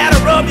I ain't there to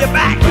rub your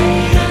back,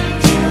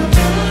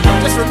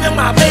 just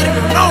remember I made it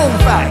a known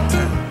fact.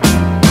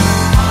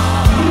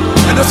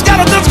 And the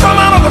skeletons come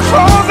out of the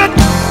closet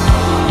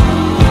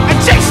and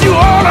chase you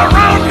all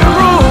around your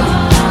room,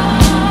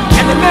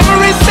 and the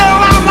memories sell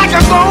out like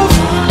a ghost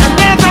and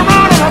dance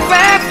around in a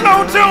fast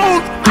slow tune.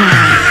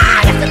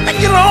 If you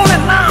think you're lonely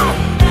now,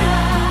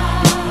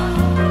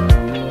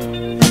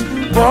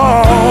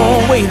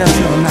 oh, wait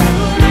until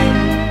tonight.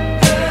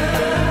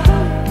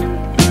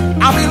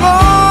 I'll be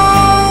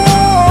long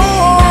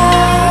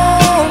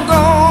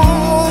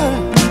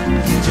gone,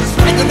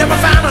 and you'll never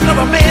find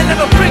another man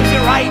that'll treat you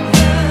right.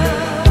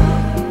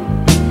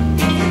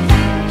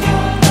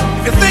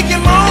 If you think you're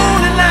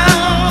lonely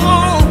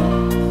now,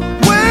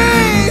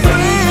 wait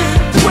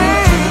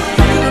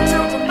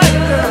until tonight,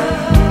 girl.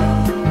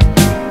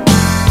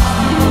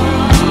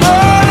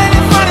 Oh, it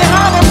ain't funny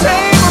how the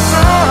tables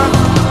turn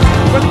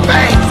when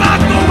things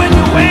are going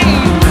your way.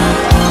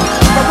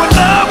 But when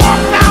love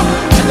walks out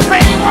and the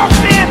pain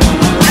walks in,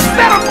 and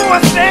settle for a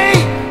stay,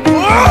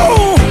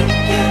 oh,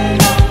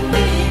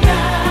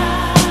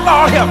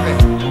 Lord help me.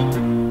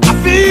 I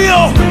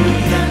feel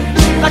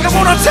like I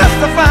wanna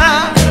testify.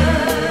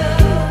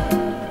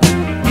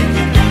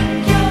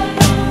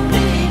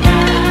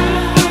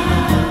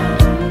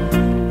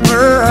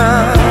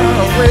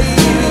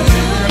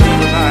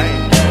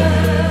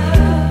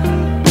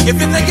 If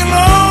you think you're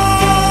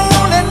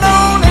lonely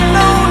now,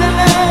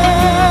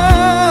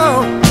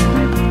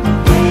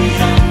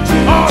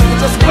 oh, you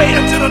just wait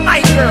until the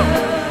night, girl.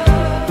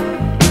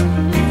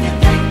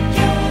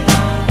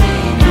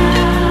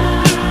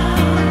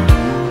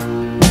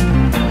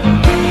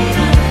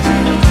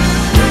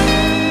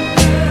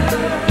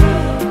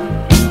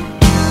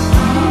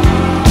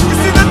 You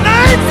see, the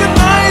nights and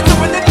nights are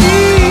when the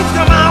needs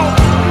come out,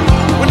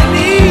 when the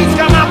needs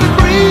come out to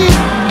breathe,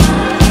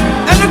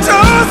 and the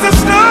toes and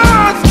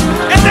stars,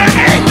 and there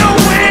ain't no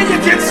way you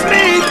can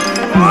sleep.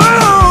 Oh,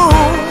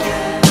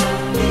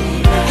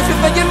 if you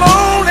think you're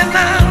lonely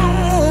now,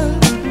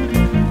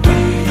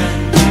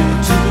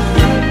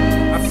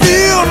 I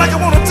feel like I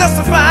want to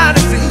testify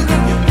this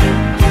evening.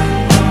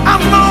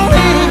 I'm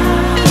lonely,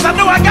 'cause I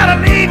know I gotta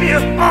leave you.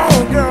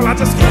 Oh, girl, I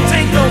just can't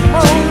take no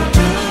more.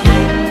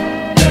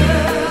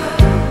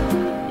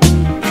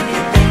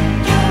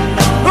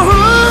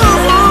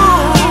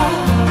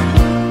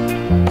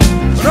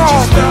 No,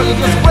 girl, you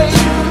just wait.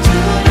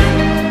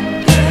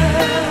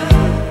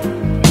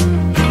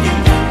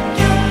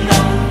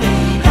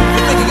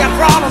 You think you got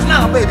problems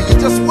now, baby? You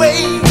just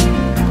wait.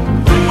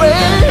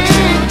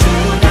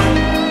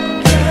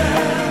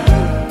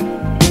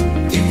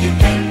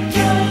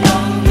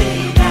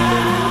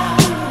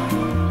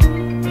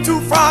 Too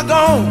far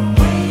gone.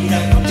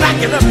 Back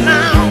it up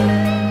now.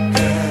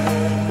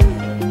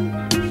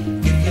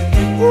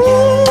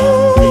 Ooh,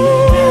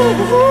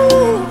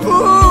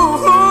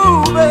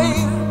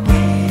 babe.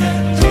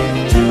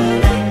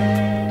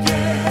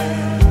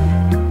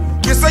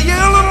 You say you're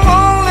a little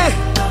lonely,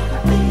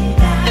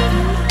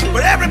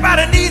 but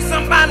everybody needs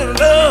somebody to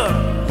love.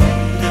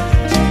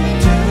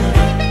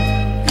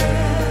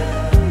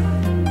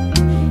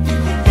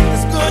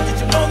 It's good that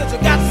you know that you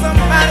got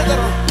somebody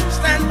that'll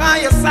stand by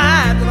your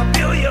side, that'll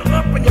build you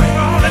up when you're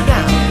falling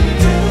down.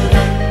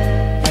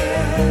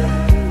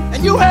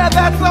 And you have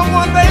that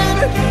someone,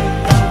 baby,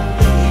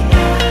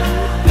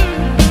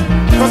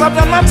 'cause I've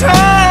done my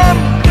time,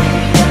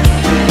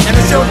 and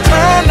it's your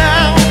turn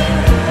now.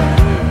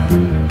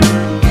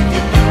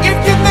 If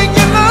you think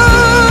you're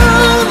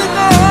lonely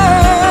now,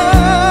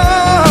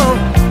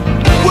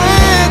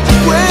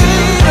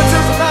 wait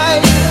until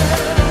tonight.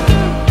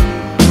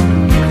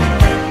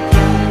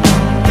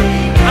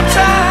 I'm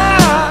tired.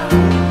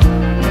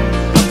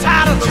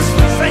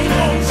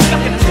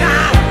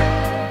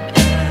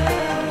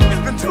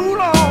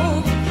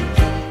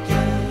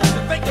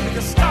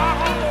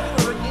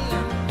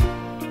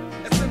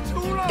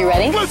 You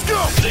ready? Let's go!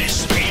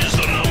 This is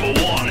the number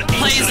one.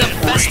 Plays the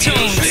best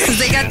tunes because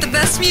they got the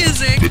best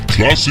music. The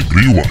classic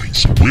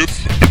Rewindz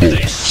with the boys.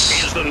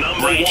 This is the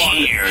number one.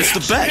 Here. It's the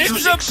best.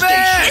 It's the best.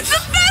 It's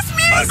the best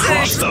music.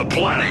 Across the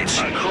planet.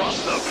 Across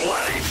the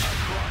planet.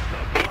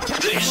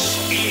 This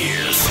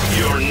is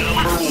your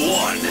number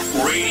one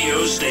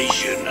radio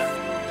station.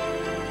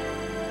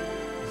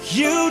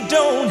 You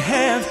don't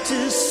have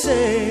to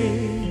say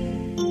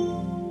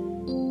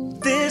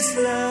this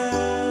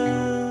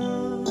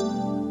love's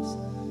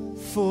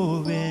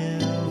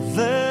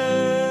forever.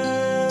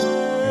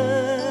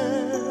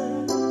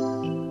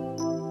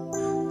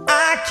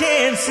 I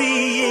can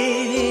see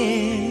it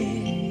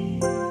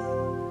in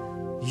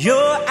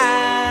your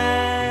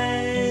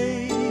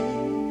eyes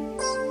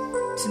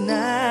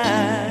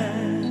tonight.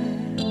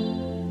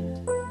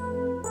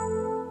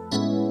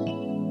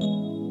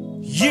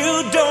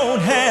 You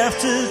don't have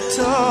to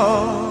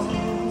talk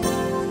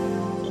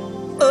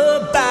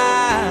about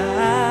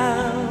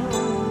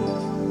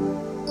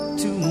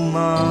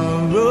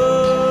tomorrow.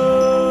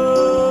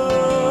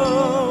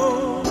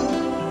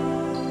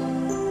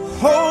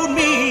 Hold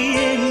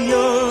me in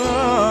your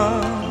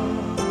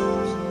arms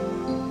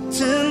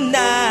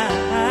tonight,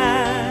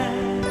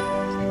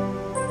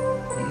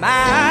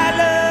 my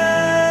love.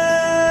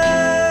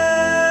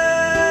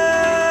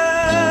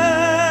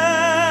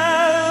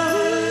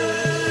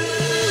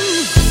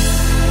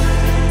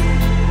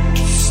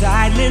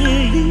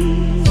 Silently,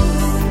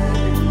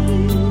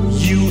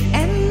 you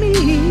and me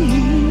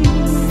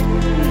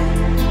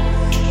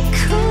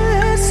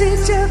caress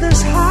each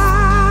other's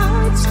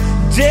hearts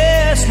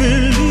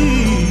desperately.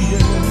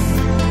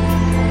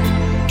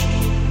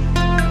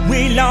 We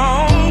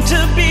long to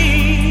be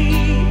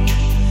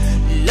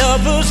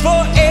lovers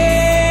forever,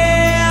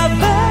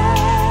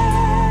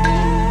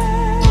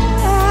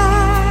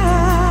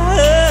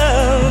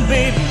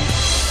 baby.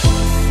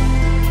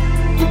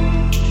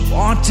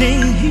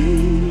 Wanting you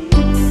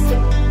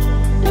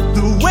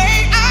the way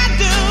I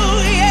do,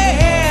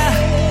 yeah.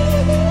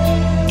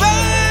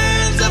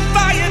 Burns a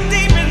fire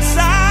deep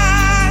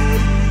inside,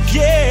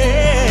 yeah.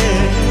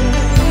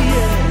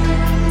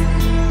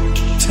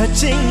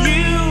 Touching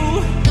you,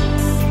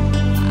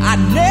 I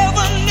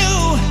never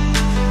knew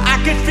I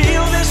could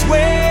feel this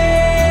way.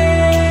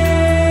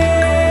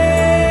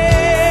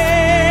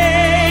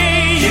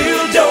 You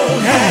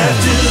don't have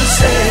to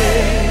say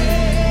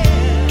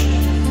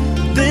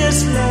this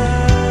love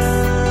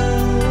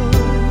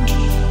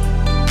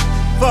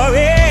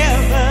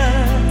forever.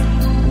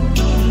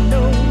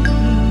 No,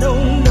 no,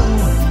 no.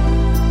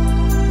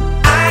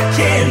 I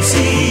can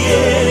see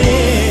it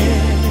in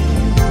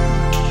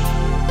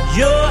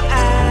your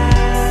eyes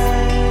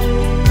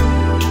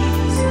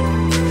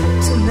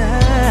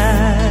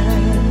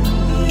tonight.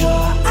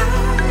 Your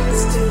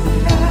eyes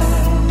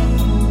tonight.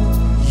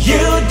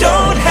 You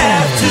don't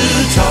have to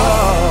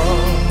talk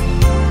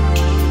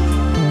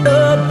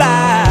about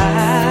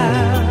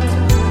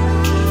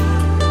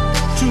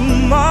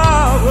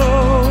tomorrow.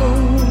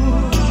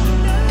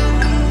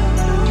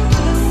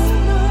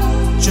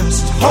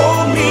 Just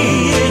hold me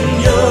in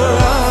your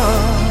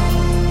arms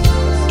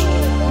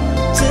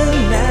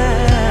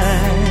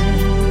tonight,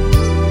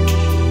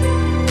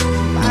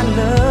 my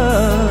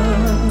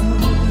love.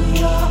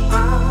 Your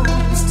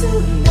arms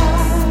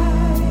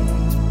tonight.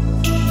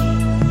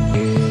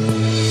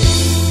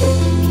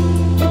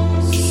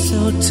 So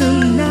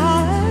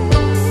tonight,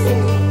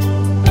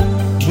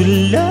 with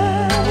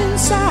love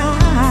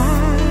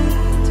inside,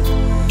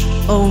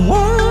 a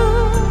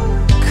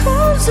warmth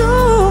comes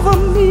over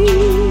me.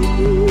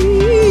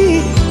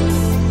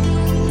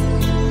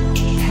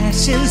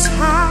 Passion's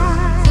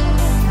high,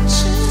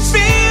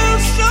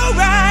 feels so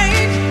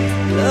right.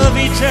 Love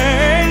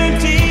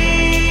eternity.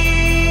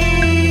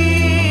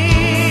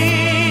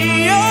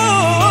 Oh,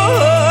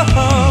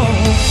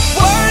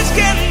 words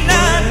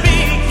cannot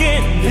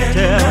begin to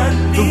tell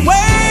the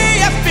way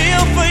I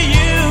feel for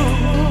you.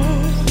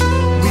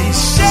 We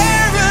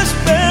share a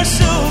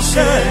special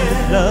kind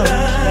of love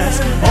that's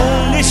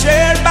only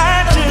shared by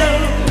two.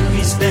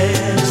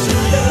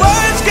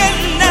 Words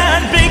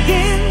cannot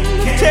begin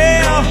to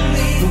tell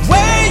the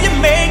way you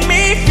make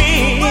me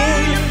feel.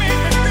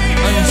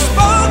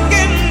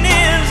 Unspoken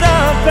is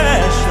our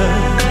passion.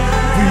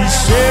 We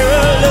share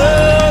a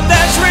love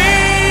that's real.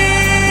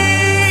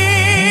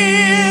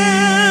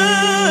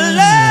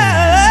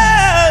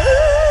 Love.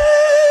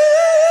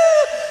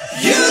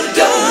 You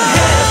don't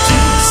have to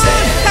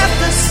say,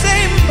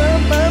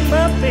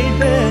 my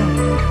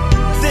baby.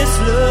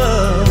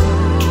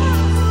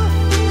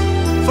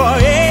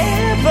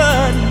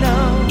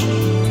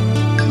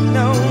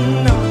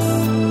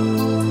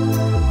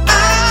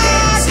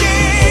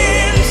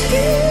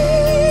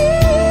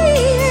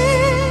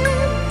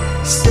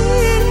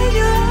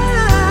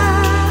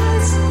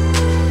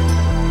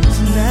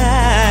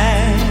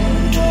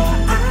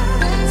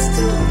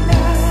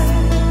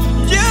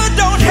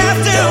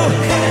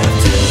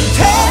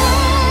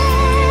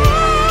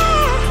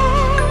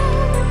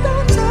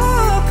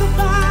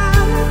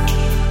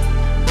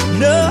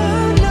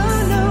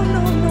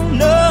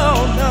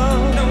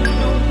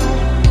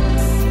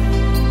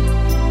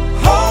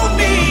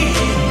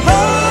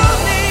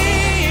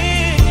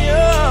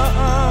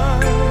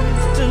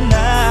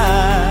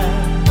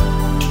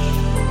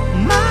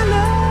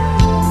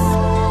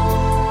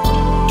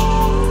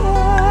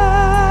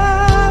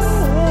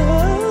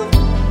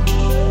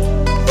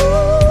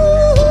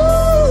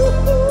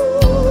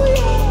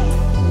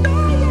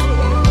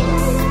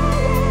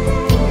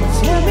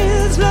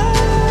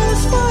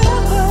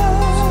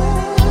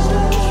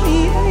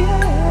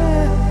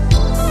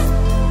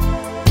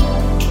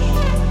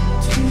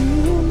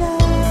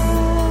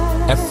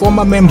 a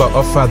former member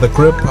of the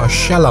group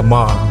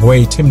Shalamar, where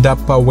he teamed up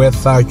with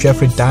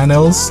Jeffrey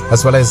Daniels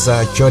as well as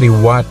Jody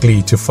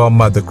Watley to form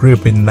the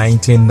group in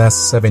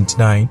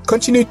 1979.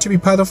 Continued to be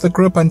part of the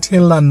group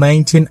until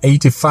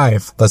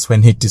 1985. That's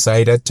when he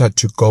decided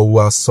to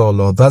go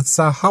solo. That's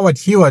Howard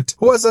Hewitt,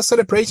 who was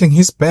celebrating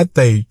his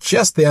birthday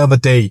just the other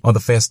day on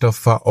the 1st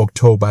of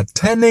October,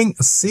 turning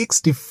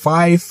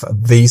 65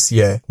 this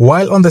year.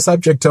 While on the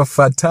subject of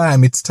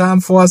time, it's time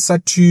for us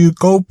to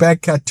go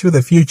back to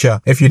the future.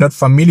 If you're not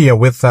familiar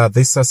with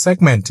this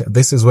segment,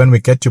 this is when we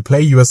get to play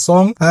you a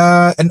song,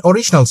 an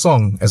original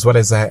song as well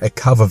as a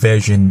cover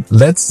version.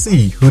 Let's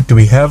see, who do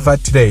we have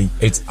today?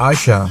 It's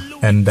Asha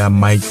and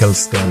Michael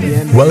Stanley.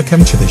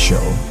 Welcome to the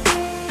show.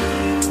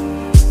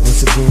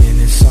 Once again,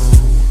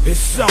 this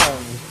song.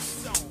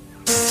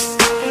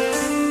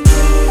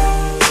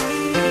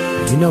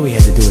 You know we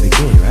had to do it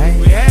again, right?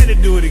 We had to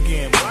do it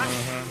again, boy.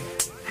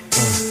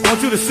 I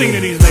want you to sing to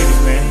these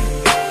ladies, man.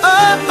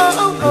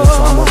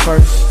 Try one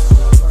first.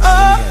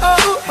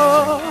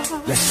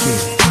 Let's see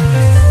it.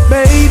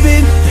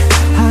 Baby,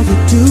 how you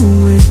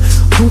doing?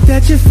 Hope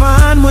that you're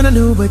fine when I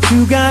know what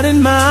you got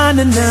in mind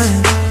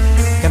tonight.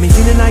 Got me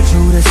feeling like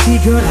Judas,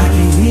 girl, I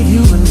can't leave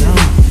you alone.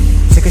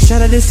 Take a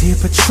shot of this here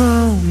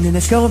Patron, and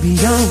it's gonna be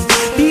on.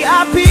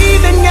 VIP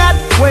then got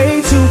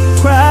way too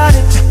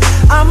crowded.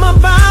 I'm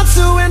about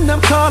to end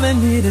up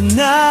calling it a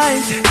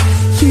night.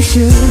 You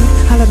should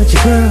holler at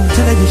your girl,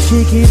 tell her you're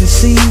shaking the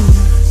scene.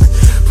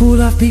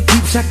 Pull off beep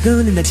beep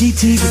shotgun in the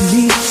GT with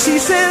me. She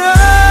said, oh,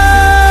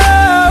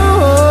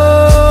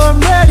 I'm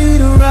ready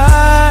to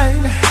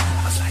ride.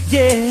 I was like,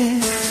 yeah.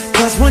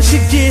 Cause once you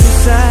get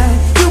inside,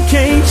 you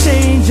can't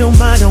change your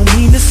mind. Don't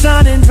mean to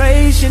sound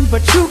impatient,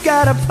 but you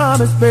gotta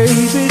promise,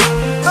 baby.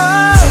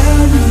 Oh,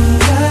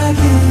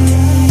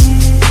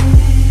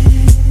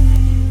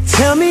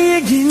 tell me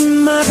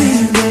again, my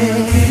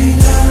baby.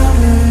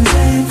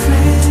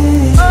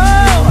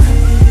 Oh,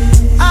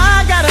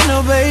 I gotta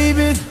know,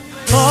 baby.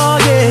 Oh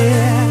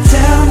yeah.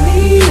 Tell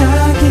me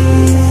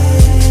again.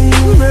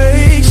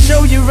 Make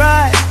sure you're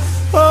right.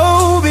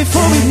 Oh,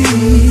 before we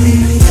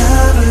leave.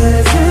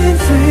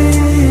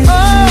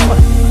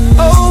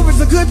 Oh,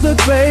 it's a good look,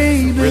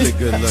 baby. Really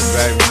good look,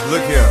 baby.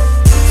 Look here.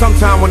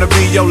 Sometime wanna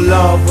be your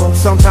lover,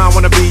 sometime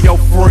wanna be your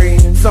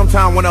friend,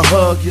 sometime wanna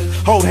hug you,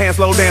 hold hands,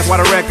 slow dance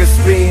while the record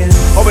spins.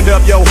 Opened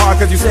up your heart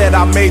cause you said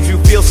I made you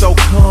feel so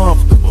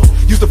comfortable.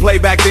 Used to play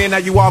back then, now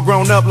you all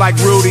grown up like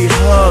Rudy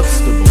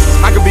Huxtable.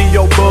 I could be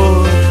your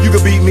bud, you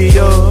could beat me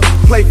up.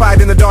 Play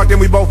fight in the dark, then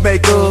we both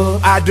make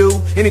up. I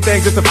do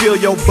anything just to feel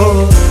your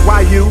buzz.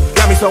 Why you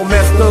got me so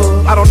messed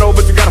up? I don't know,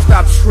 but you gotta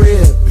stop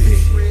tripping.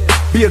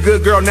 Be a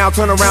good girl now,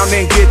 turn around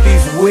and get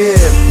these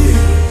whipped.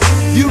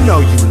 You know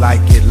you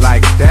like it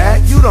like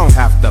that. You don't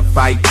have to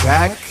fight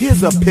back.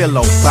 Here's a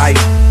pillow, fight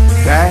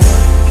back.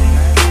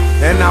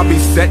 And I'll be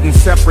setting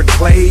separate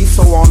plays,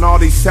 so on all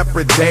these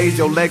separate days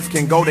your legs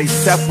can go they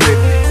separate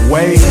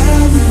ways.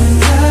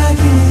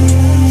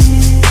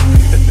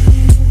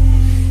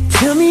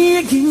 Tell me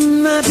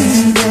again, my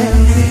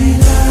baby.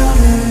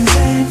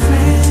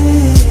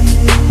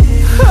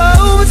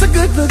 Oh, it's a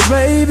good look,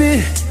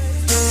 baby.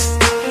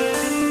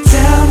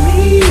 Tell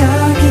me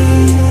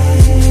again.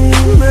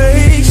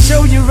 Make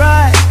sure you're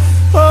right.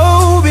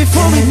 Oh,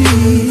 before we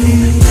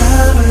leave.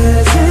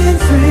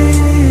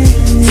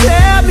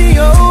 Tell me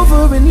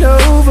over and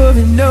over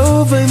and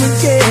over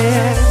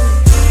again.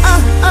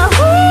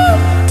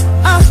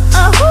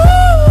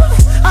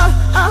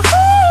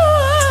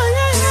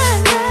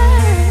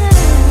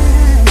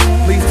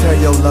 Please tell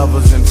your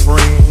lovers and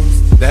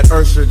friends that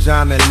Usher,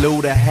 John, and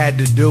Luda had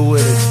to do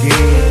it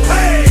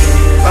again.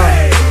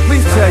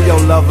 Please tell your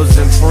lovers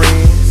and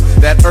friends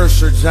that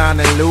Usher, John,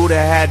 and Luda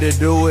had to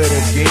do it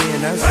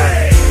again. That's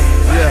right.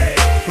 Yeah.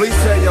 Please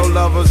tell your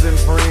lovers and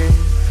friends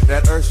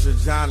that Usher,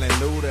 John, and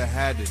Luda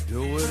had to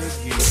do it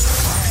again.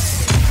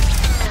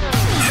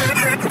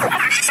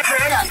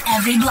 Heard on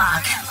every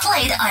block,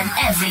 played on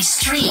every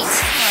street,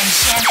 and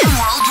champion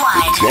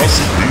worldwide.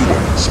 Classic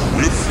Rewindz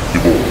with the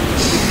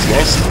boys.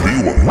 Classic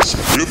Rewindz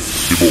with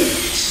the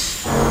boys.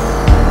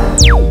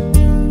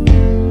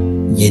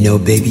 You know,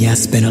 baby, I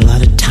spent a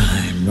lot of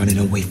time running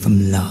away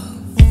from love.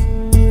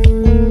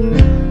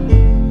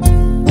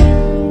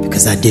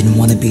 Because I didn't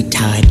want to be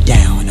tied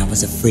down. I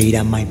was afraid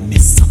I might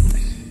miss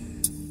something.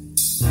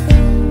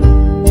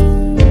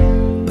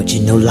 But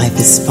you know, life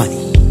is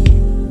funny.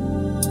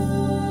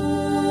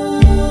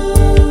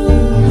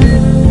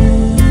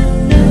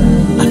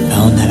 I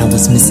found that I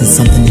was missing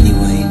something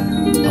anyway.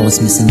 I was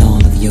missing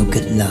all of your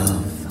good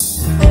love.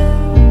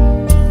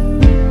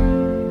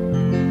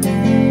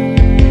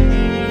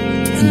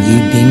 And you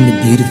being the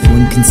beautiful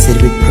and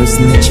considerate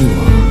person that you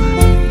are,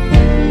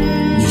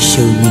 you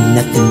showed me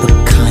nothing but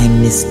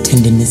kindness,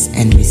 tenderness,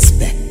 and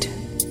respect.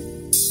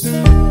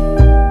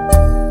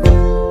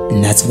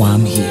 And that's why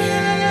I'm here.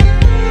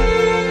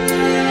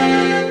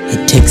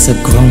 It takes a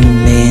grown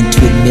man to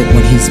admit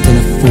when he's been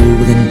a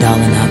fool, and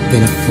darling, I've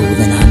been a fool,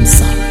 and I'm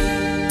sorry.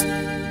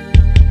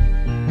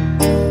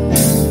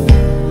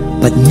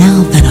 But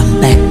now that I'm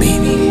back,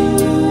 baby,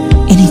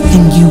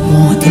 anything you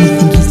want,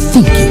 anything you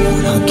think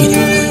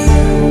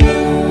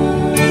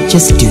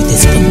just do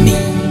this for me.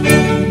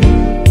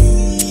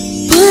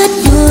 Put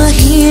your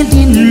hand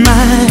in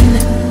mine,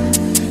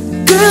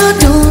 girl,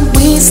 don't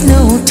waste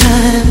no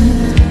time.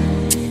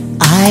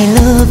 I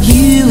love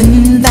you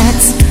and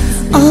that's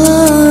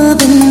all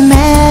that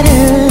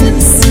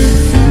matters.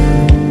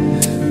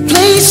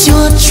 Place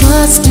your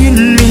trust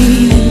in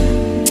me,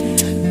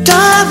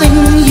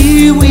 darling,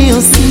 you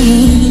will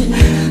see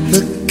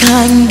the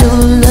kind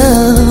of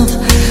love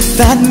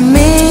that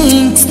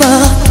makes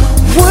the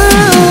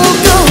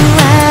world go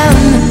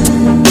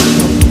round.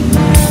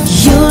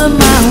 You're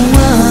my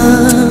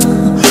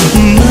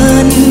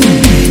woman,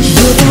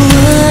 you're the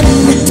one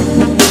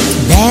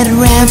that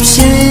wraps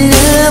your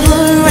love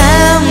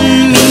around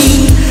me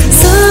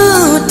so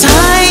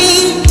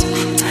tight.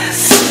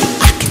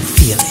 I can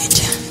feel it,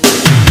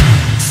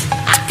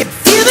 I can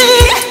feel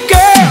it,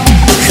 girl.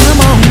 Come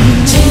on,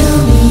 tell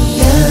me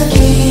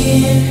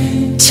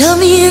again, tell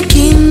me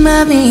again,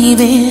 my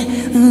baby.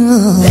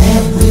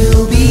 That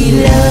we'll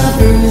be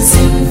lovers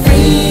and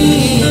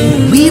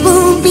friends. We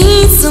will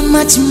be so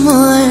much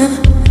more,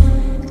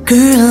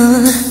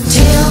 girl.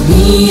 Tell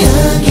me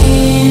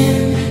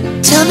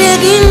again,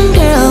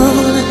 girl.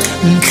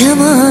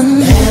 Come on.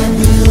 That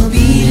we'll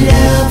be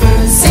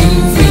lovers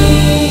and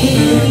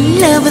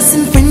friends. Lovers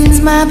and friends,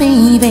 my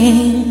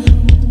baby.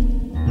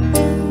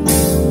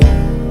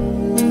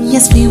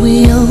 Yes, we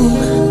will.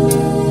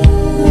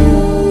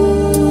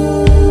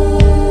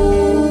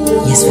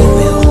 Yes, we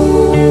will.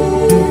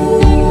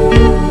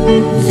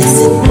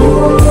 Listen,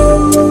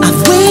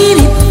 I've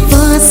waited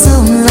for so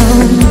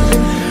long.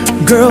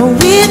 Girl,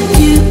 with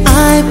you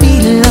I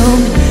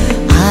belong.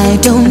 I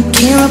don't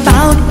care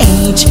about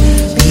age,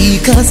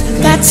 because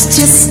that's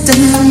just a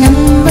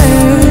number.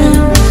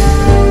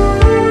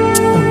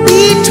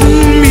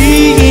 Between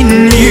me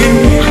and you,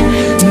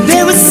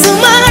 there is so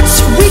much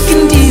we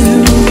can do.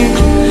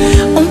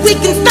 We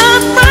can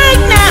start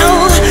right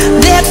now.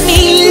 Let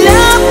me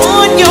love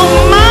on your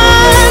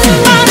mind,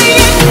 body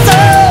and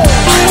soul.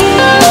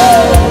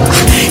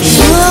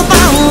 You're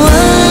my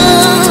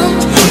woman,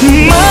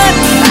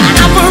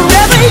 I'm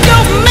forever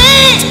your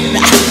man.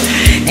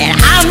 And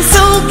I'm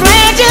so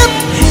glad you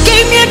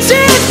gave me a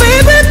chance,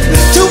 baby,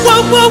 to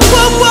whoa,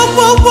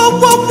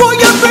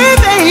 your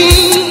baby.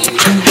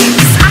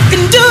 'Cause I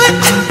can do it,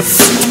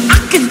 I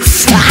can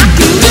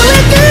do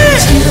it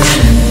good.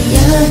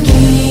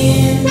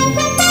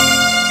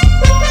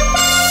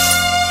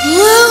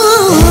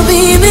 Whoa,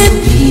 baby,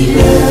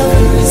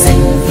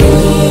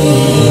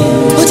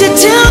 would you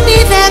tell me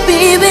that,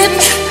 baby?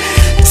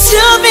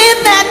 Tell me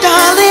that,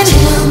 darling.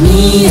 Tell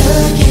me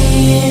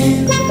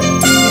again.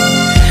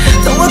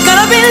 So we're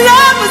gonna be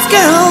lovers,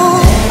 girl.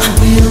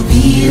 We'll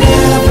be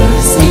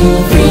lovers and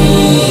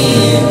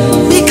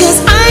friends. Because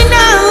I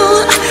know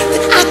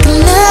that I can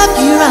love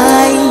you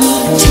right.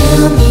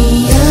 Tell me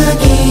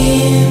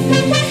again.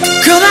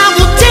 Girl, I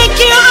will take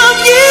care of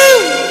you.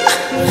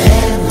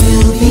 That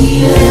we'll be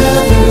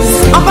lovers.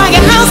 I'll buy a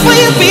house for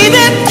you,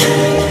 baby.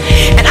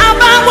 And I'll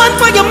buy one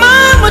for your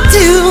mama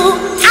too.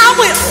 I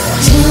will.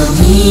 Tell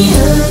me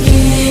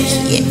again.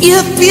 If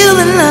you're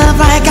feeling love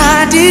like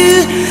I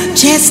do,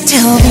 just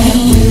tell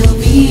me. We'll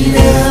be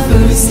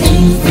lovers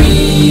and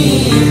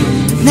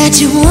friends. That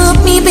you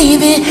want me,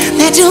 baby.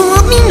 That you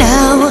want me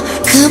now.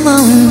 Come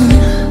on.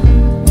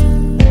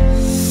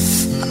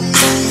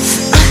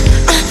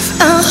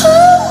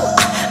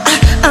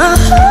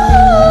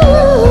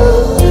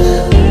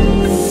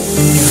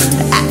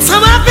 That's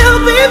how I feel,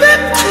 baby.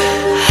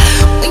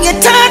 When you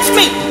touch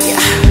me,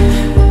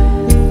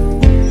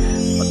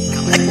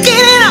 I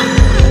get it up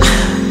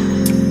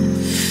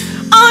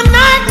all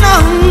night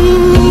long.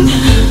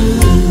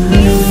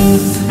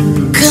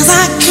 'Cause I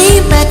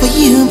came back for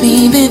you,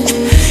 baby,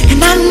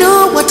 and I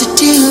know what to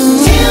do.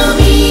 Tell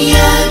me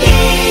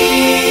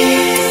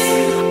again.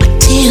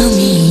 Tell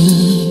me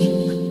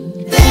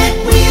that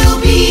we'll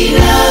be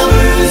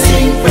lovers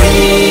and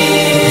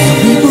friends. That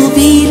we will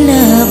be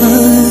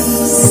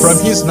lovers. From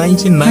his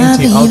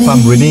 1990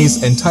 album release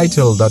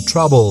entitled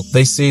Trouble,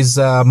 this is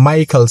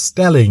Michael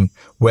Stelling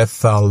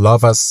with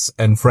Lovers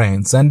and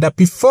Friends. And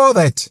before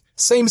that,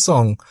 same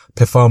song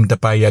performed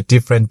by a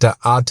different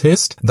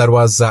artist. That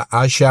was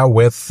Asha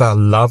with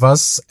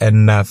Lovers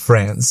and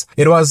Friends.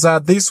 It was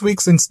this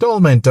week's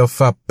installment of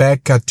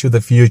Back to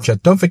the Future.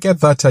 Don't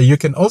forget that you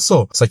can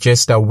also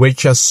suggest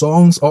which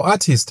songs or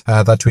artists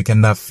that we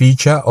can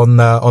feature on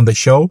the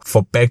show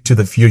for Back to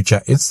the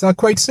Future. It's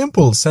quite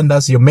simple. Send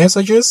us your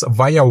messages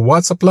via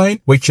WhatsApp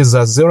line, which is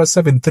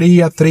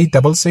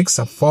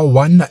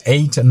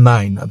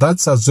 073-366-4189.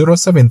 That's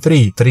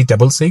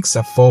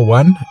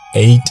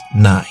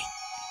 073-366-4189.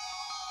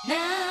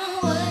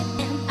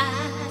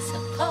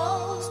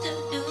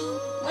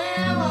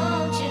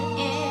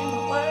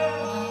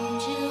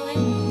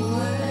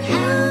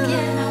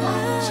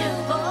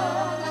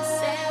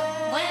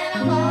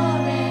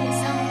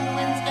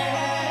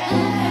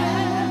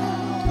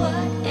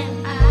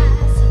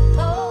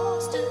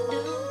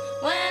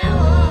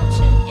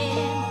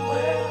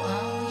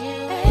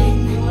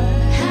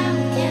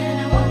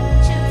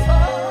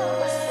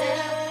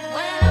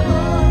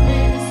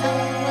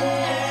 When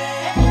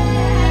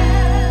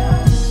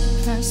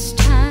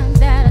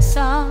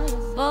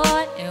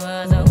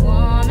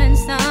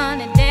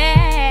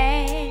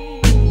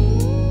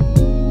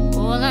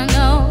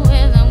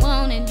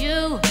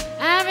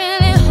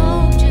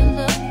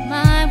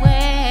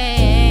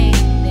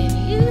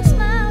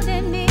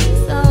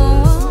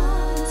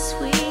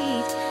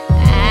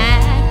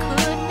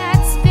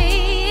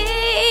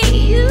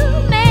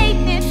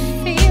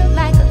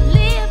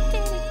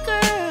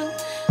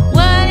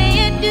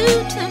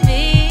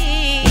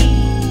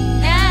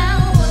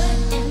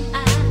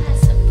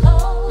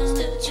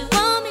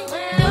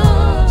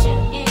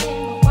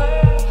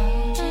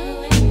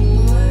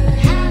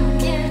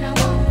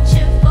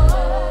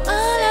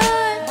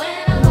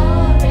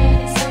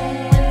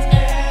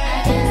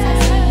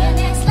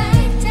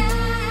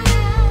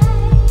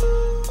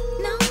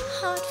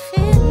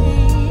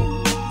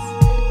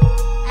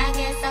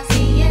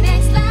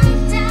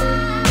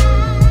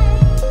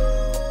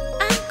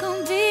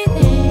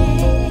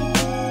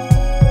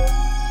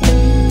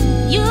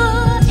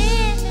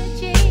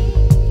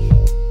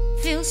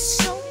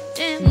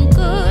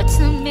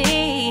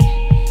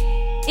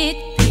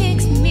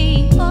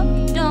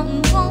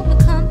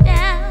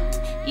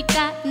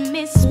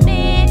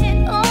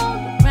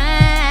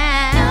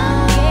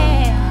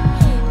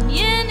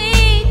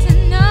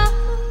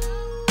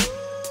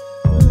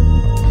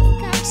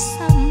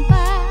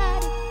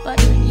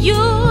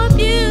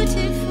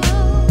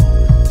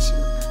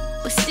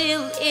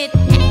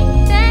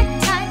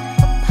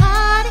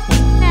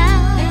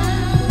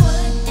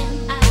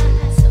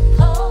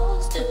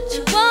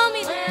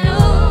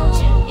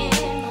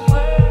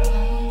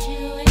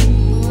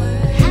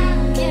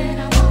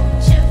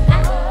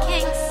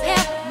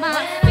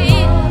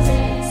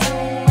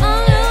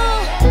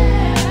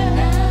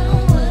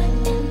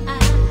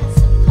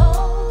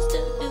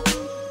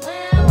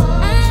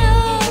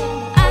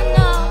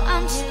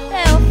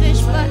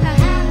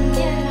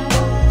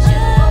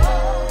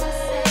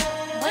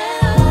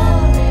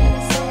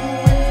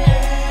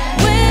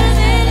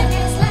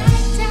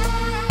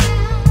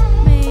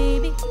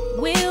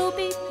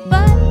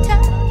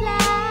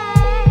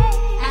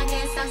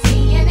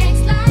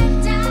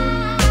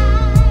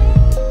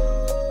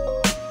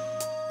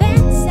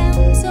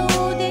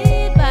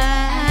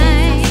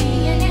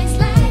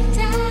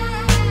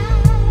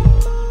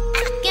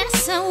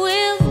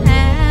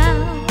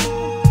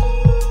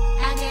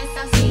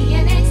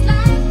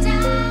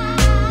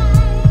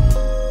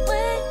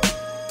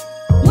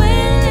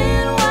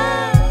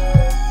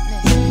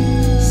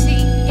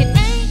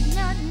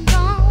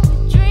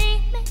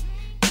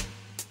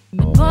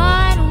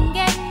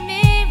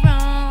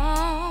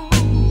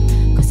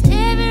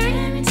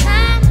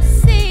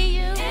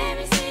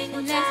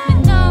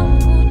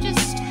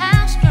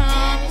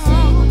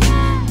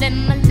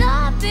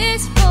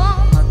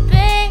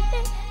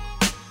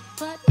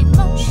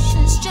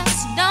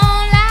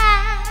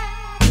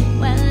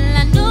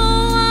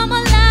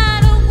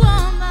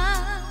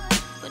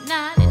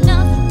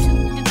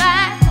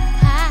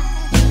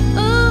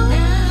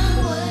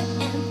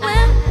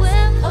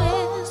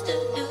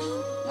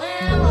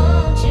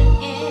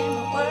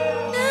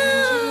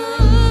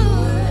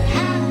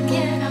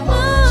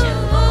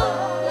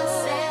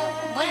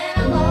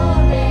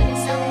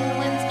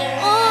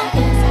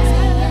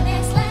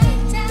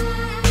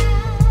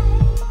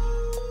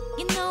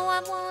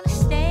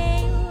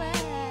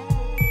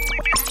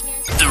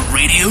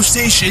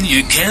station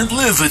you can't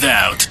live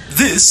without.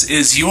 This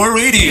is your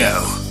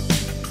radio.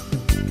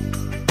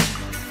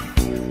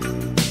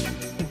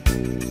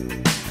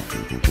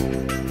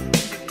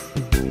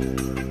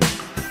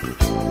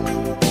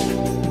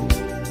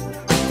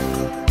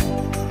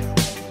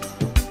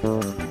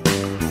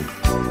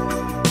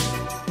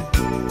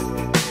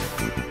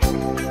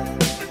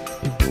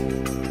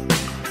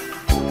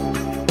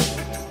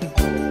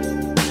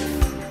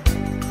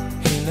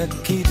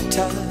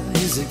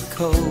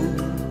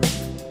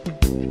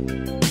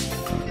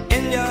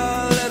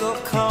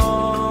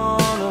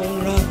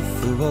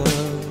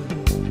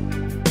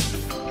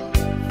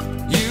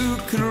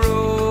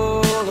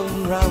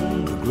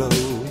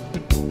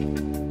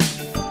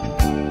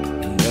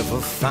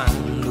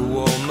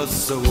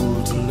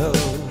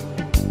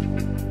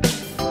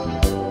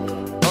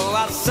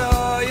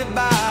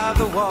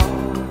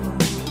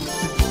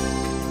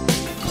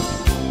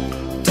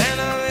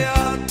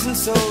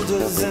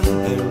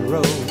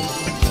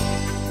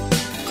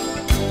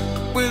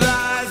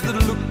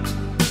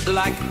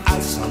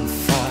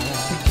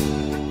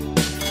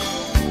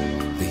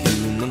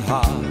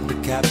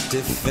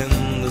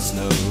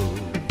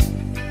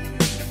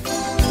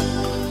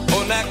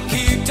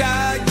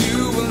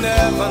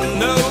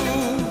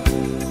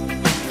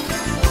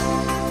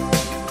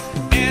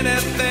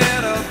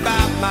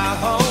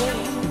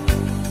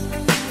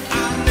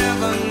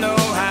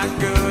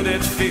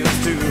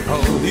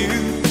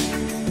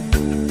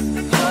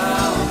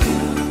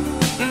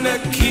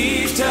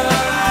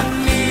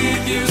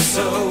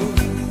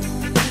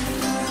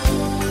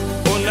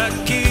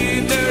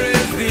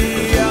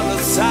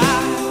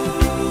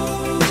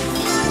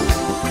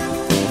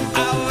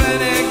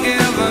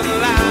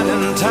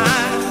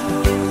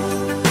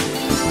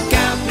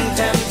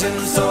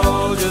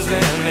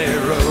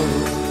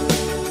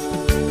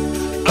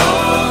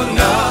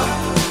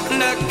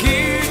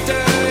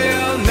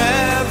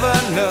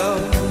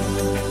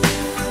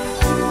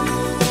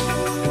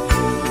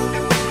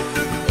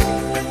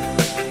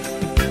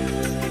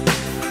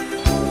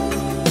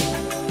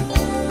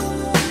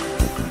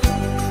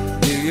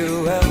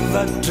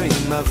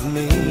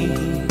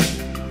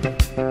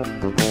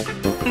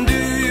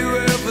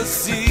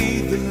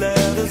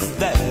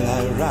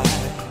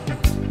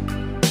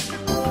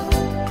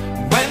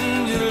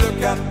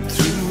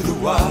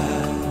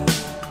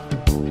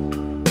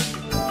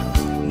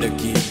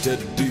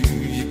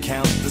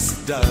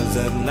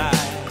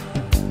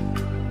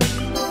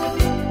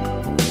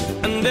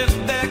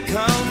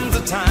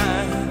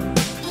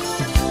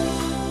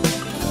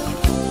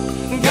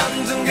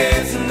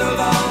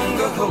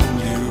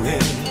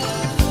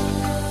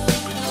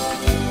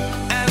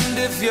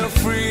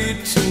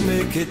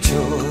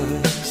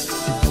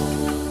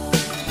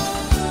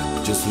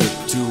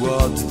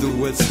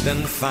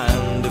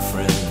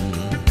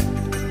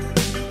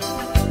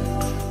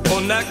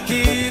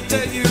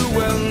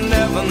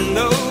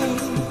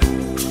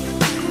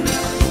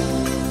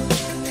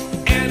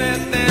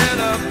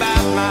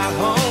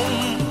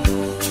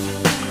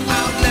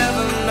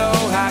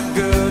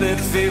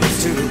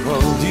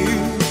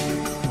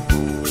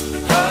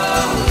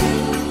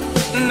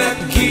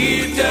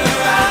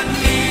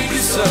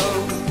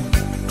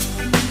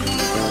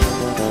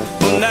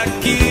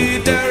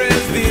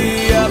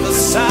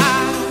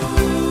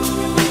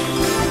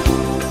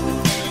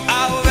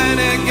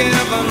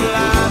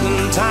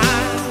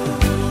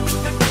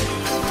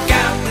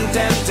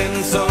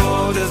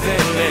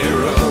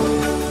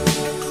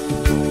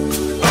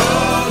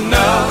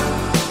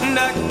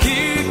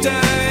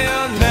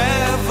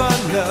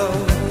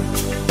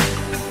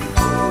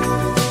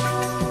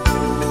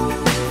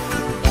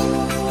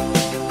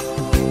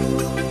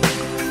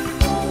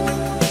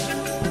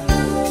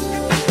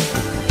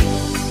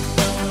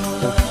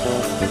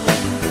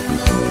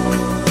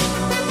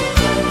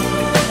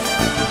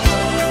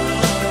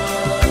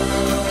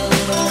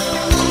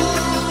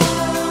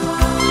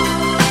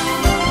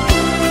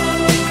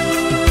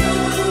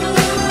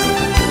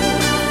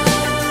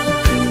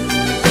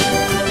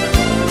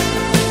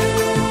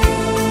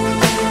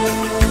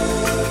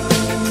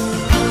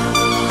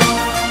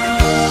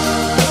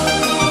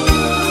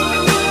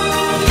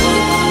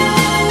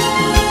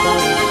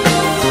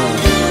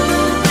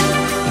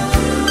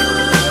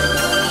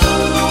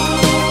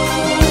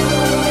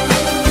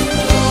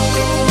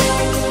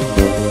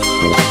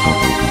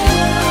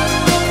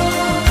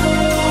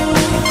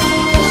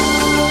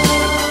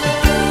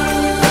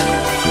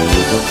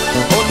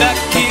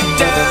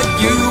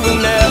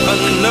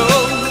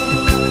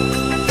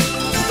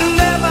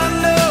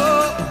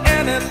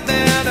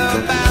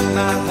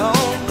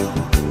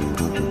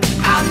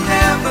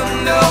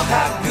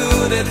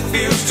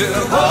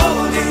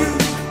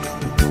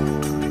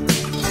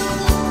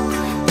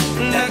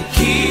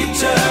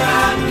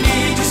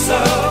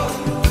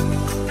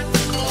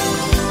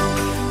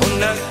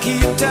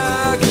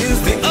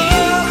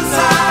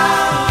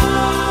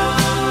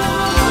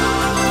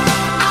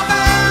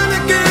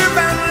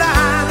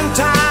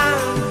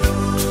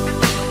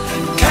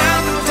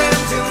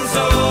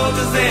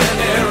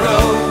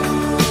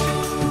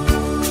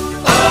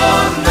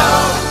 Oh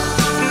no.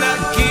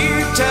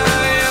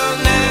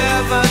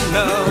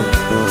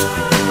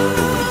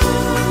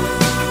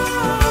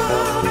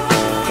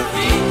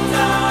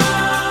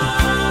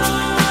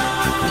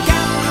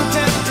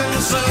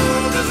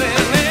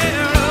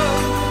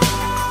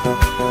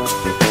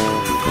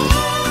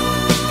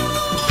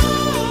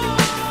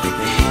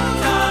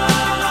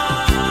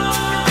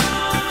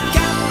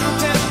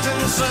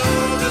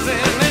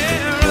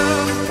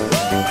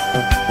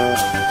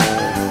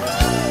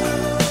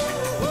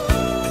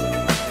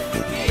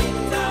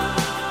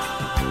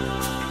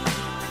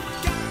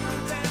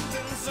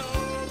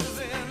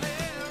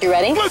 You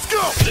ready? Let's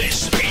go!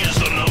 This is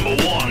the number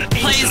one.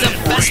 Plays the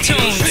best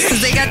tunes because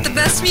they got the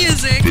best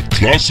music. The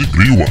classic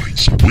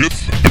Rewindz with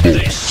the boys.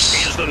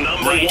 This is the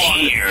number one.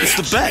 Here. It's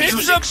the best.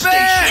 It's the best.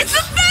 It's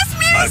the best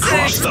music.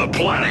 Across the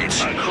planet.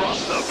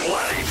 Across the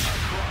planet.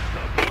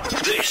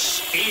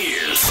 This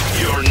is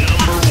your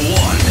number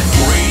one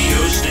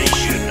radio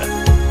station.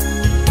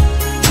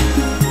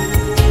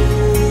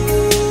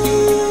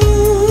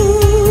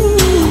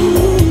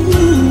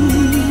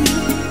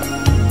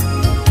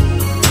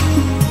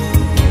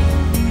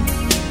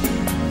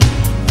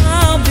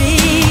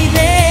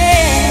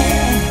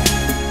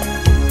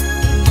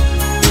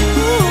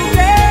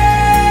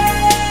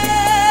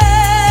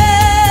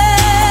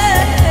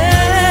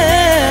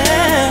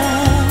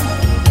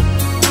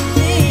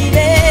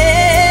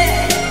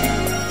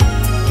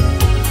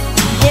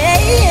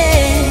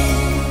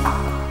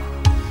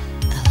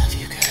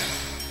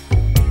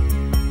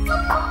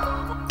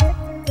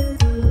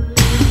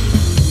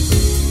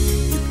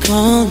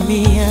 Called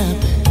me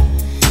up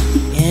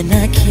and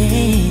I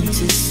came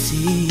to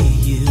see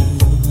you.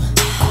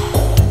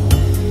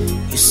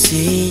 You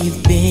say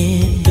you've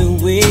been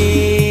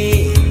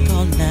awake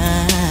all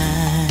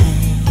night.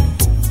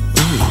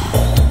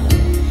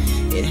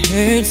 It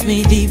hurts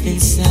me deep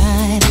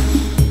inside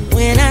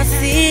when I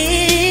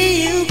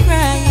see you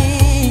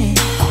crying.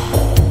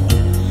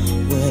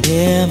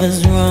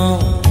 Whatever's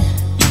wrong,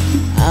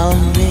 I'll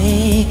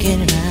make it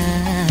right.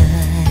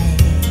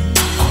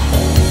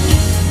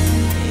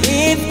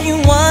 If you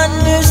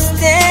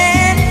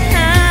understand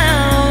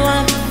how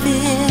I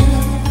feel,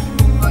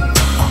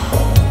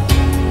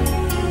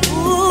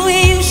 ooh,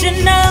 you should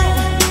know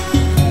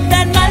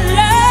that my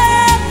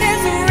love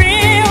is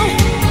real.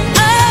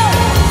 Oh,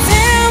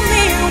 tell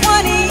me,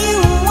 what do you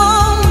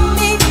want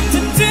me to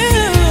do?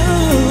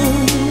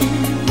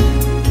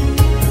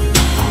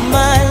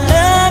 My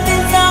love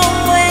is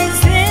always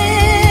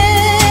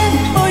there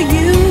for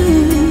you.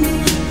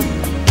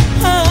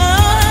 Oh,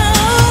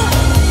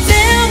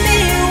 tell me,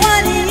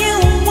 what do you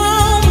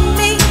want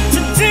me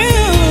to do?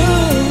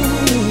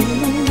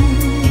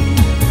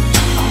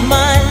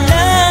 My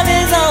love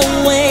is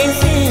always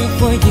here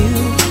for you.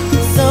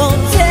 So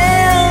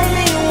tell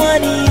me, what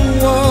do you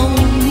want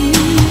me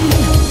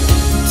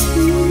to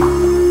do?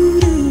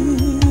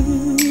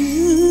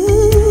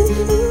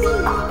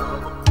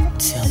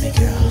 Tell me,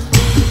 girl.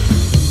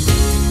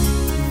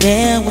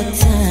 There were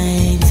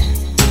times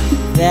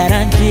that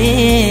I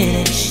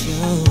didn't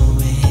show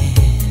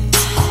it,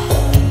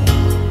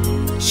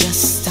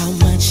 just how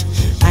much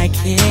I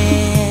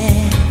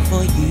care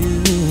for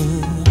you.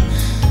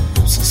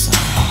 I'm so sorry.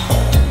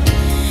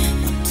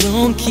 Now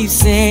don't keep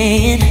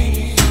saying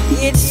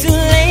it's too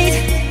late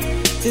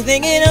to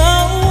think it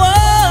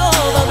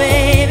over,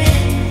 baby.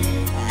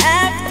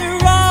 After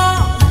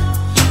all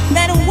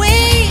that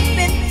we've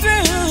been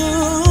through,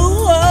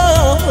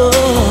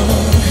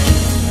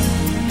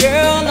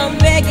 girl, I'm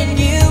begging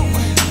you.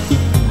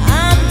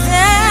 I'm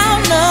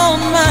down on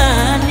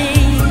my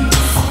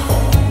knees.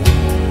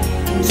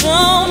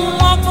 Don't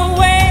walk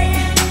away,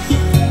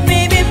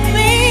 baby,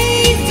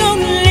 please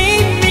don't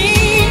leave me.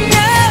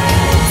 No,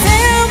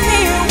 tell me,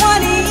 what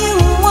do you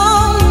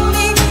want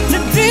me to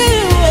do?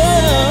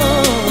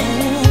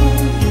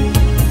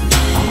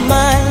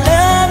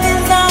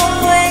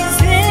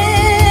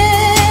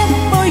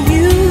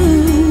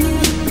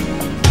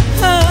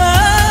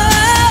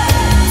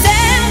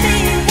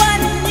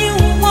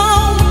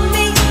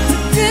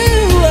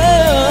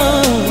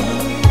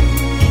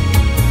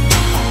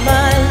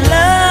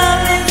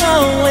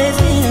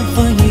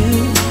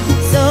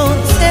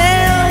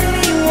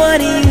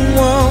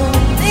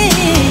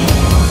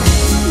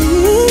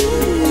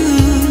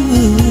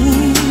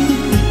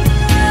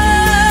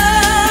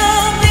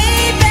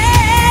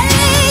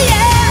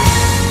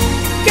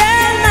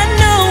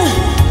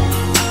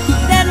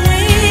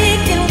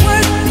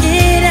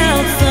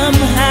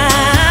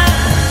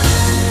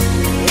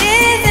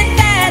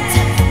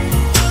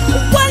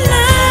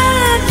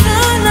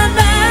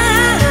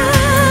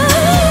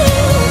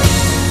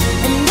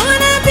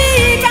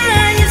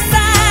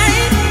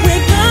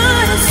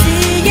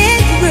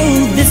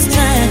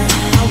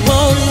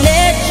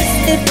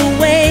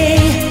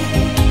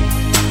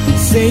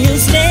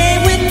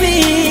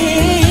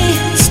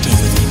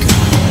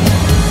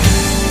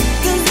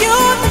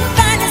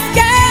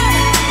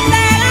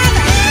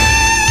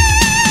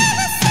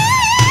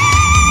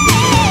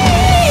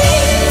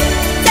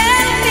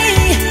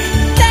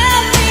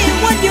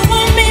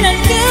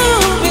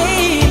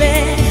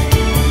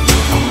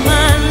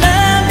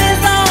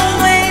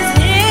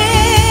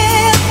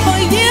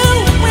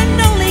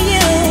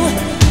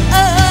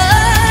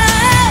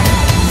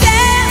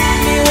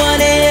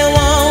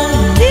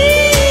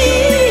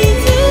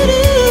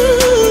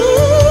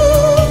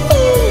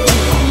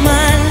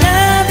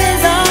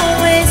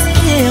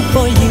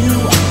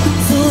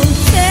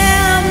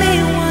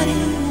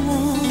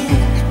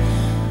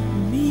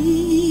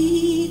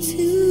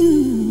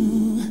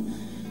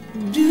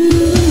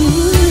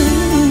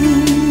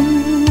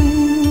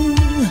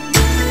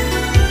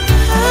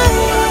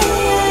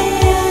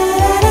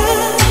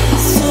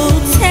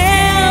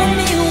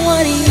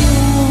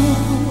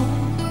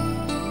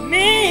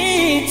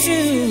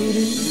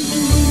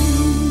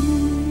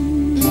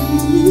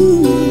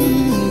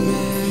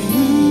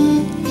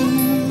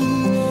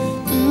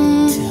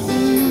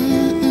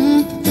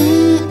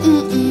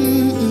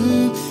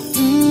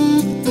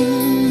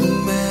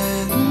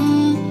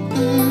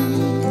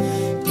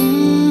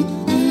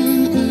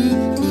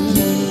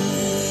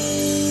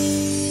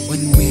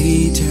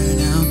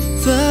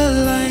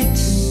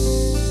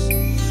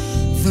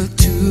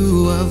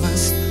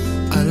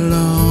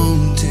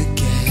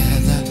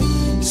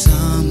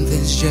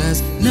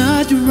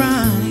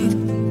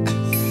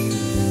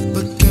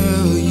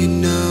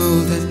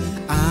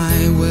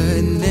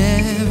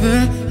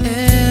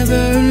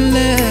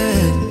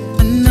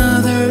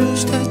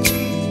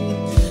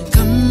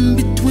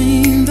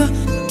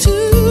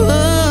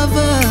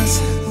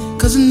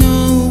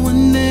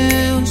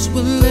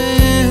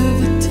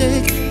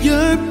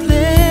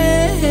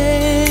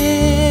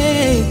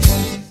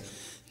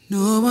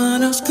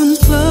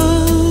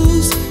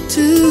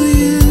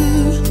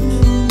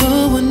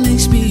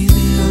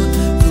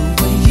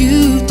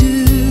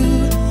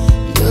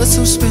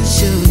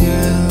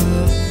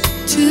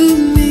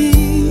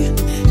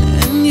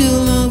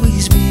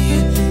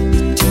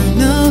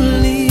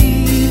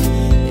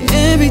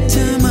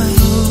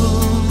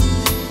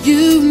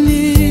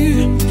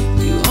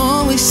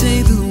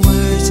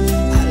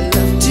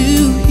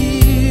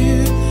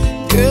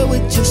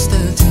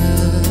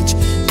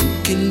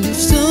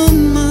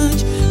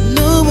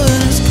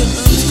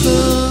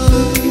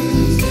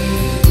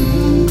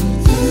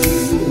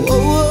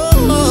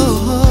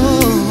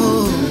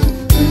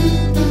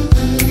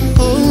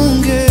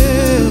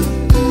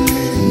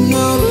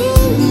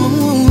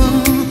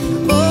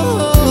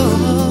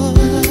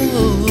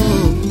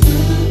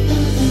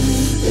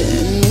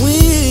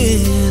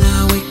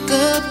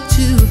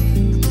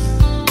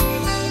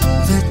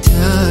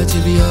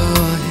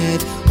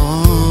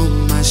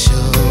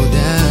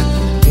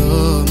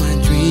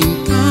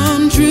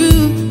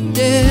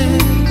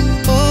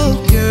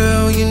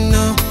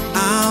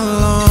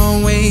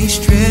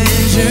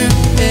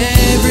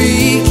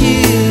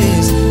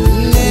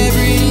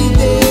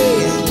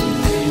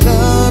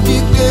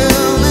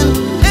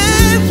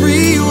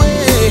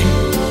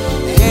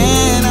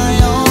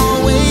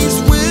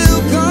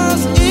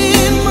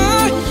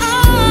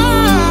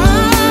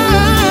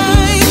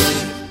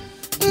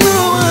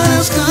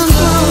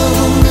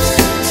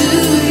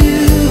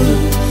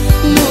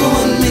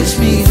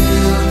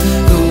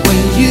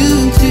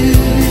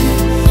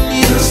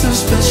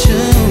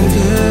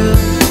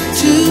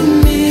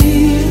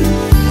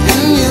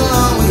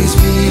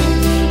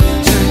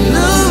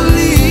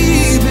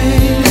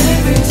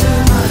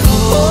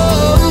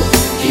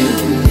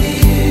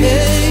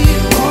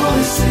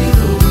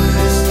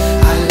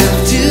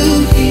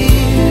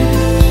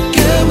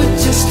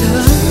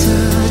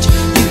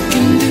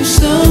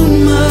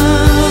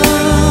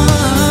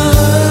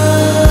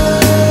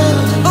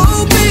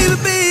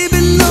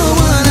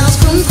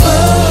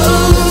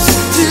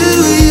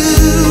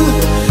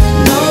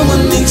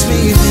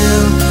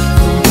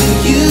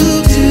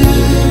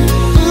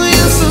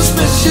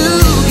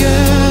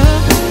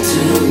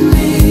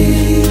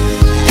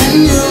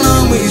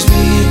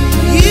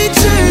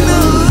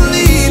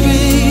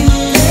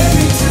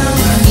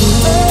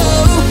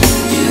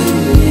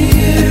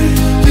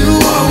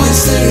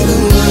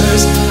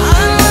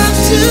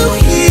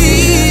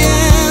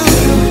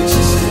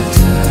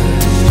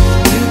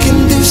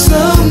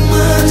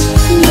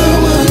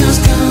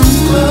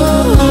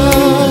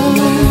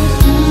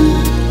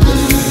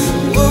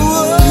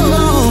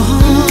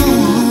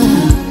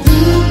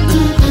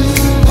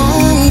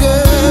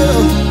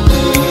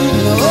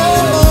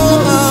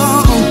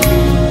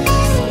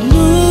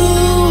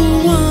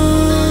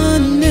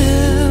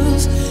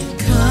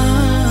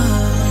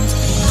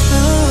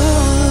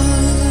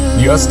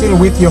 You are still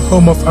with your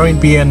home of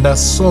R&B and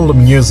soul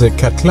music,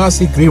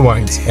 Classic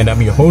Rewindz, and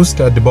I'm your host,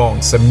 The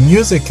Bones.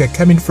 Music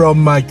coming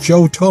from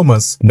Joe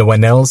Thomas. No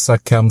one else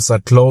comes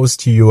close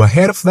to you.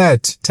 Ahead of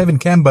that, Tevin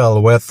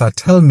Campbell with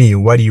Tell Me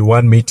What You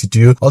Want Me to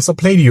Do. Also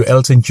played you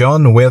Elton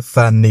John with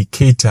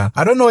Nikita.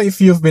 I don't know if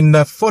you've been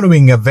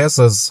following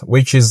Versus,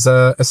 which is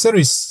a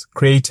series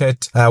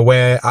created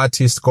where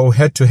artists go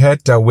head to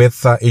head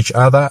with each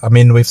other. I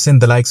mean, we've seen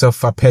the likes of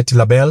Patti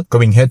LaBelle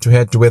going head to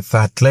head with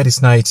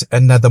Gladys Knight,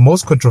 and the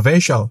most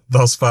controversial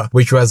thus far,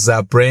 which was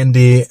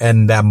Brandy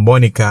and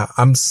Monica.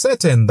 I'm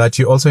certain that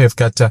you also have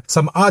got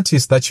some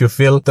artists that you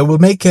feel that will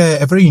make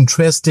a very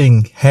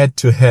interesting head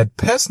to head.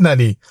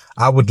 Personally,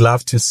 I would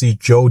love to see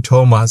Joe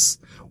Thomas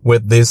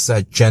with this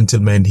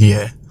gentleman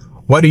here.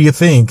 What do you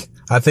think?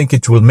 I think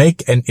it will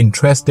make an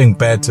interesting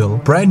battle.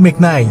 Brian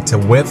McKnight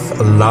with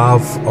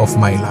Love of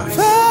My Life.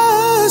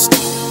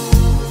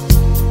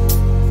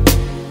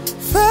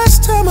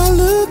 First time I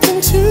looked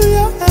into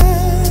your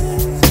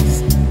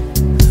eyes,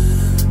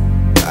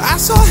 I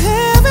saw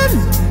heaven,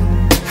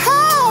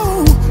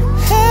 how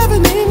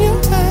heaven in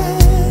your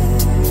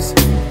eyes.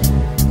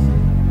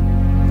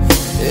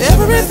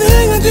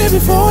 Everything I did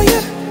before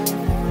you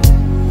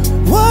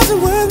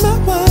wasn't worth my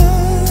while.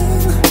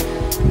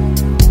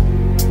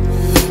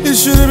 It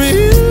should have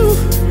been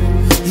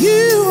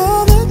you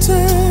all the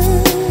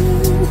time.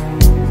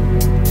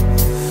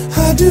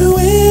 I'd do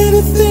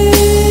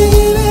anything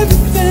and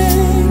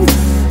everything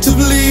to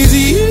please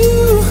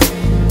you.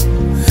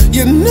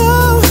 You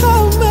know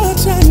how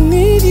much I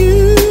need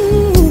you.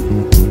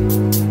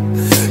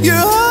 You're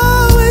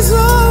always,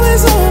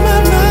 always on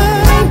my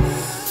mind.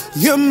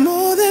 You're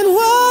more than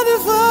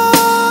wonderful,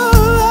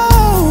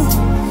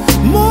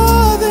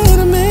 more than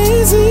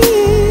amazing,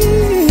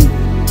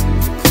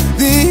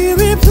 the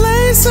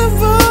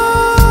irreplaceable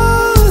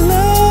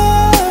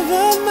love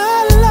of my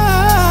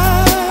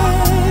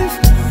life.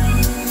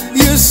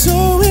 You're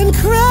so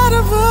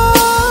incredible.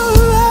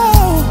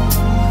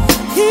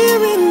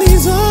 Here in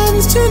these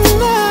arms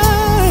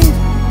tonight,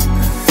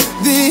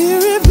 the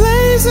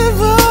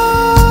irreplaceable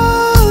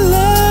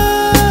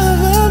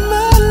love of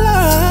my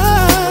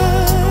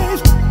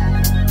life.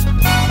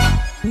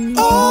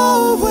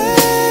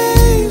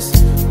 Always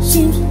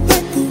seems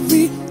like a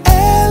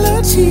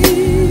reality.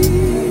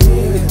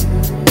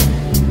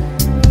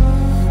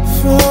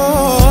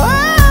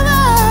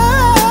 Forever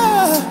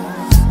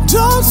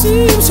don't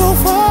seem so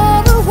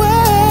far away.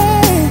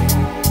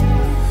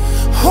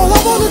 All I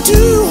wanna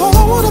do, all I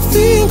wanna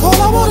think,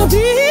 all I wanna be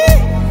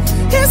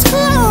is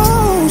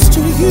close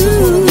to you.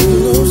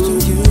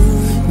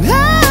 And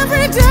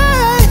every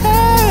day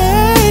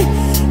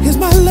is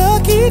my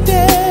lucky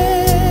day.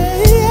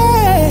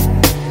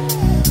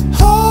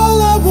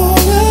 All I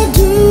wanna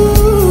do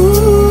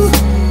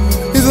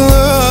is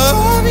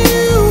love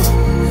you.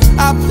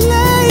 I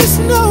place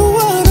no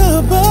one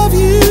above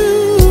you.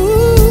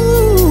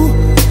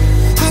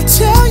 I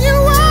tell you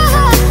why.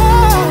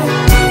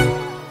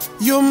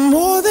 You're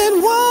more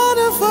than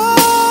wonderful,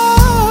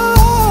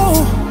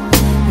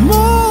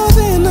 more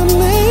than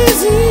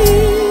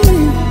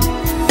amazing,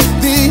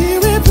 the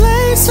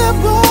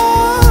irreplaceable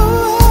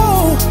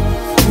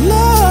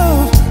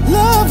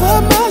love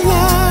of my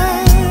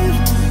life.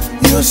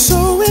 You're so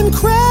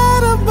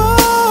incredible.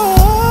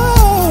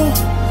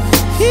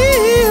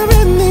 Here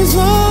in these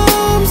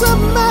arms of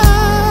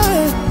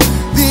mine,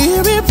 the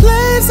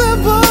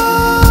irreplaceable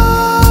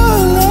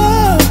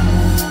love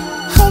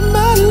of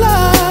my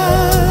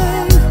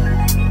life.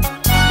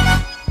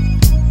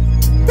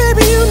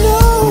 Baby, you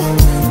know,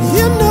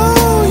 you're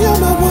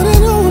my one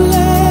and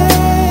only.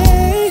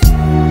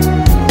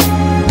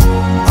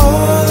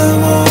 All I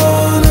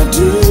wanna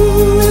do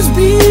is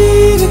be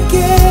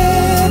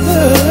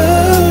together.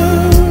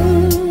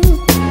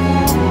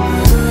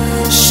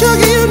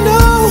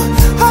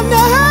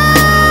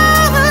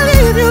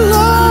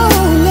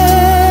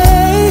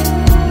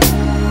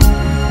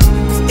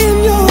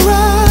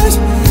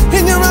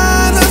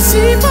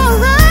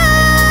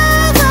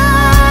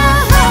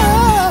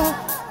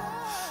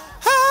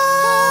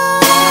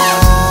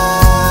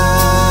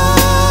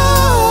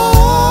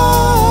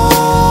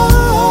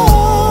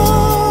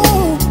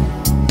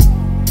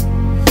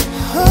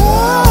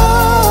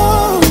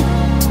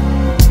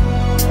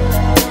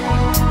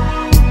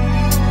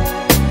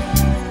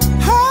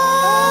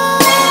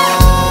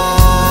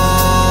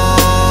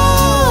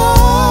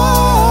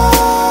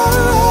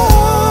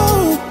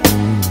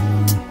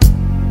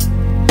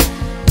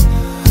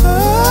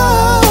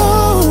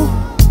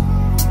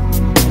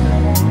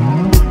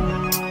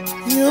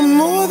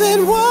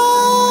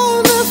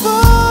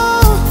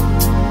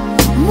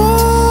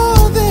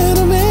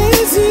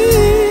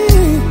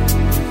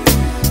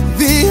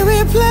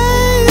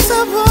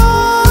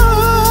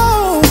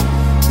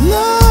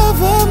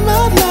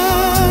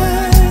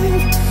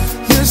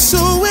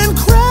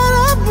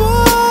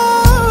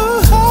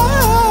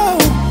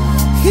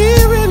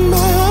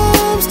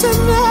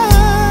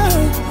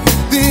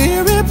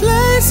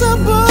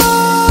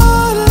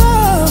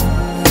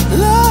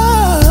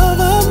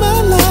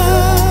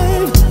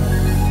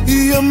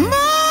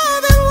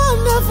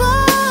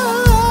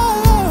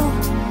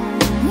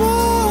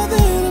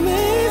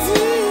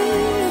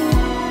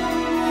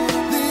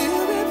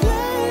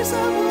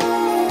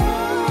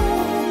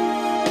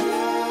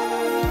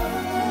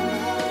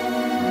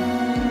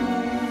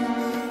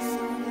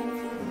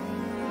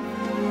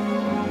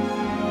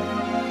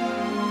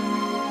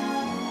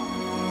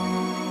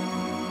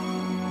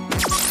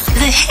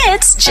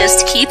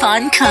 just keep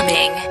on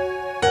coming.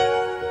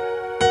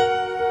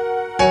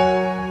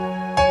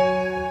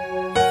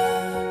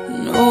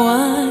 No,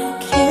 I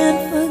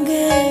can't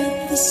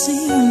forget this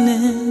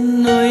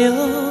evening or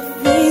your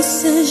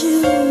face as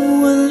you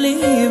were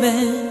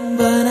leaving,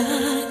 but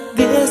I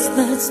guess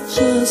that's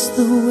just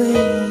the way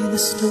the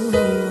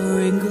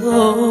story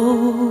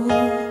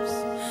goes.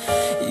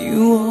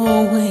 You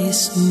always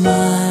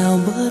smile,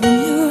 but in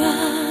your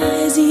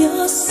eyes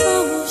your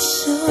soul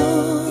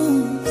shows.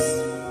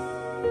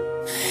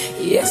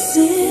 Yes,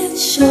 it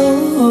shows.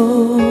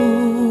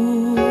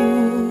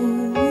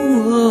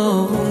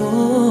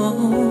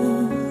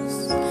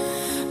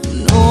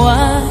 No, I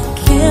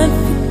can't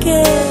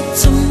forget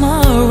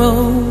tomorrow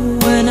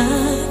when I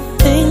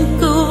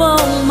think of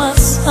all my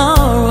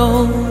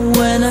sorrow.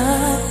 When I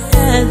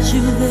had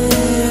you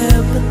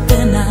there, but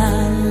then I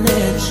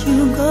let you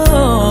go.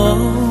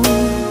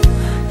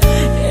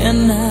 And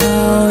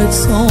now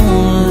it's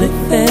only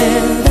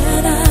fair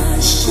that I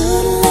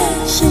should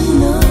let you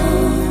know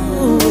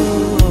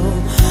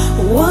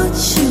what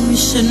you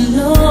should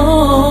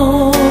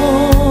know.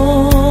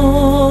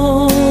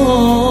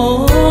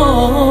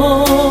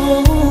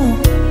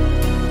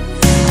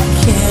 I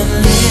can't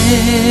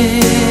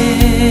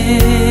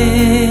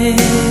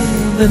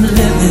live, and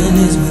living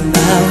is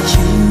without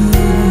you.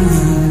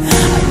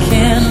 I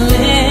can't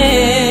live,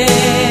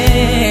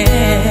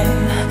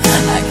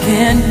 I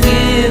can't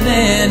give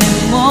anymore.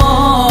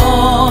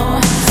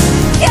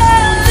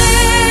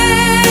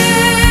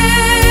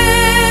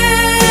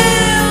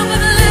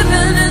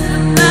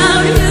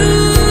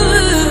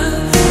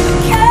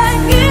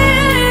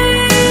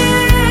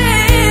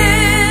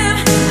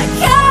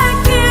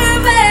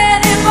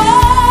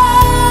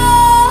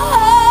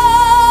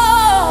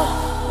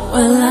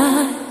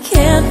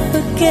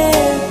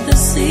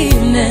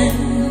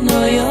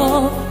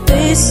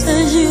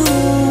 As you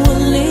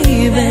were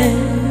leaving,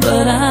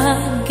 but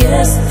I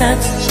guess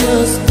that's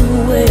just the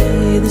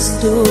way the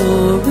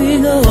story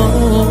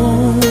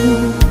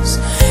goes.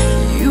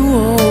 You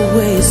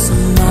always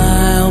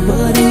smile,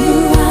 but in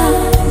your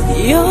eyes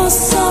your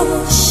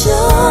sorrow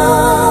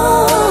shows.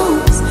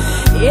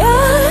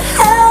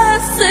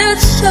 Yes, it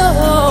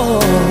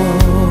shows.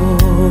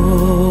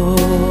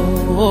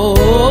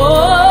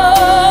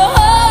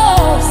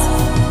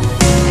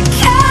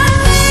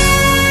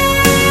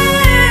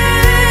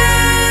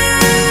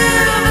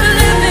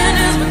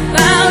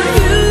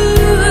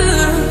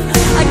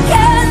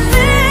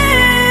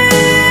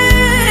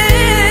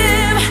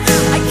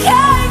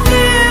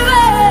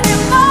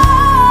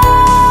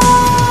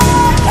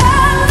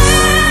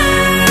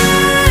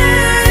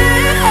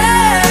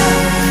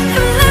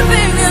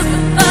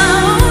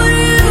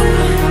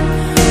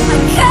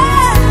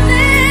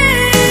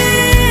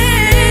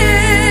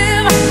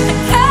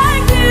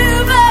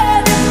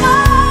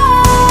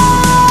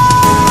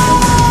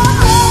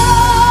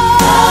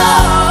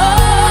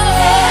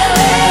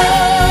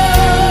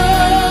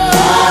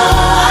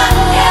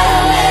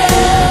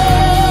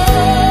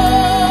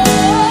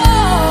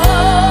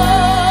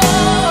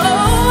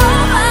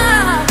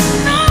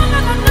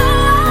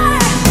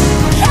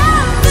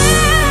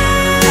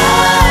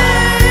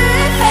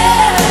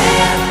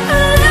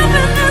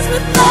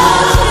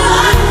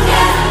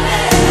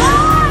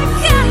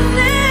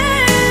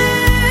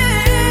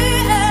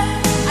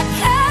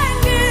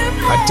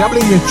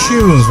 Doubling your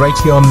tunes right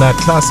here on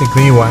Classic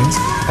Rewindz.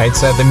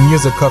 It's the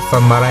music of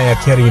Mariah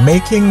Carey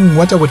making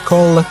what I would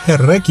call a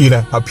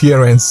regular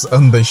appearance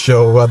on the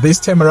show. This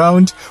time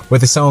around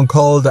with a song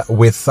called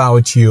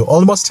Without You.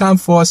 Almost time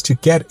for us to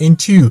get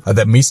into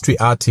the mystery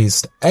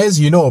artist. As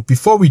you know,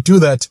 before we do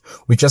that,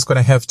 we're just going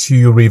to have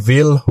to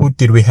reveal who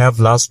did we have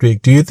last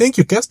week. Do you think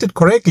you guessed it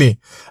correctly?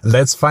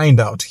 Let's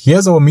find out.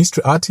 Here's our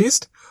mystery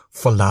artist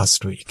for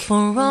last week.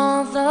 For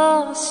all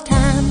those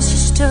times you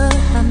stood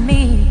by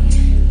me,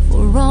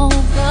 for all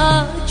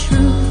the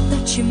truth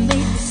that you made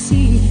me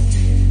see,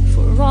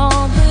 for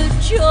all the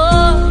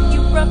joy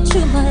you brought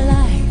to my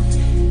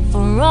life,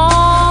 for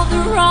all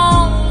the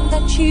wrong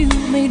that you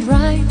made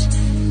right,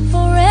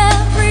 for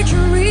every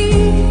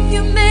dream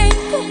you made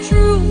come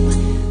true,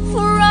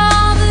 for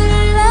all the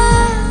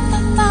love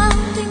I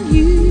found in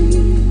you,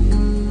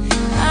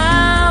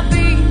 I'll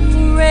be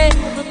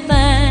forever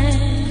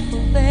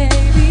thankful,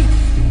 baby.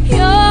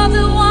 You're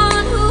the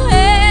one who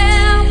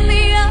held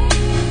me up.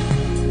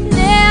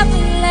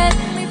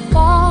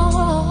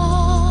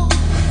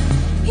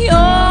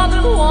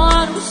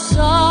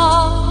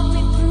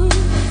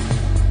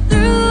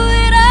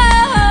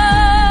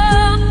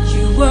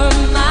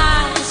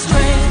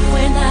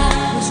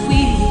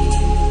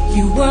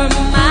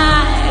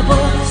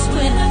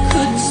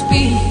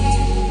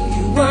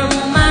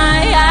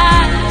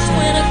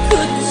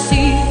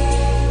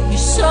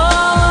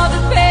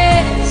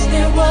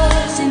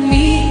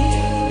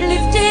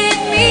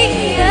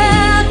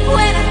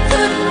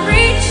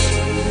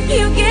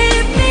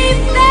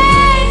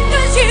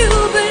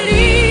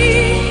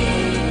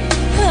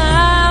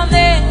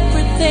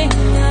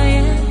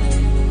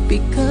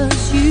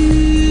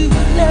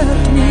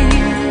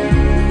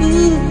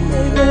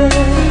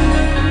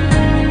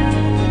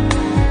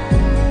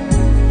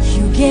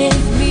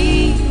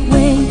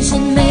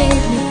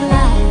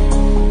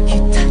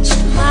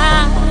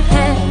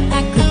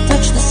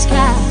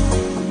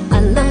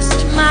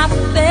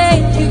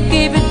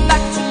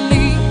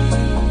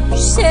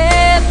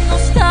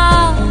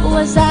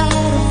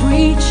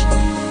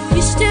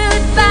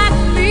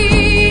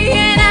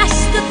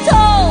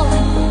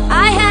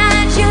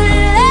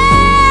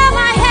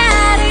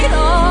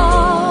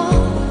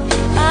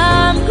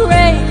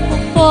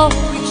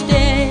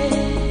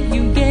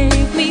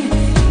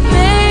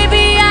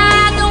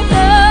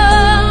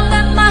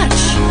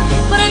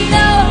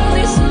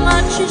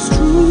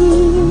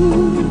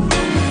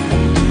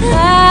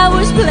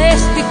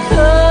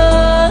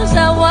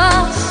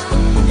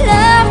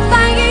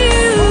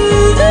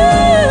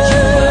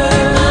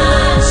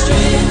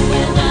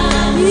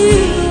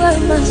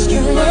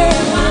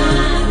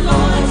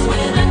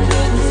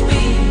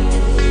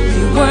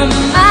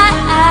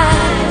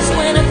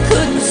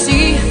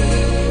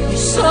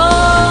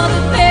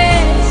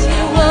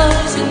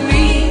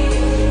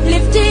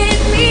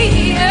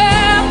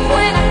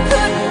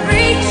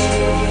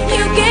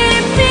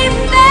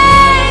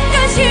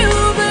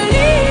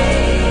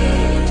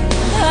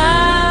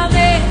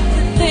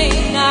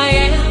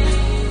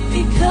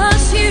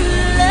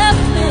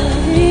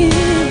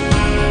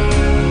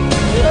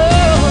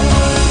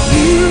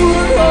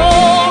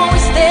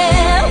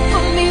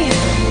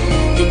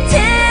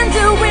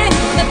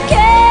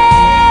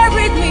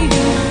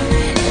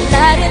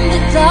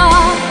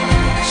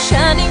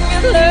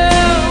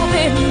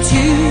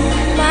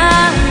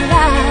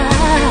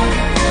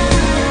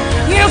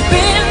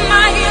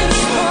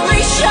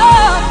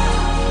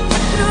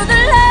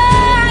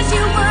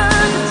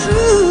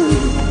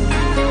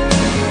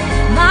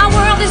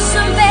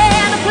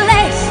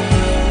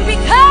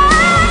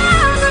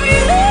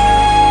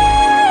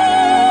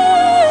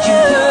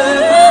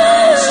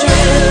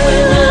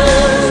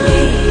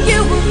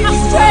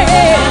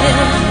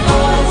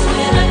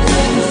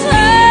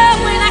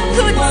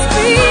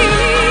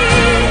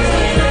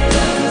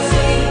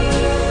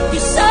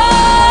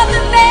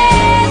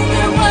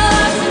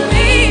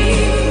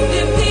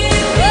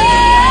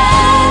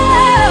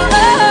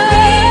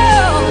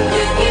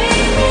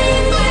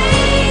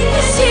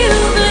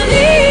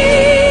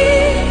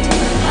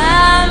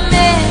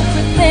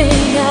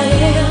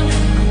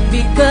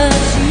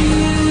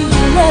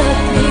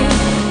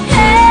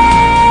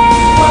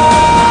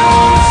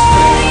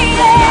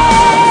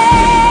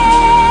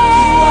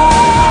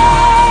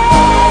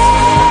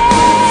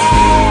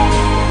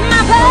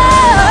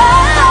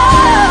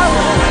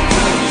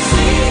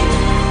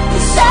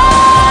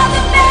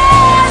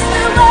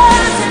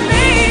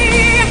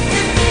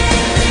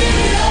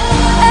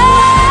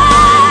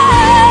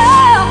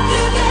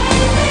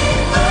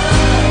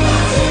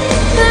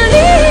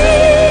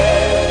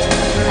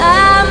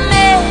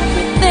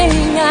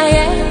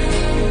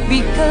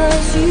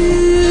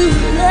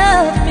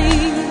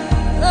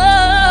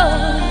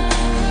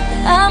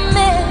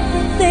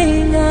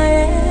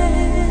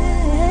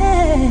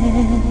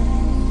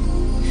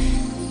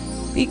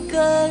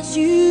 because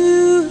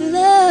you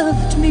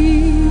loved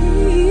me.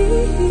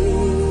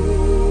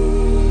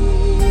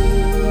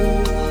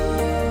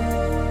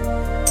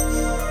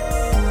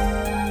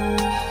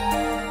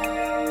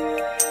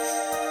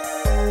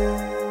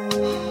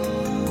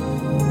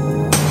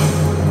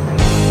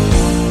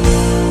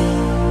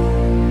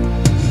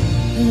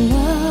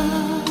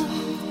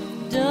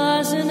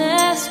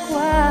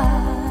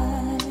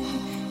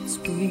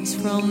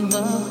 From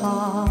the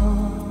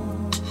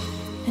heart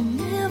and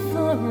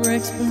never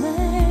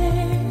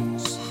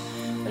explains.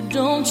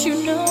 Don't you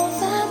know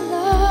that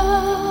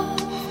love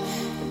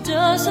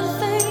doesn't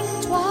think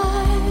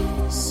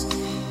twice?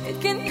 It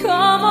can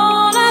come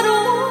all at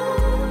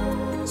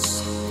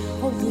once,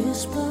 a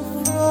whisper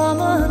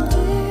from a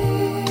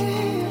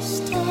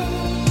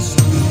distance.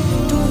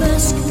 Don't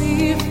ask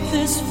me if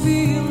this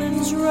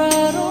feeling's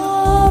right or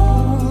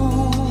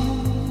wrong.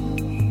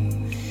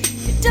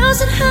 It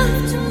doesn't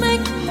have to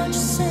make much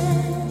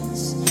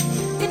sense.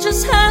 It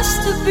just has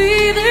to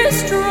be this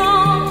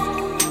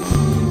strong.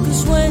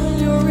 'Cause when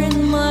you're in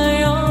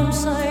my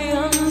arms I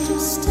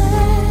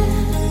understand.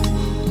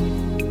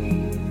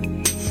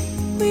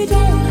 We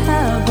don't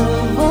have a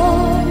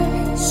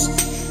voice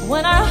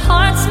when our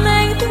hearts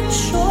make the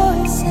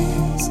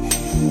choices.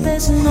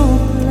 There's no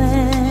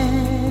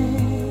plan.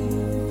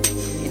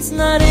 It's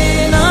not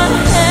in our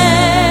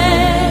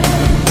hands.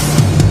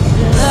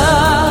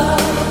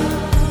 Love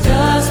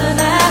doesn't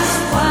ask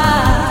why.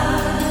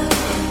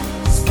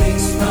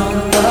 From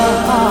the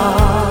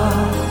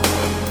heart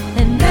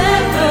and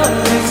never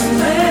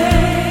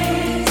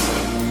explains.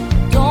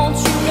 Don't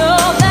you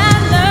know that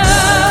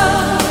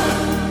love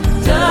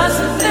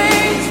doesn't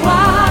think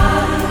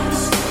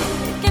twice?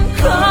 It can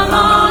come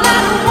all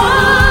at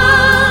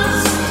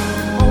once,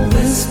 a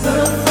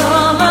whisper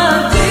from a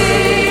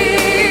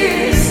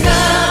distance.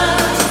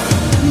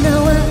 Now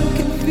I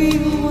can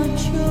feel what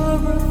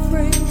you're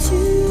afraid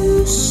to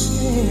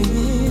say.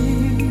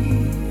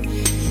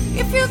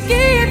 If you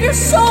give your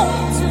soul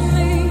to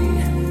me,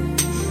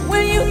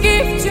 will you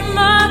give too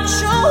much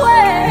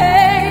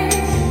away?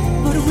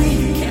 But we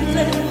can't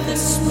let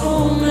this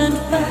moment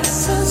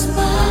pass us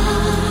by.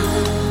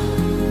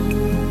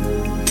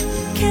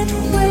 Can't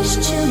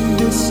question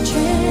this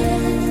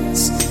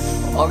chance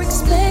or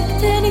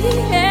expect any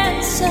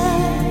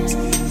answers.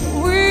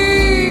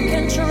 We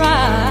can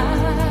try.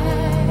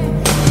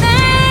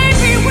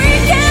 Maybe we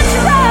can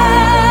try.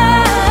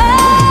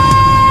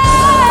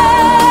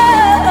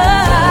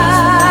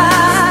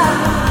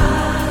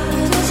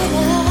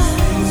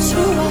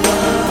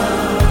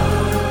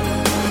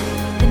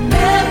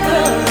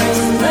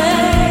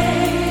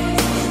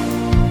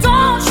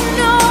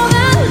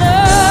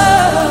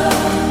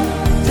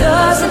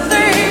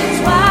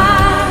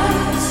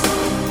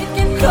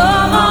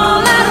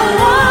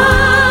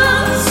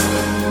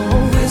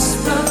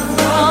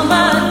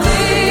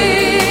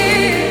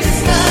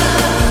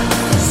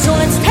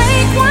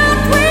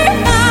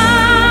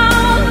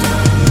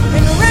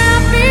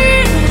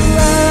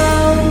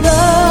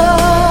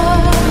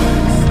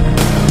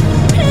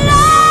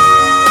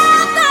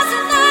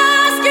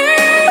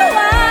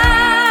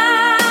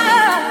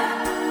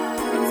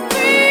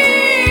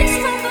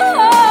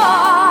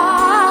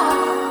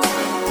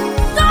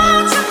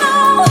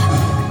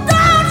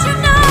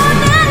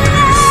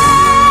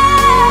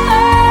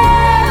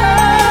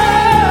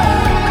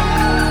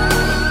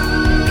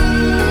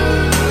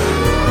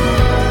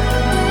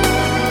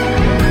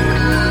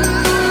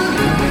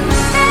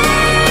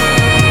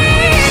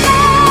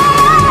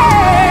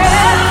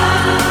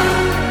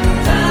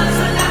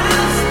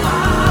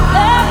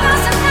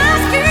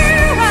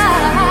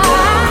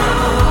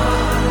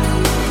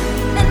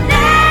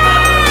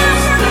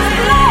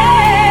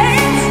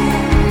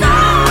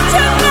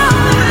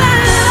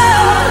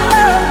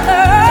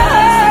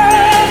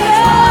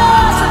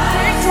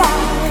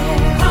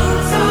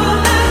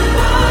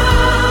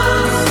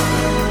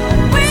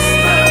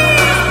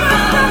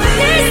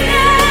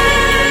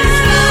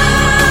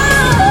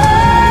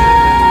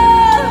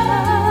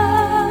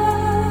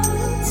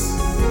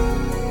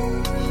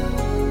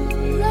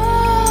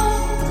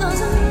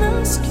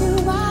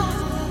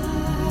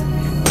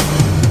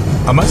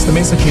 Amongst the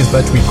messages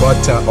that we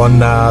got on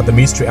the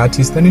mystery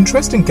artist, an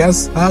interesting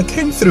guess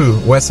came through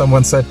where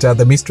someone said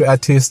the mystery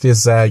artist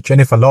is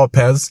Jennifer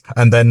Lopez.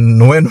 And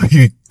then when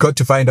we got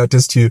to find out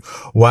as to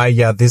why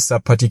this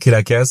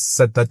particular guest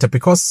said that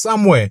because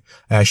somewhere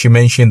she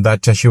mentioned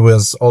that she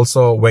was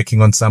also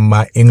working on some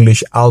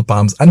English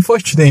albums.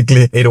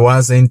 Unfortunately, it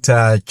wasn't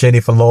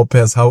Jennifer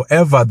Lopez.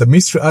 However, the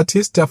mystery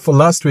artist for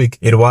last week,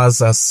 it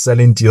was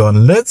Celine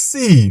Dion. Let's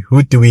see,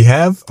 who do we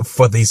have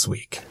for this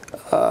week?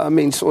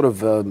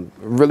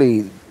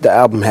 Really, the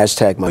album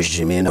hashtag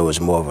Mojimino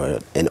is more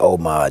of an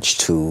homage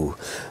to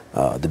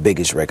the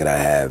biggest record I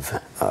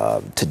have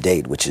to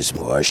date, which is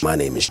My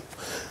Name Is,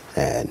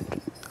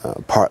 and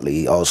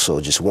partly also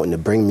just wanting to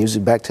bring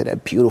music back to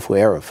that beautiful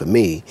era for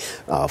me,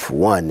 for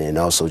one, and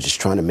also just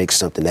trying to make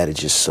something that is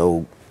just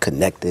so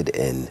connected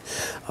and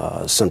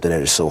something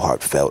that is so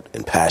heartfelt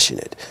and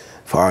passionate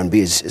for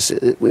R&B,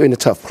 we're in a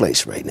tough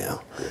place right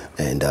now,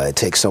 and it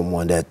takes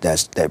someone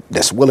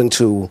that's willing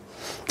to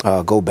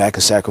go back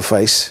and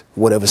sacrifice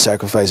whatever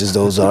sacrifices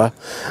those are,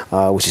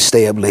 which is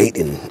stay up late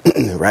and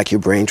rack your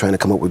brain trying to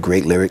come up with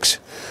great lyrics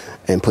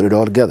and put it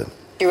all together.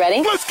 You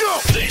ready? Let's go!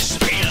 This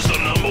is the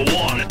number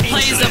one.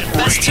 Plays the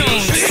best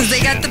tunes because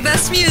they got the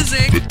best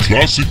music. The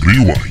classic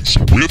Rewindz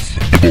with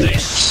the boys.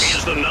 This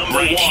is the number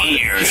one.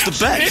 It's the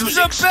best.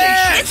 Music It's the best.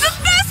 station. It's the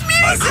best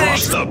music.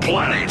 Across the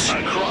planet.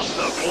 Across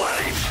the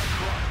planet.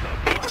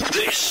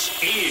 This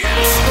is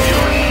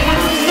your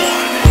number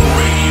one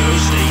radio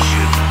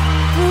station.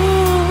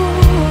 Ooh.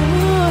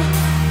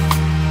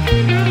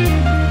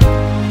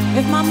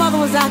 If my mother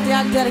was out there,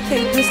 I'd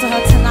dedicate this to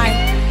her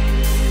tonight.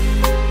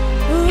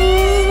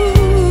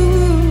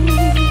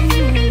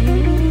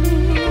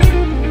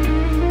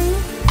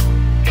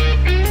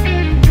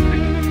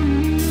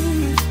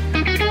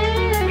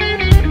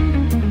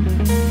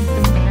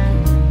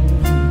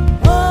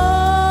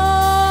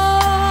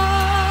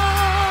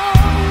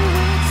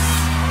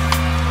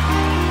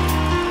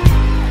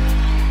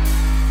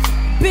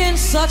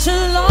 Such a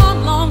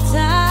long, long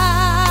time.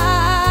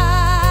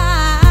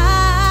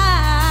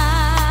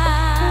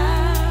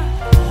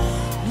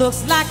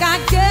 Looks like I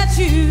get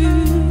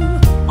you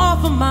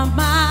off of my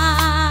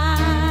mind,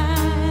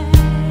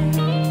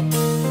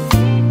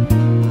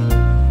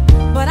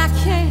 but I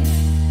can't.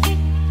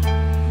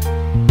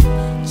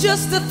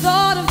 Just the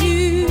thought of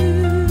you,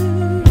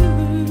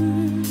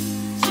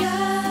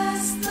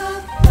 just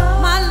the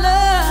thought, my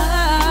love,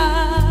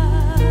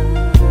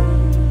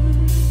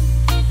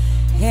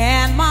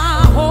 and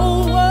my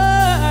whole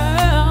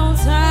world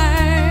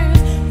turns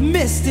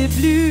misty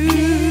blue.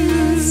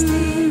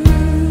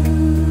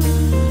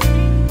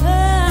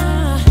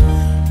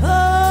 Oh,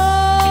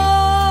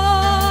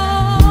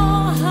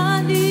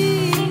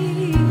 honey,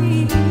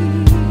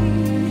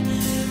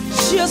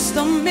 just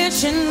a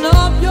mention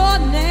of your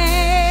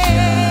name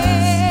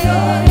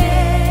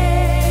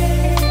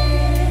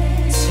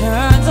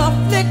turns a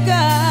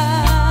flicker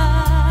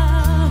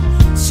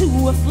to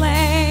a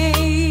flame.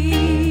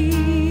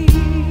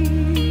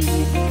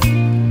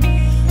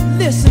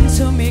 Listen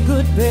to me,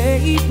 good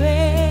baby.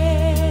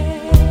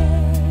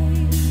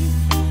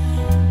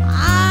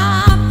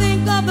 I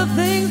think of the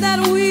things that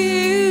we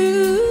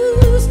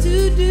used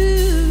to do,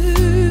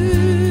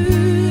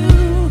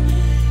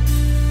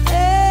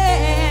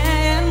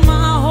 and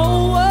my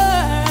whole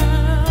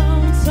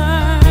world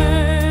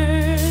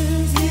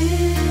turns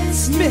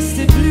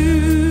misty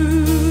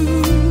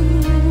blue.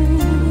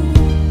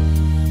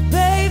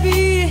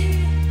 Baby,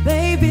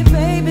 baby,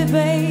 baby,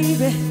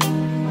 baby,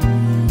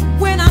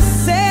 when I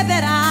say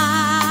that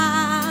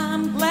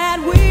I'm glad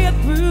we're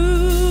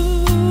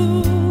through,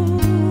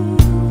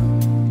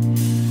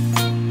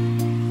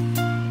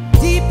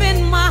 deep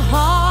in my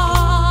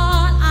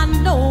heart I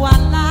know I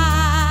lied.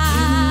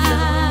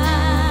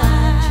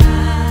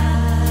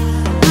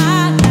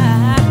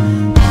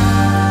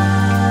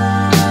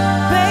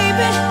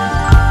 Baby,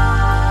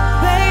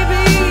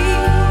 baby,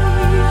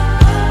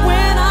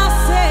 when I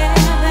say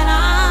that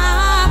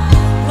I'm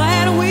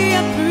glad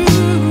we're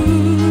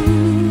through,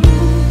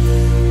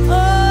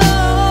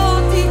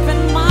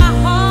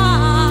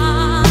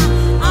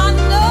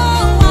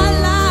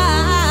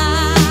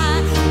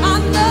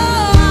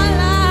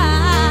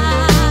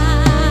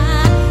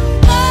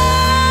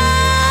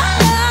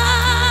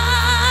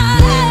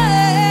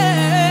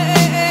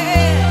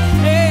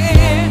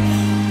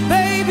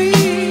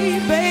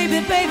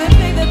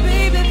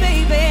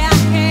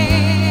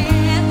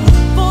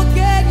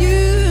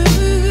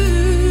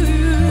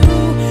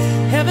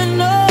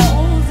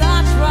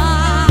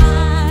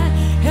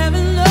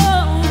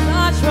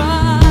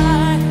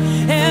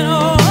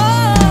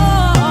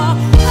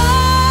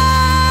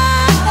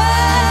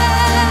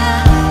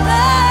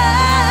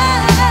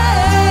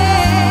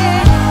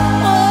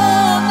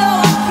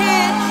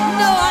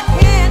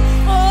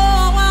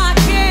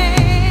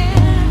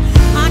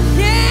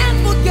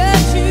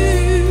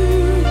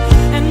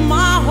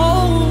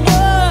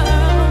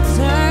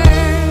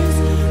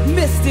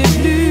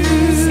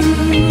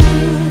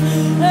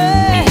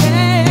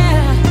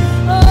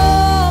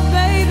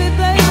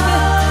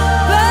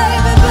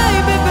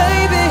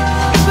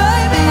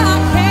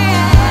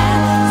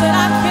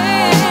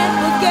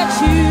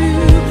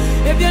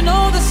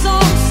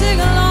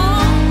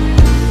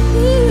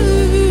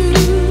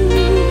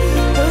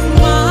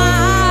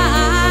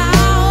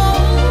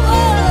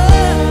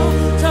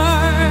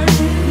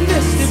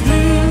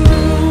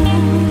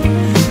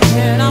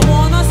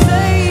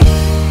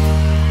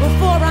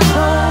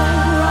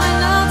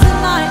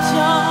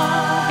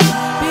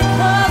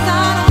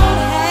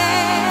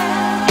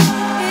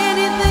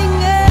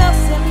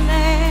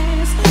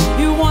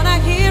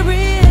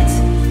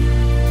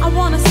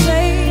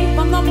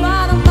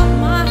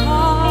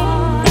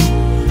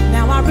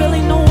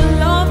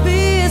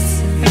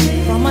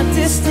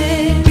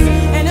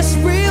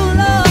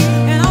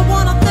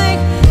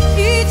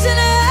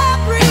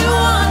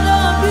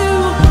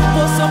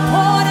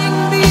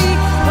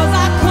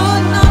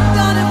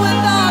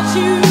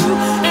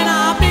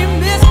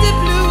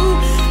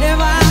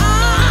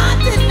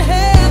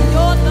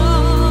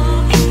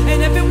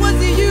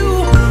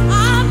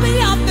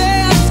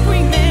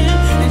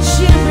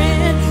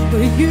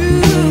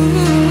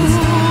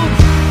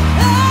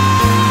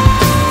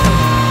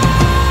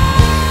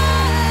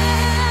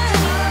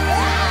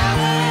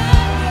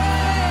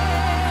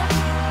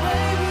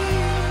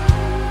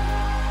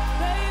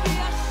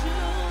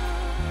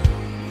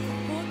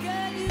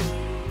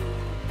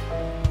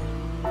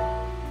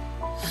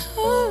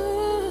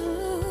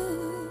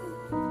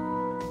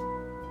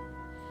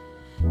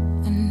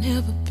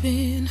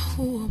 been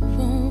who I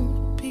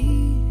won't be.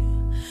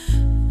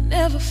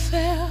 Never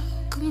felt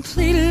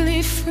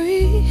completely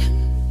free.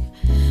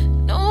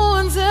 No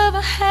one's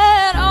ever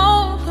had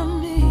all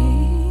of me.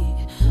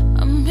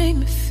 Make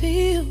me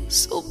feel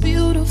so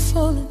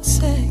beautiful and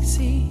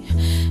sexy.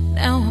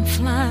 Now I'm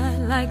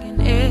flying like an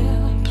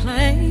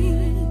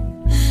airplane.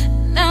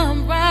 Now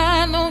I'm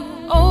riding on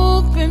an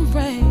open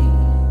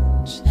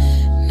range.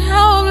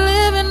 Now I'm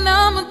living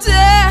on my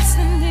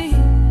destiny.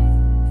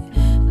 I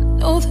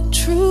know the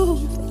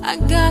truth, I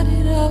got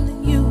it all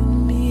in you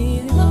and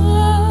me.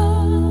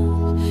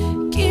 Love,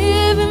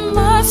 giving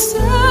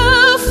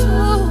myself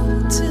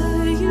all to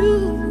you.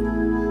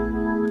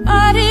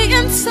 Body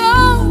and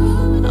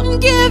soul, I'm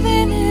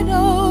giving it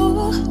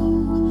over.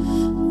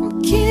 I'm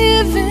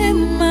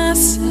giving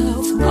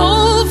myself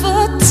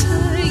over to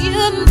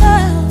you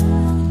now.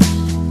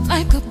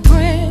 Like a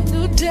brand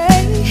new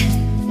day.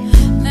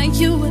 Now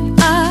you and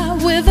I,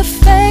 we're the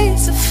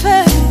face of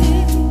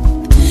faith.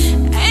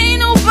 Ain't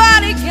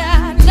nobody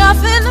got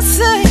nothing to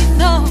say,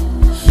 no.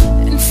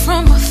 And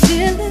from my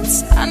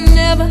feelings, I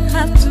never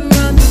have to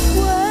run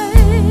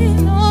away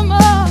no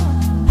more.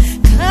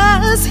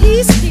 'Cause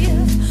he's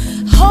here,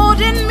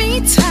 holding me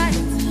tight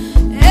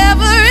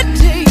every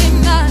day and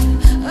night.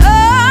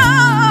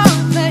 Oh,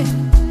 baby,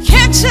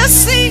 can't you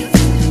see?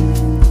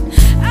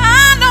 I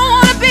don't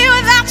wanna be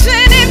without you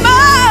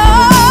anymore.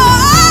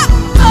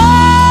 Oh,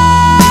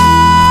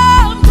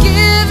 I'm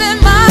giving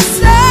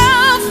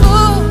myself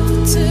over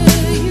to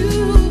you.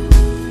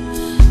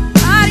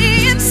 Body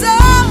and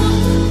soul,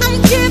 I'm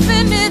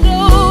giving it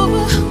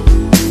over.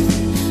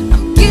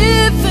 I'm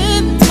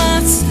giving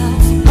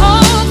myself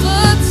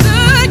over to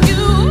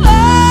you.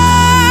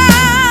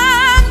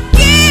 I'm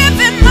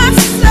giving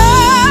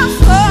myself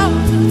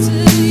over to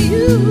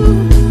you.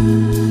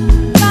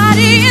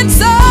 Body and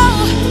soul,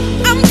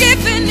 I'm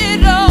giving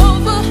it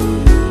over.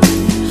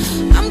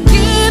 I'm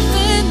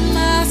giving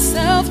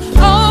myself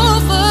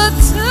over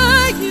to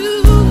you.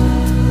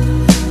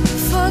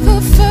 For the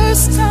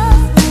first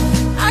time,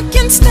 I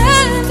can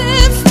stand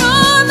in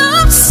front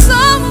of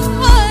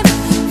someone.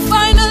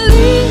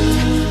 Finally,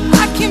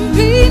 I can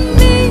be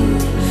me.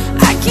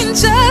 I can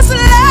just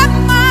let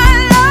my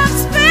love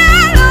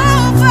spill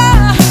over.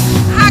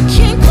 I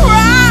can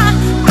cry,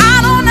 I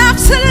don't have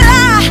to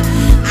lie.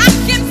 I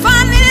can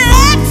finally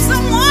let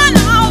someone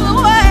all the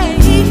way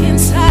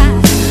inside.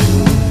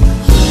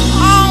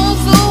 All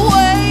the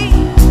way,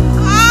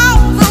 all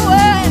the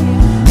way,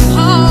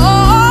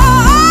 all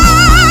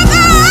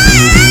the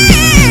way.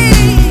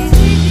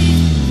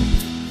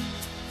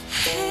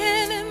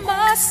 Handing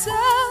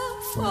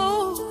myself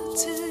over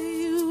to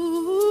you.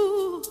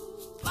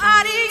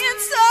 Body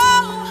and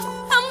soul,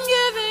 I'm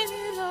giving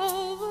it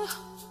over.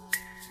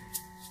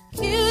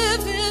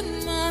 Giving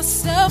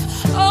myself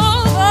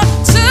over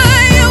to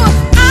you.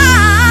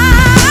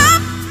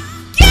 I'm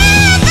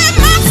giving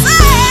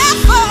myself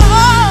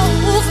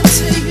over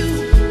to you.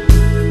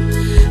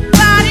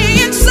 Body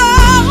and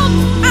soul,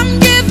 I'm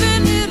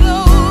giving it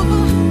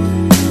over.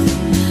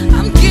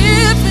 I'm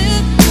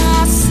giving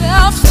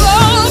myself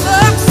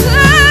over to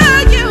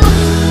you.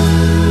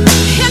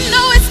 You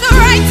know it's the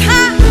right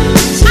time.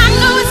 I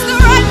know it's the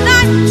right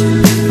night.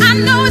 I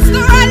know it's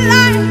the right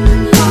life.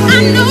 I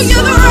know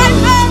you're the right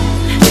man.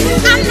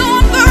 I know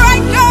I'm the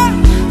right girl.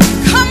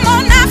 Come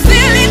on now,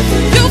 feel it.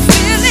 You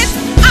feel it.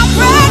 I'm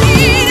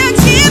ready to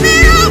give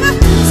it over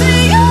to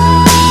you.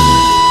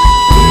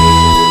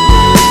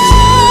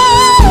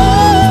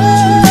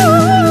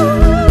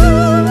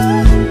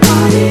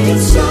 Body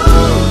and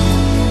soul,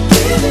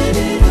 giving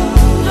it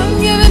over. I'm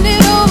giving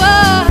it over.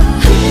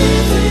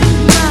 Giving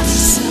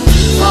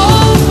myself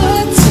over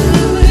to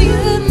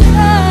you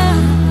now.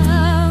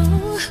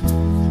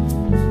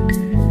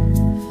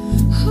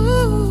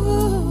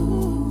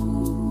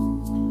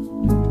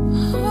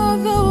 All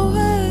the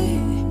way,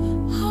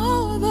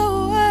 all the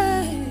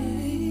way.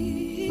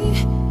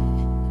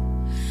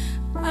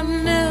 I've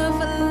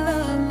never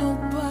loved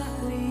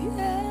nobody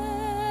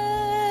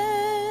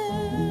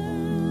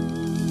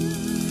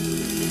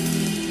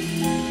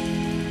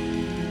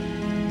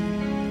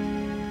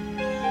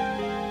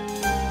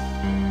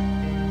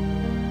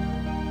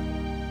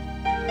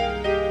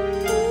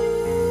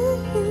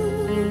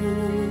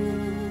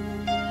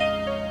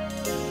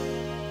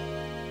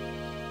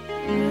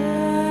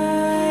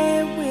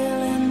I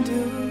will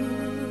endure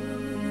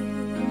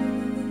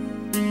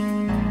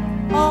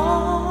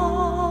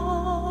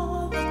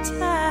all the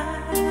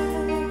time.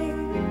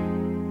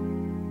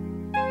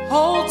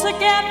 Hold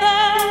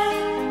together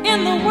in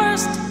the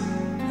worst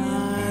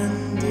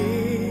conditions.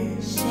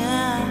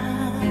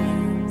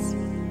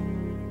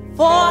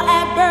 For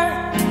at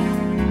birth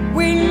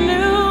we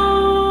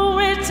knew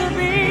it to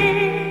be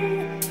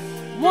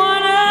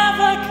one of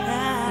a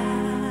kind.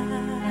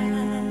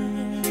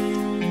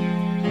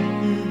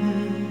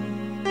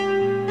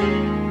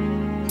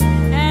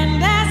 And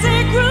as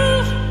it grew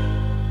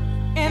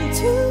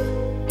into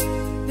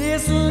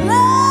this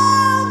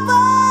love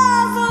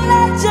of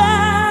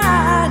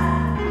legend,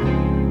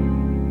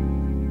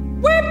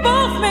 we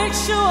both make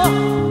sure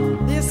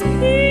this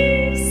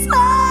piece of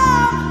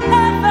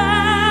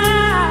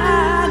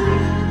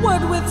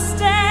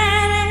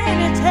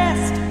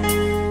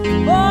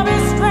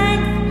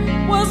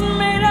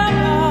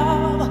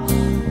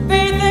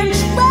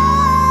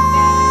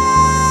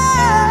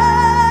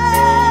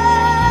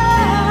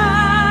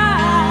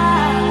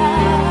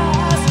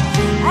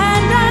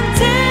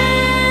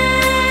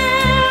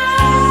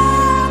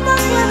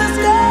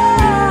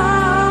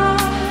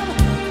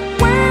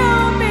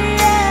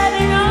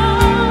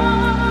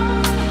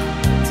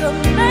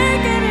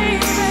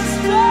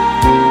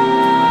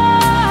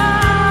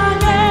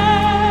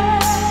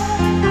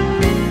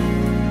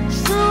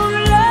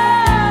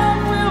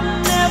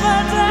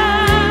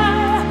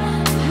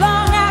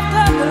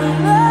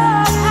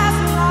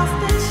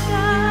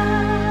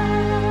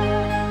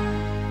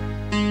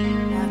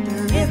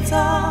It's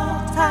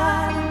all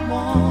tight and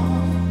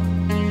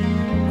warm.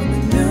 When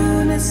the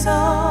newness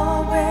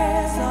all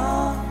wears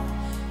off,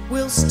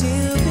 we'll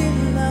still be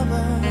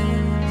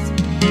lovers.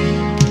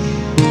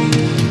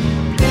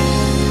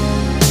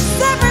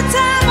 Every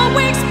time a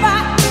weak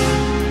spot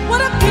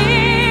would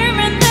appear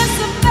in this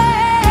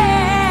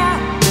affair,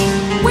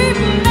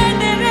 we've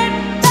mended it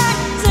back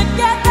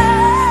together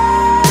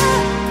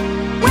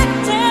with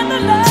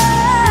tender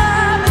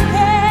love and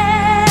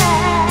care.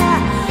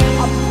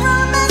 A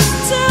promise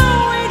to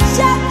each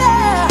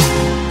other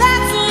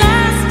that's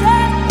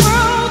lasted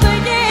through the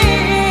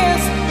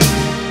years.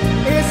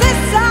 Is it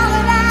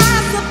solid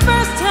as the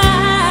first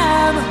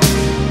time?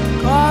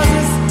 'Cause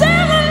it's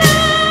still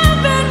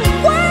alive and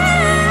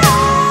well.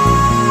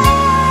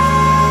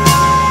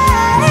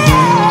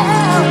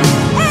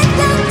 Ain't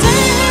that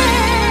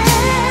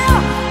tale?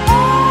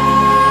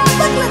 Oh,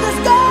 the glitters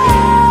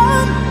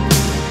gone.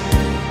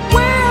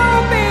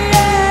 We'll be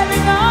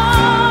adding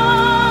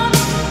on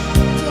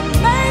to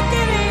make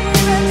it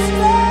even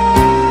stronger.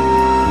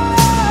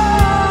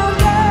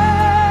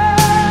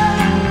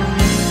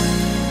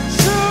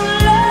 True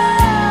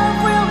love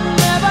will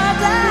never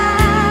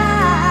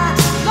die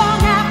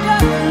long after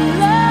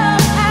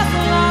love has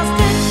lost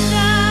its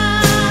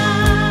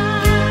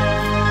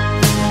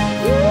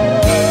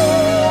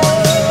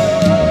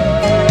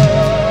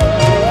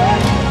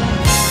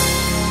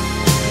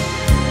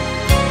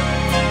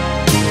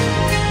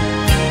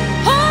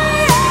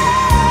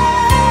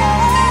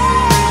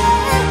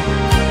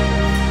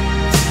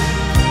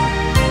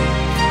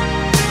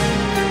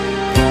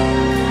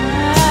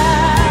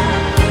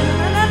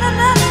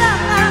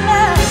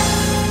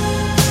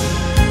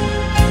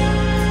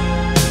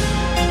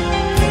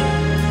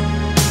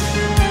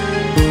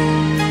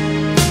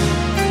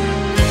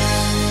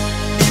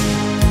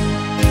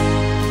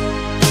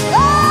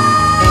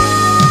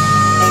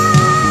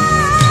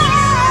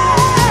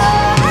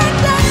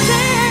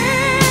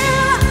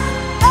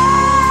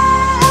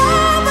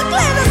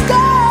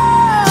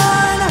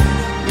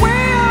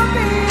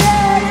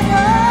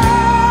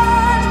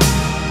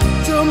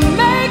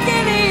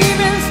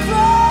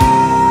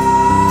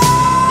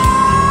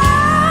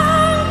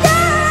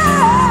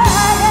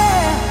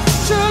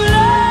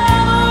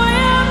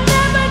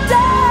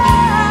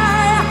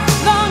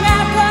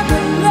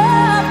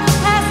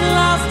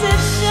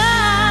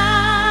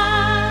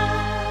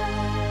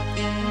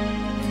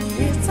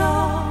It's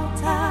all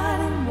tight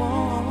and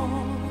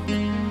warm.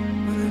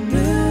 When the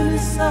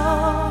newness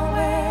all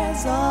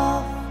wears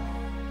off,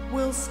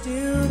 we'll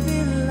still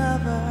be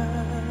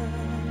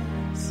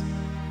lovers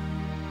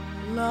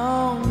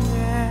long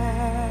after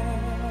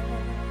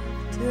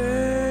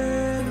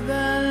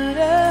the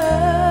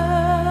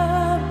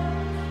love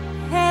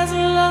has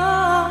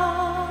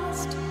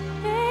lost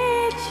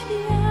its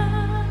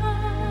charm.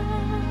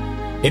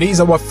 It is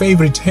our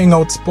favorite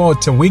hangout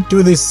spot. We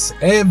do this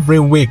every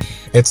week.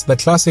 It's the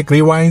Classic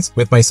Rewindz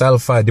with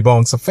myself,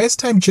 Debong. So first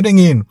time tuning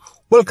in,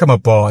 welcome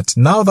aboard.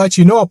 Now that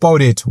you know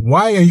about it,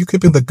 why are you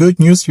keeping the good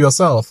news to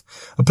yourself?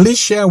 Please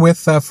share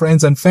with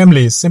friends and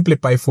family simply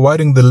by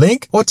forwarding the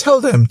link, or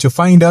tell them to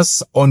find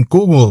us on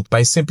Google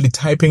by simply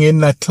typing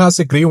in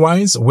Classic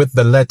Rewindz with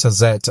the letter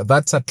Z.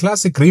 That's a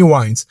Classic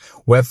Rewindz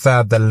with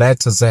the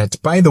letter Z.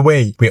 By the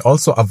way, we're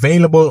also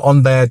available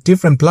on the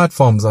different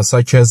platforms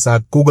such as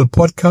Google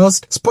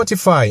Podcast,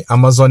 Spotify,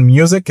 Amazon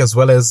Music, as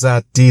well as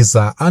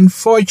Deezer.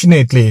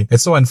 Unfortunately,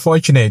 it's so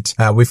unfortunate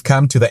we've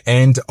come to the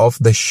end of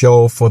the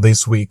show for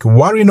this week.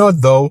 Worry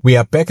not though, we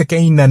are back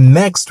again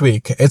next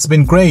week. It's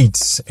been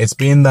great. It's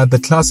been the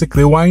Classic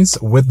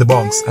Rewindz with the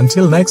Bongs.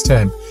 Until next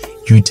time,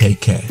 you take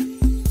care.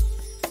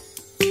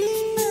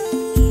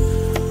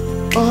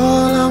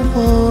 All I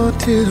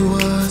wanted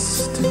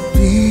was to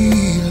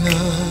be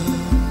loved.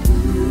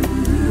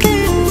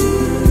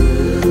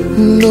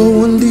 No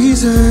one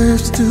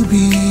deserves to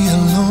be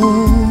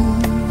alone.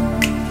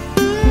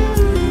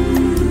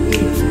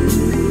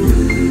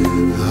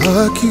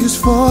 Accused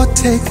for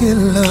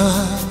taking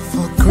love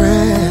for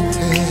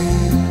granted.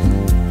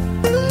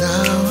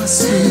 Now I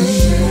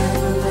see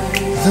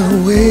the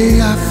way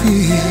I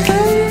feel.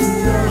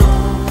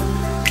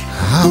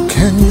 How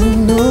can you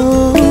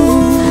know?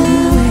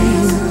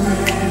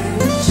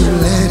 You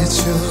let it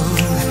show.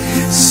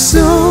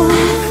 So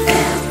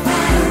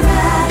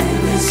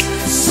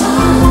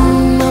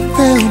I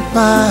felt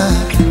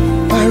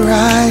by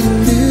writing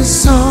this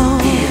song.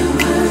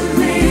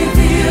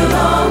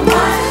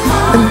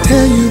 And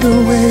tell you the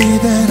way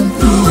that I'm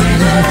feeling,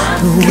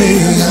 the way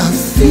I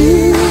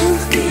feel.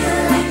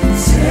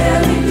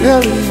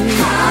 Telling you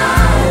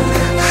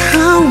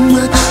how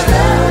much,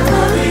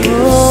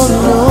 oh,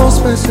 no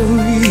special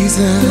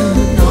reason.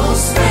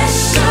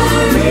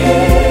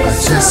 I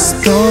just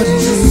thought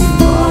you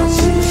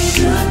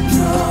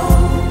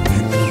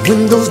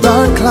when those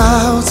dark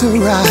clouds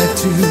arrive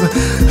to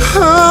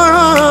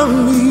harm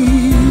me.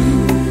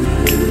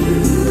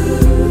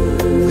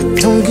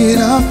 Don't get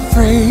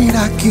afraid,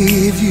 I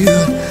give you a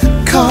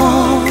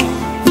call.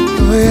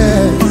 Oh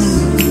yes,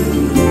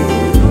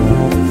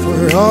 for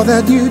all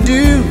that you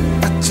do,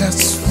 I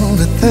just want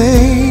to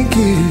thank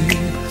you.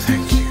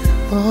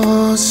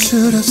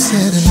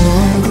 said it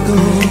long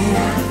ago.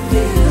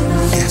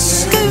 Yes,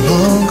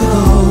 long ago.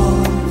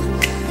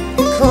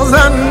 'Cause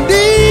I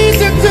need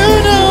you to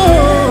know.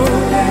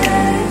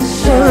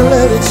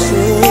 Let it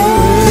show.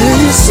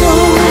 So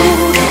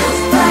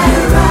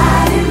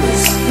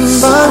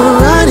by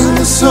writing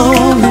the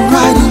song,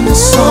 writing the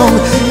song.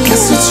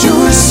 Yes, it's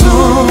your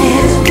song.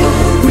 It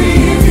will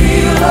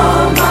reveal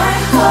all my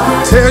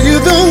heart. Tell you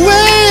the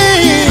way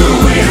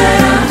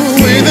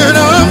that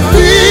I'm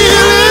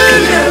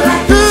feeling.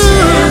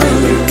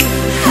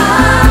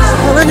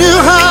 Telling you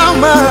how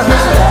much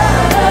I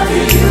love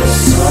you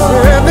so.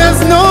 And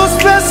there's no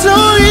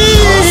special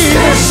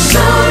reason.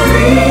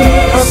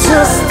 I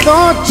just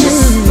thought you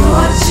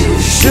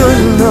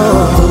should know.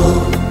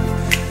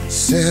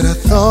 Said I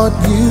thought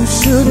you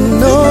should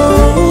know.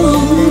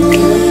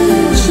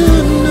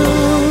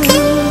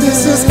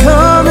 This is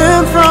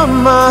coming from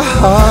my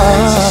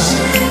heart.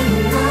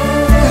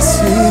 Yes,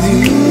 it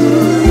is.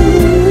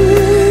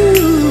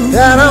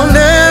 That I'll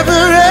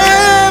never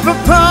ever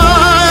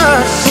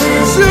part.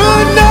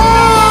 Should know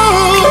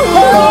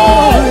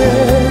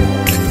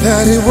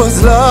that it was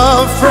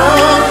love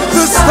from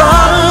the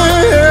start.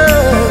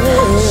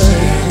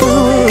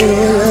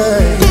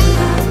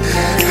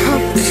 How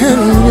can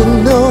you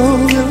know?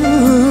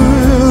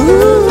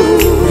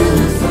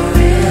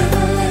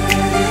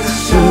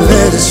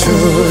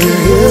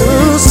 You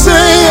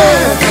say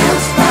it.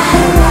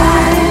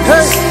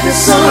 Hey,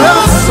 it's a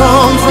love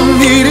song from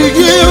me to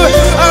you.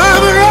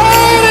 I'm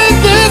writing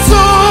this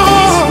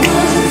song.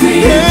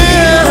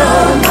 Yeah.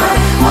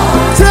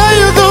 Tell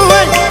you the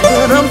way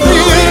that I'm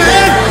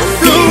feeling,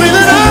 the way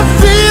that I'm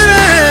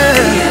feeling.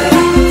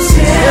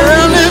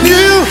 Telling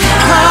you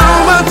how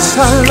much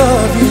I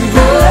love you.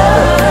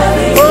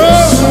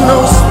 Oh, no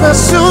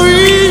special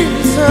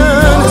reason.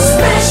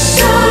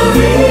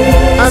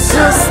 I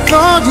just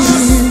thought you.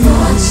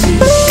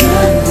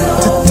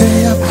 Today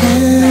I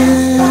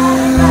feel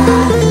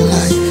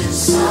like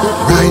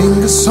writing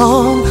a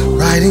song,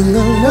 writing a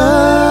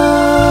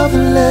love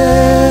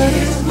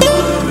letter.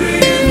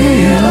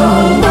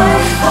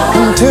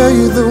 And tell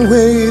you the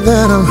way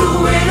that I'm,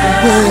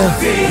 the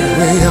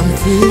way I'm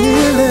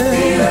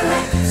feeling.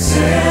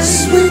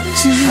 Sweet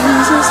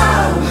Jesus,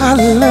 I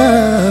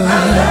love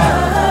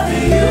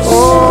you.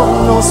 Oh,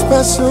 no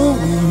special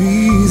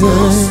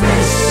reason.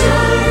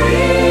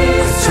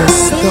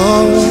 Just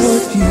thought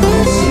you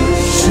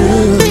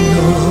should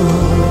know.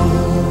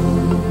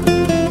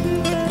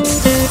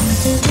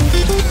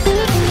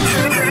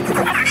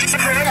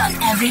 Heard on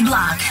every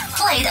block,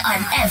 played on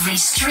every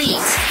street,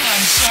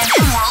 and shared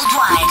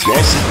worldwide.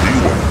 Classic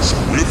Rewindz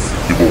with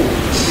the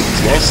boys.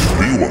 Classic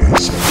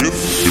Rewindz with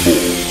the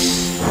boys.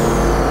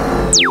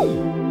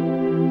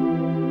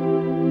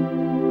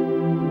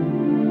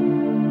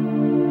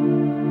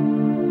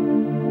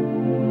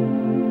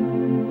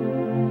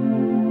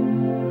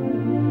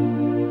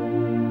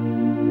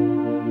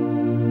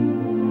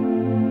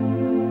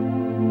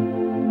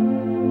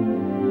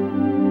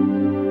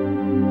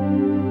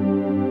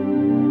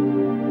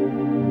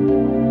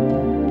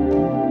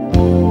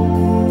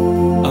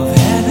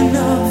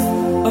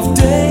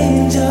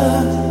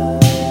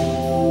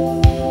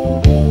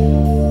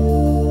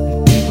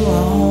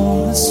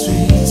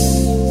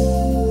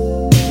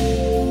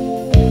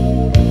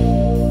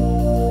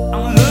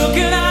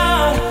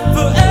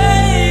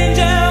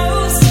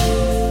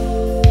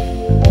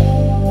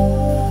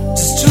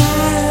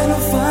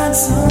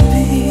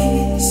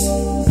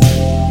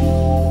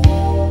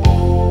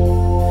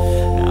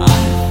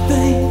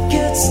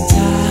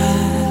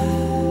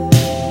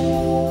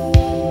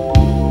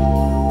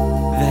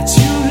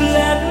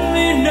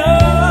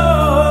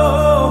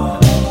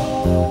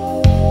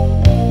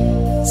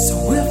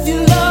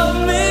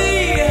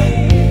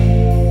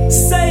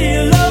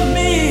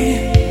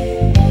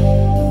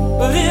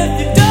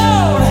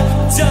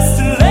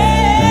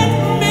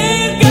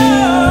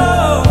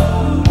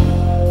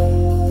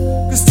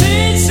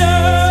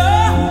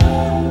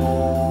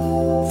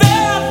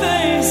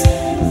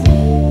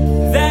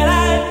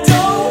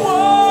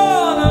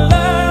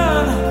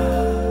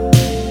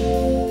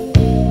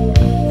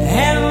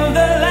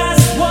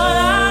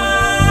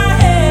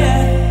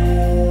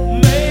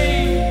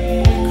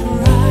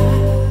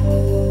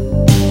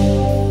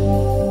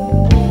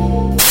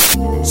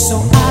 So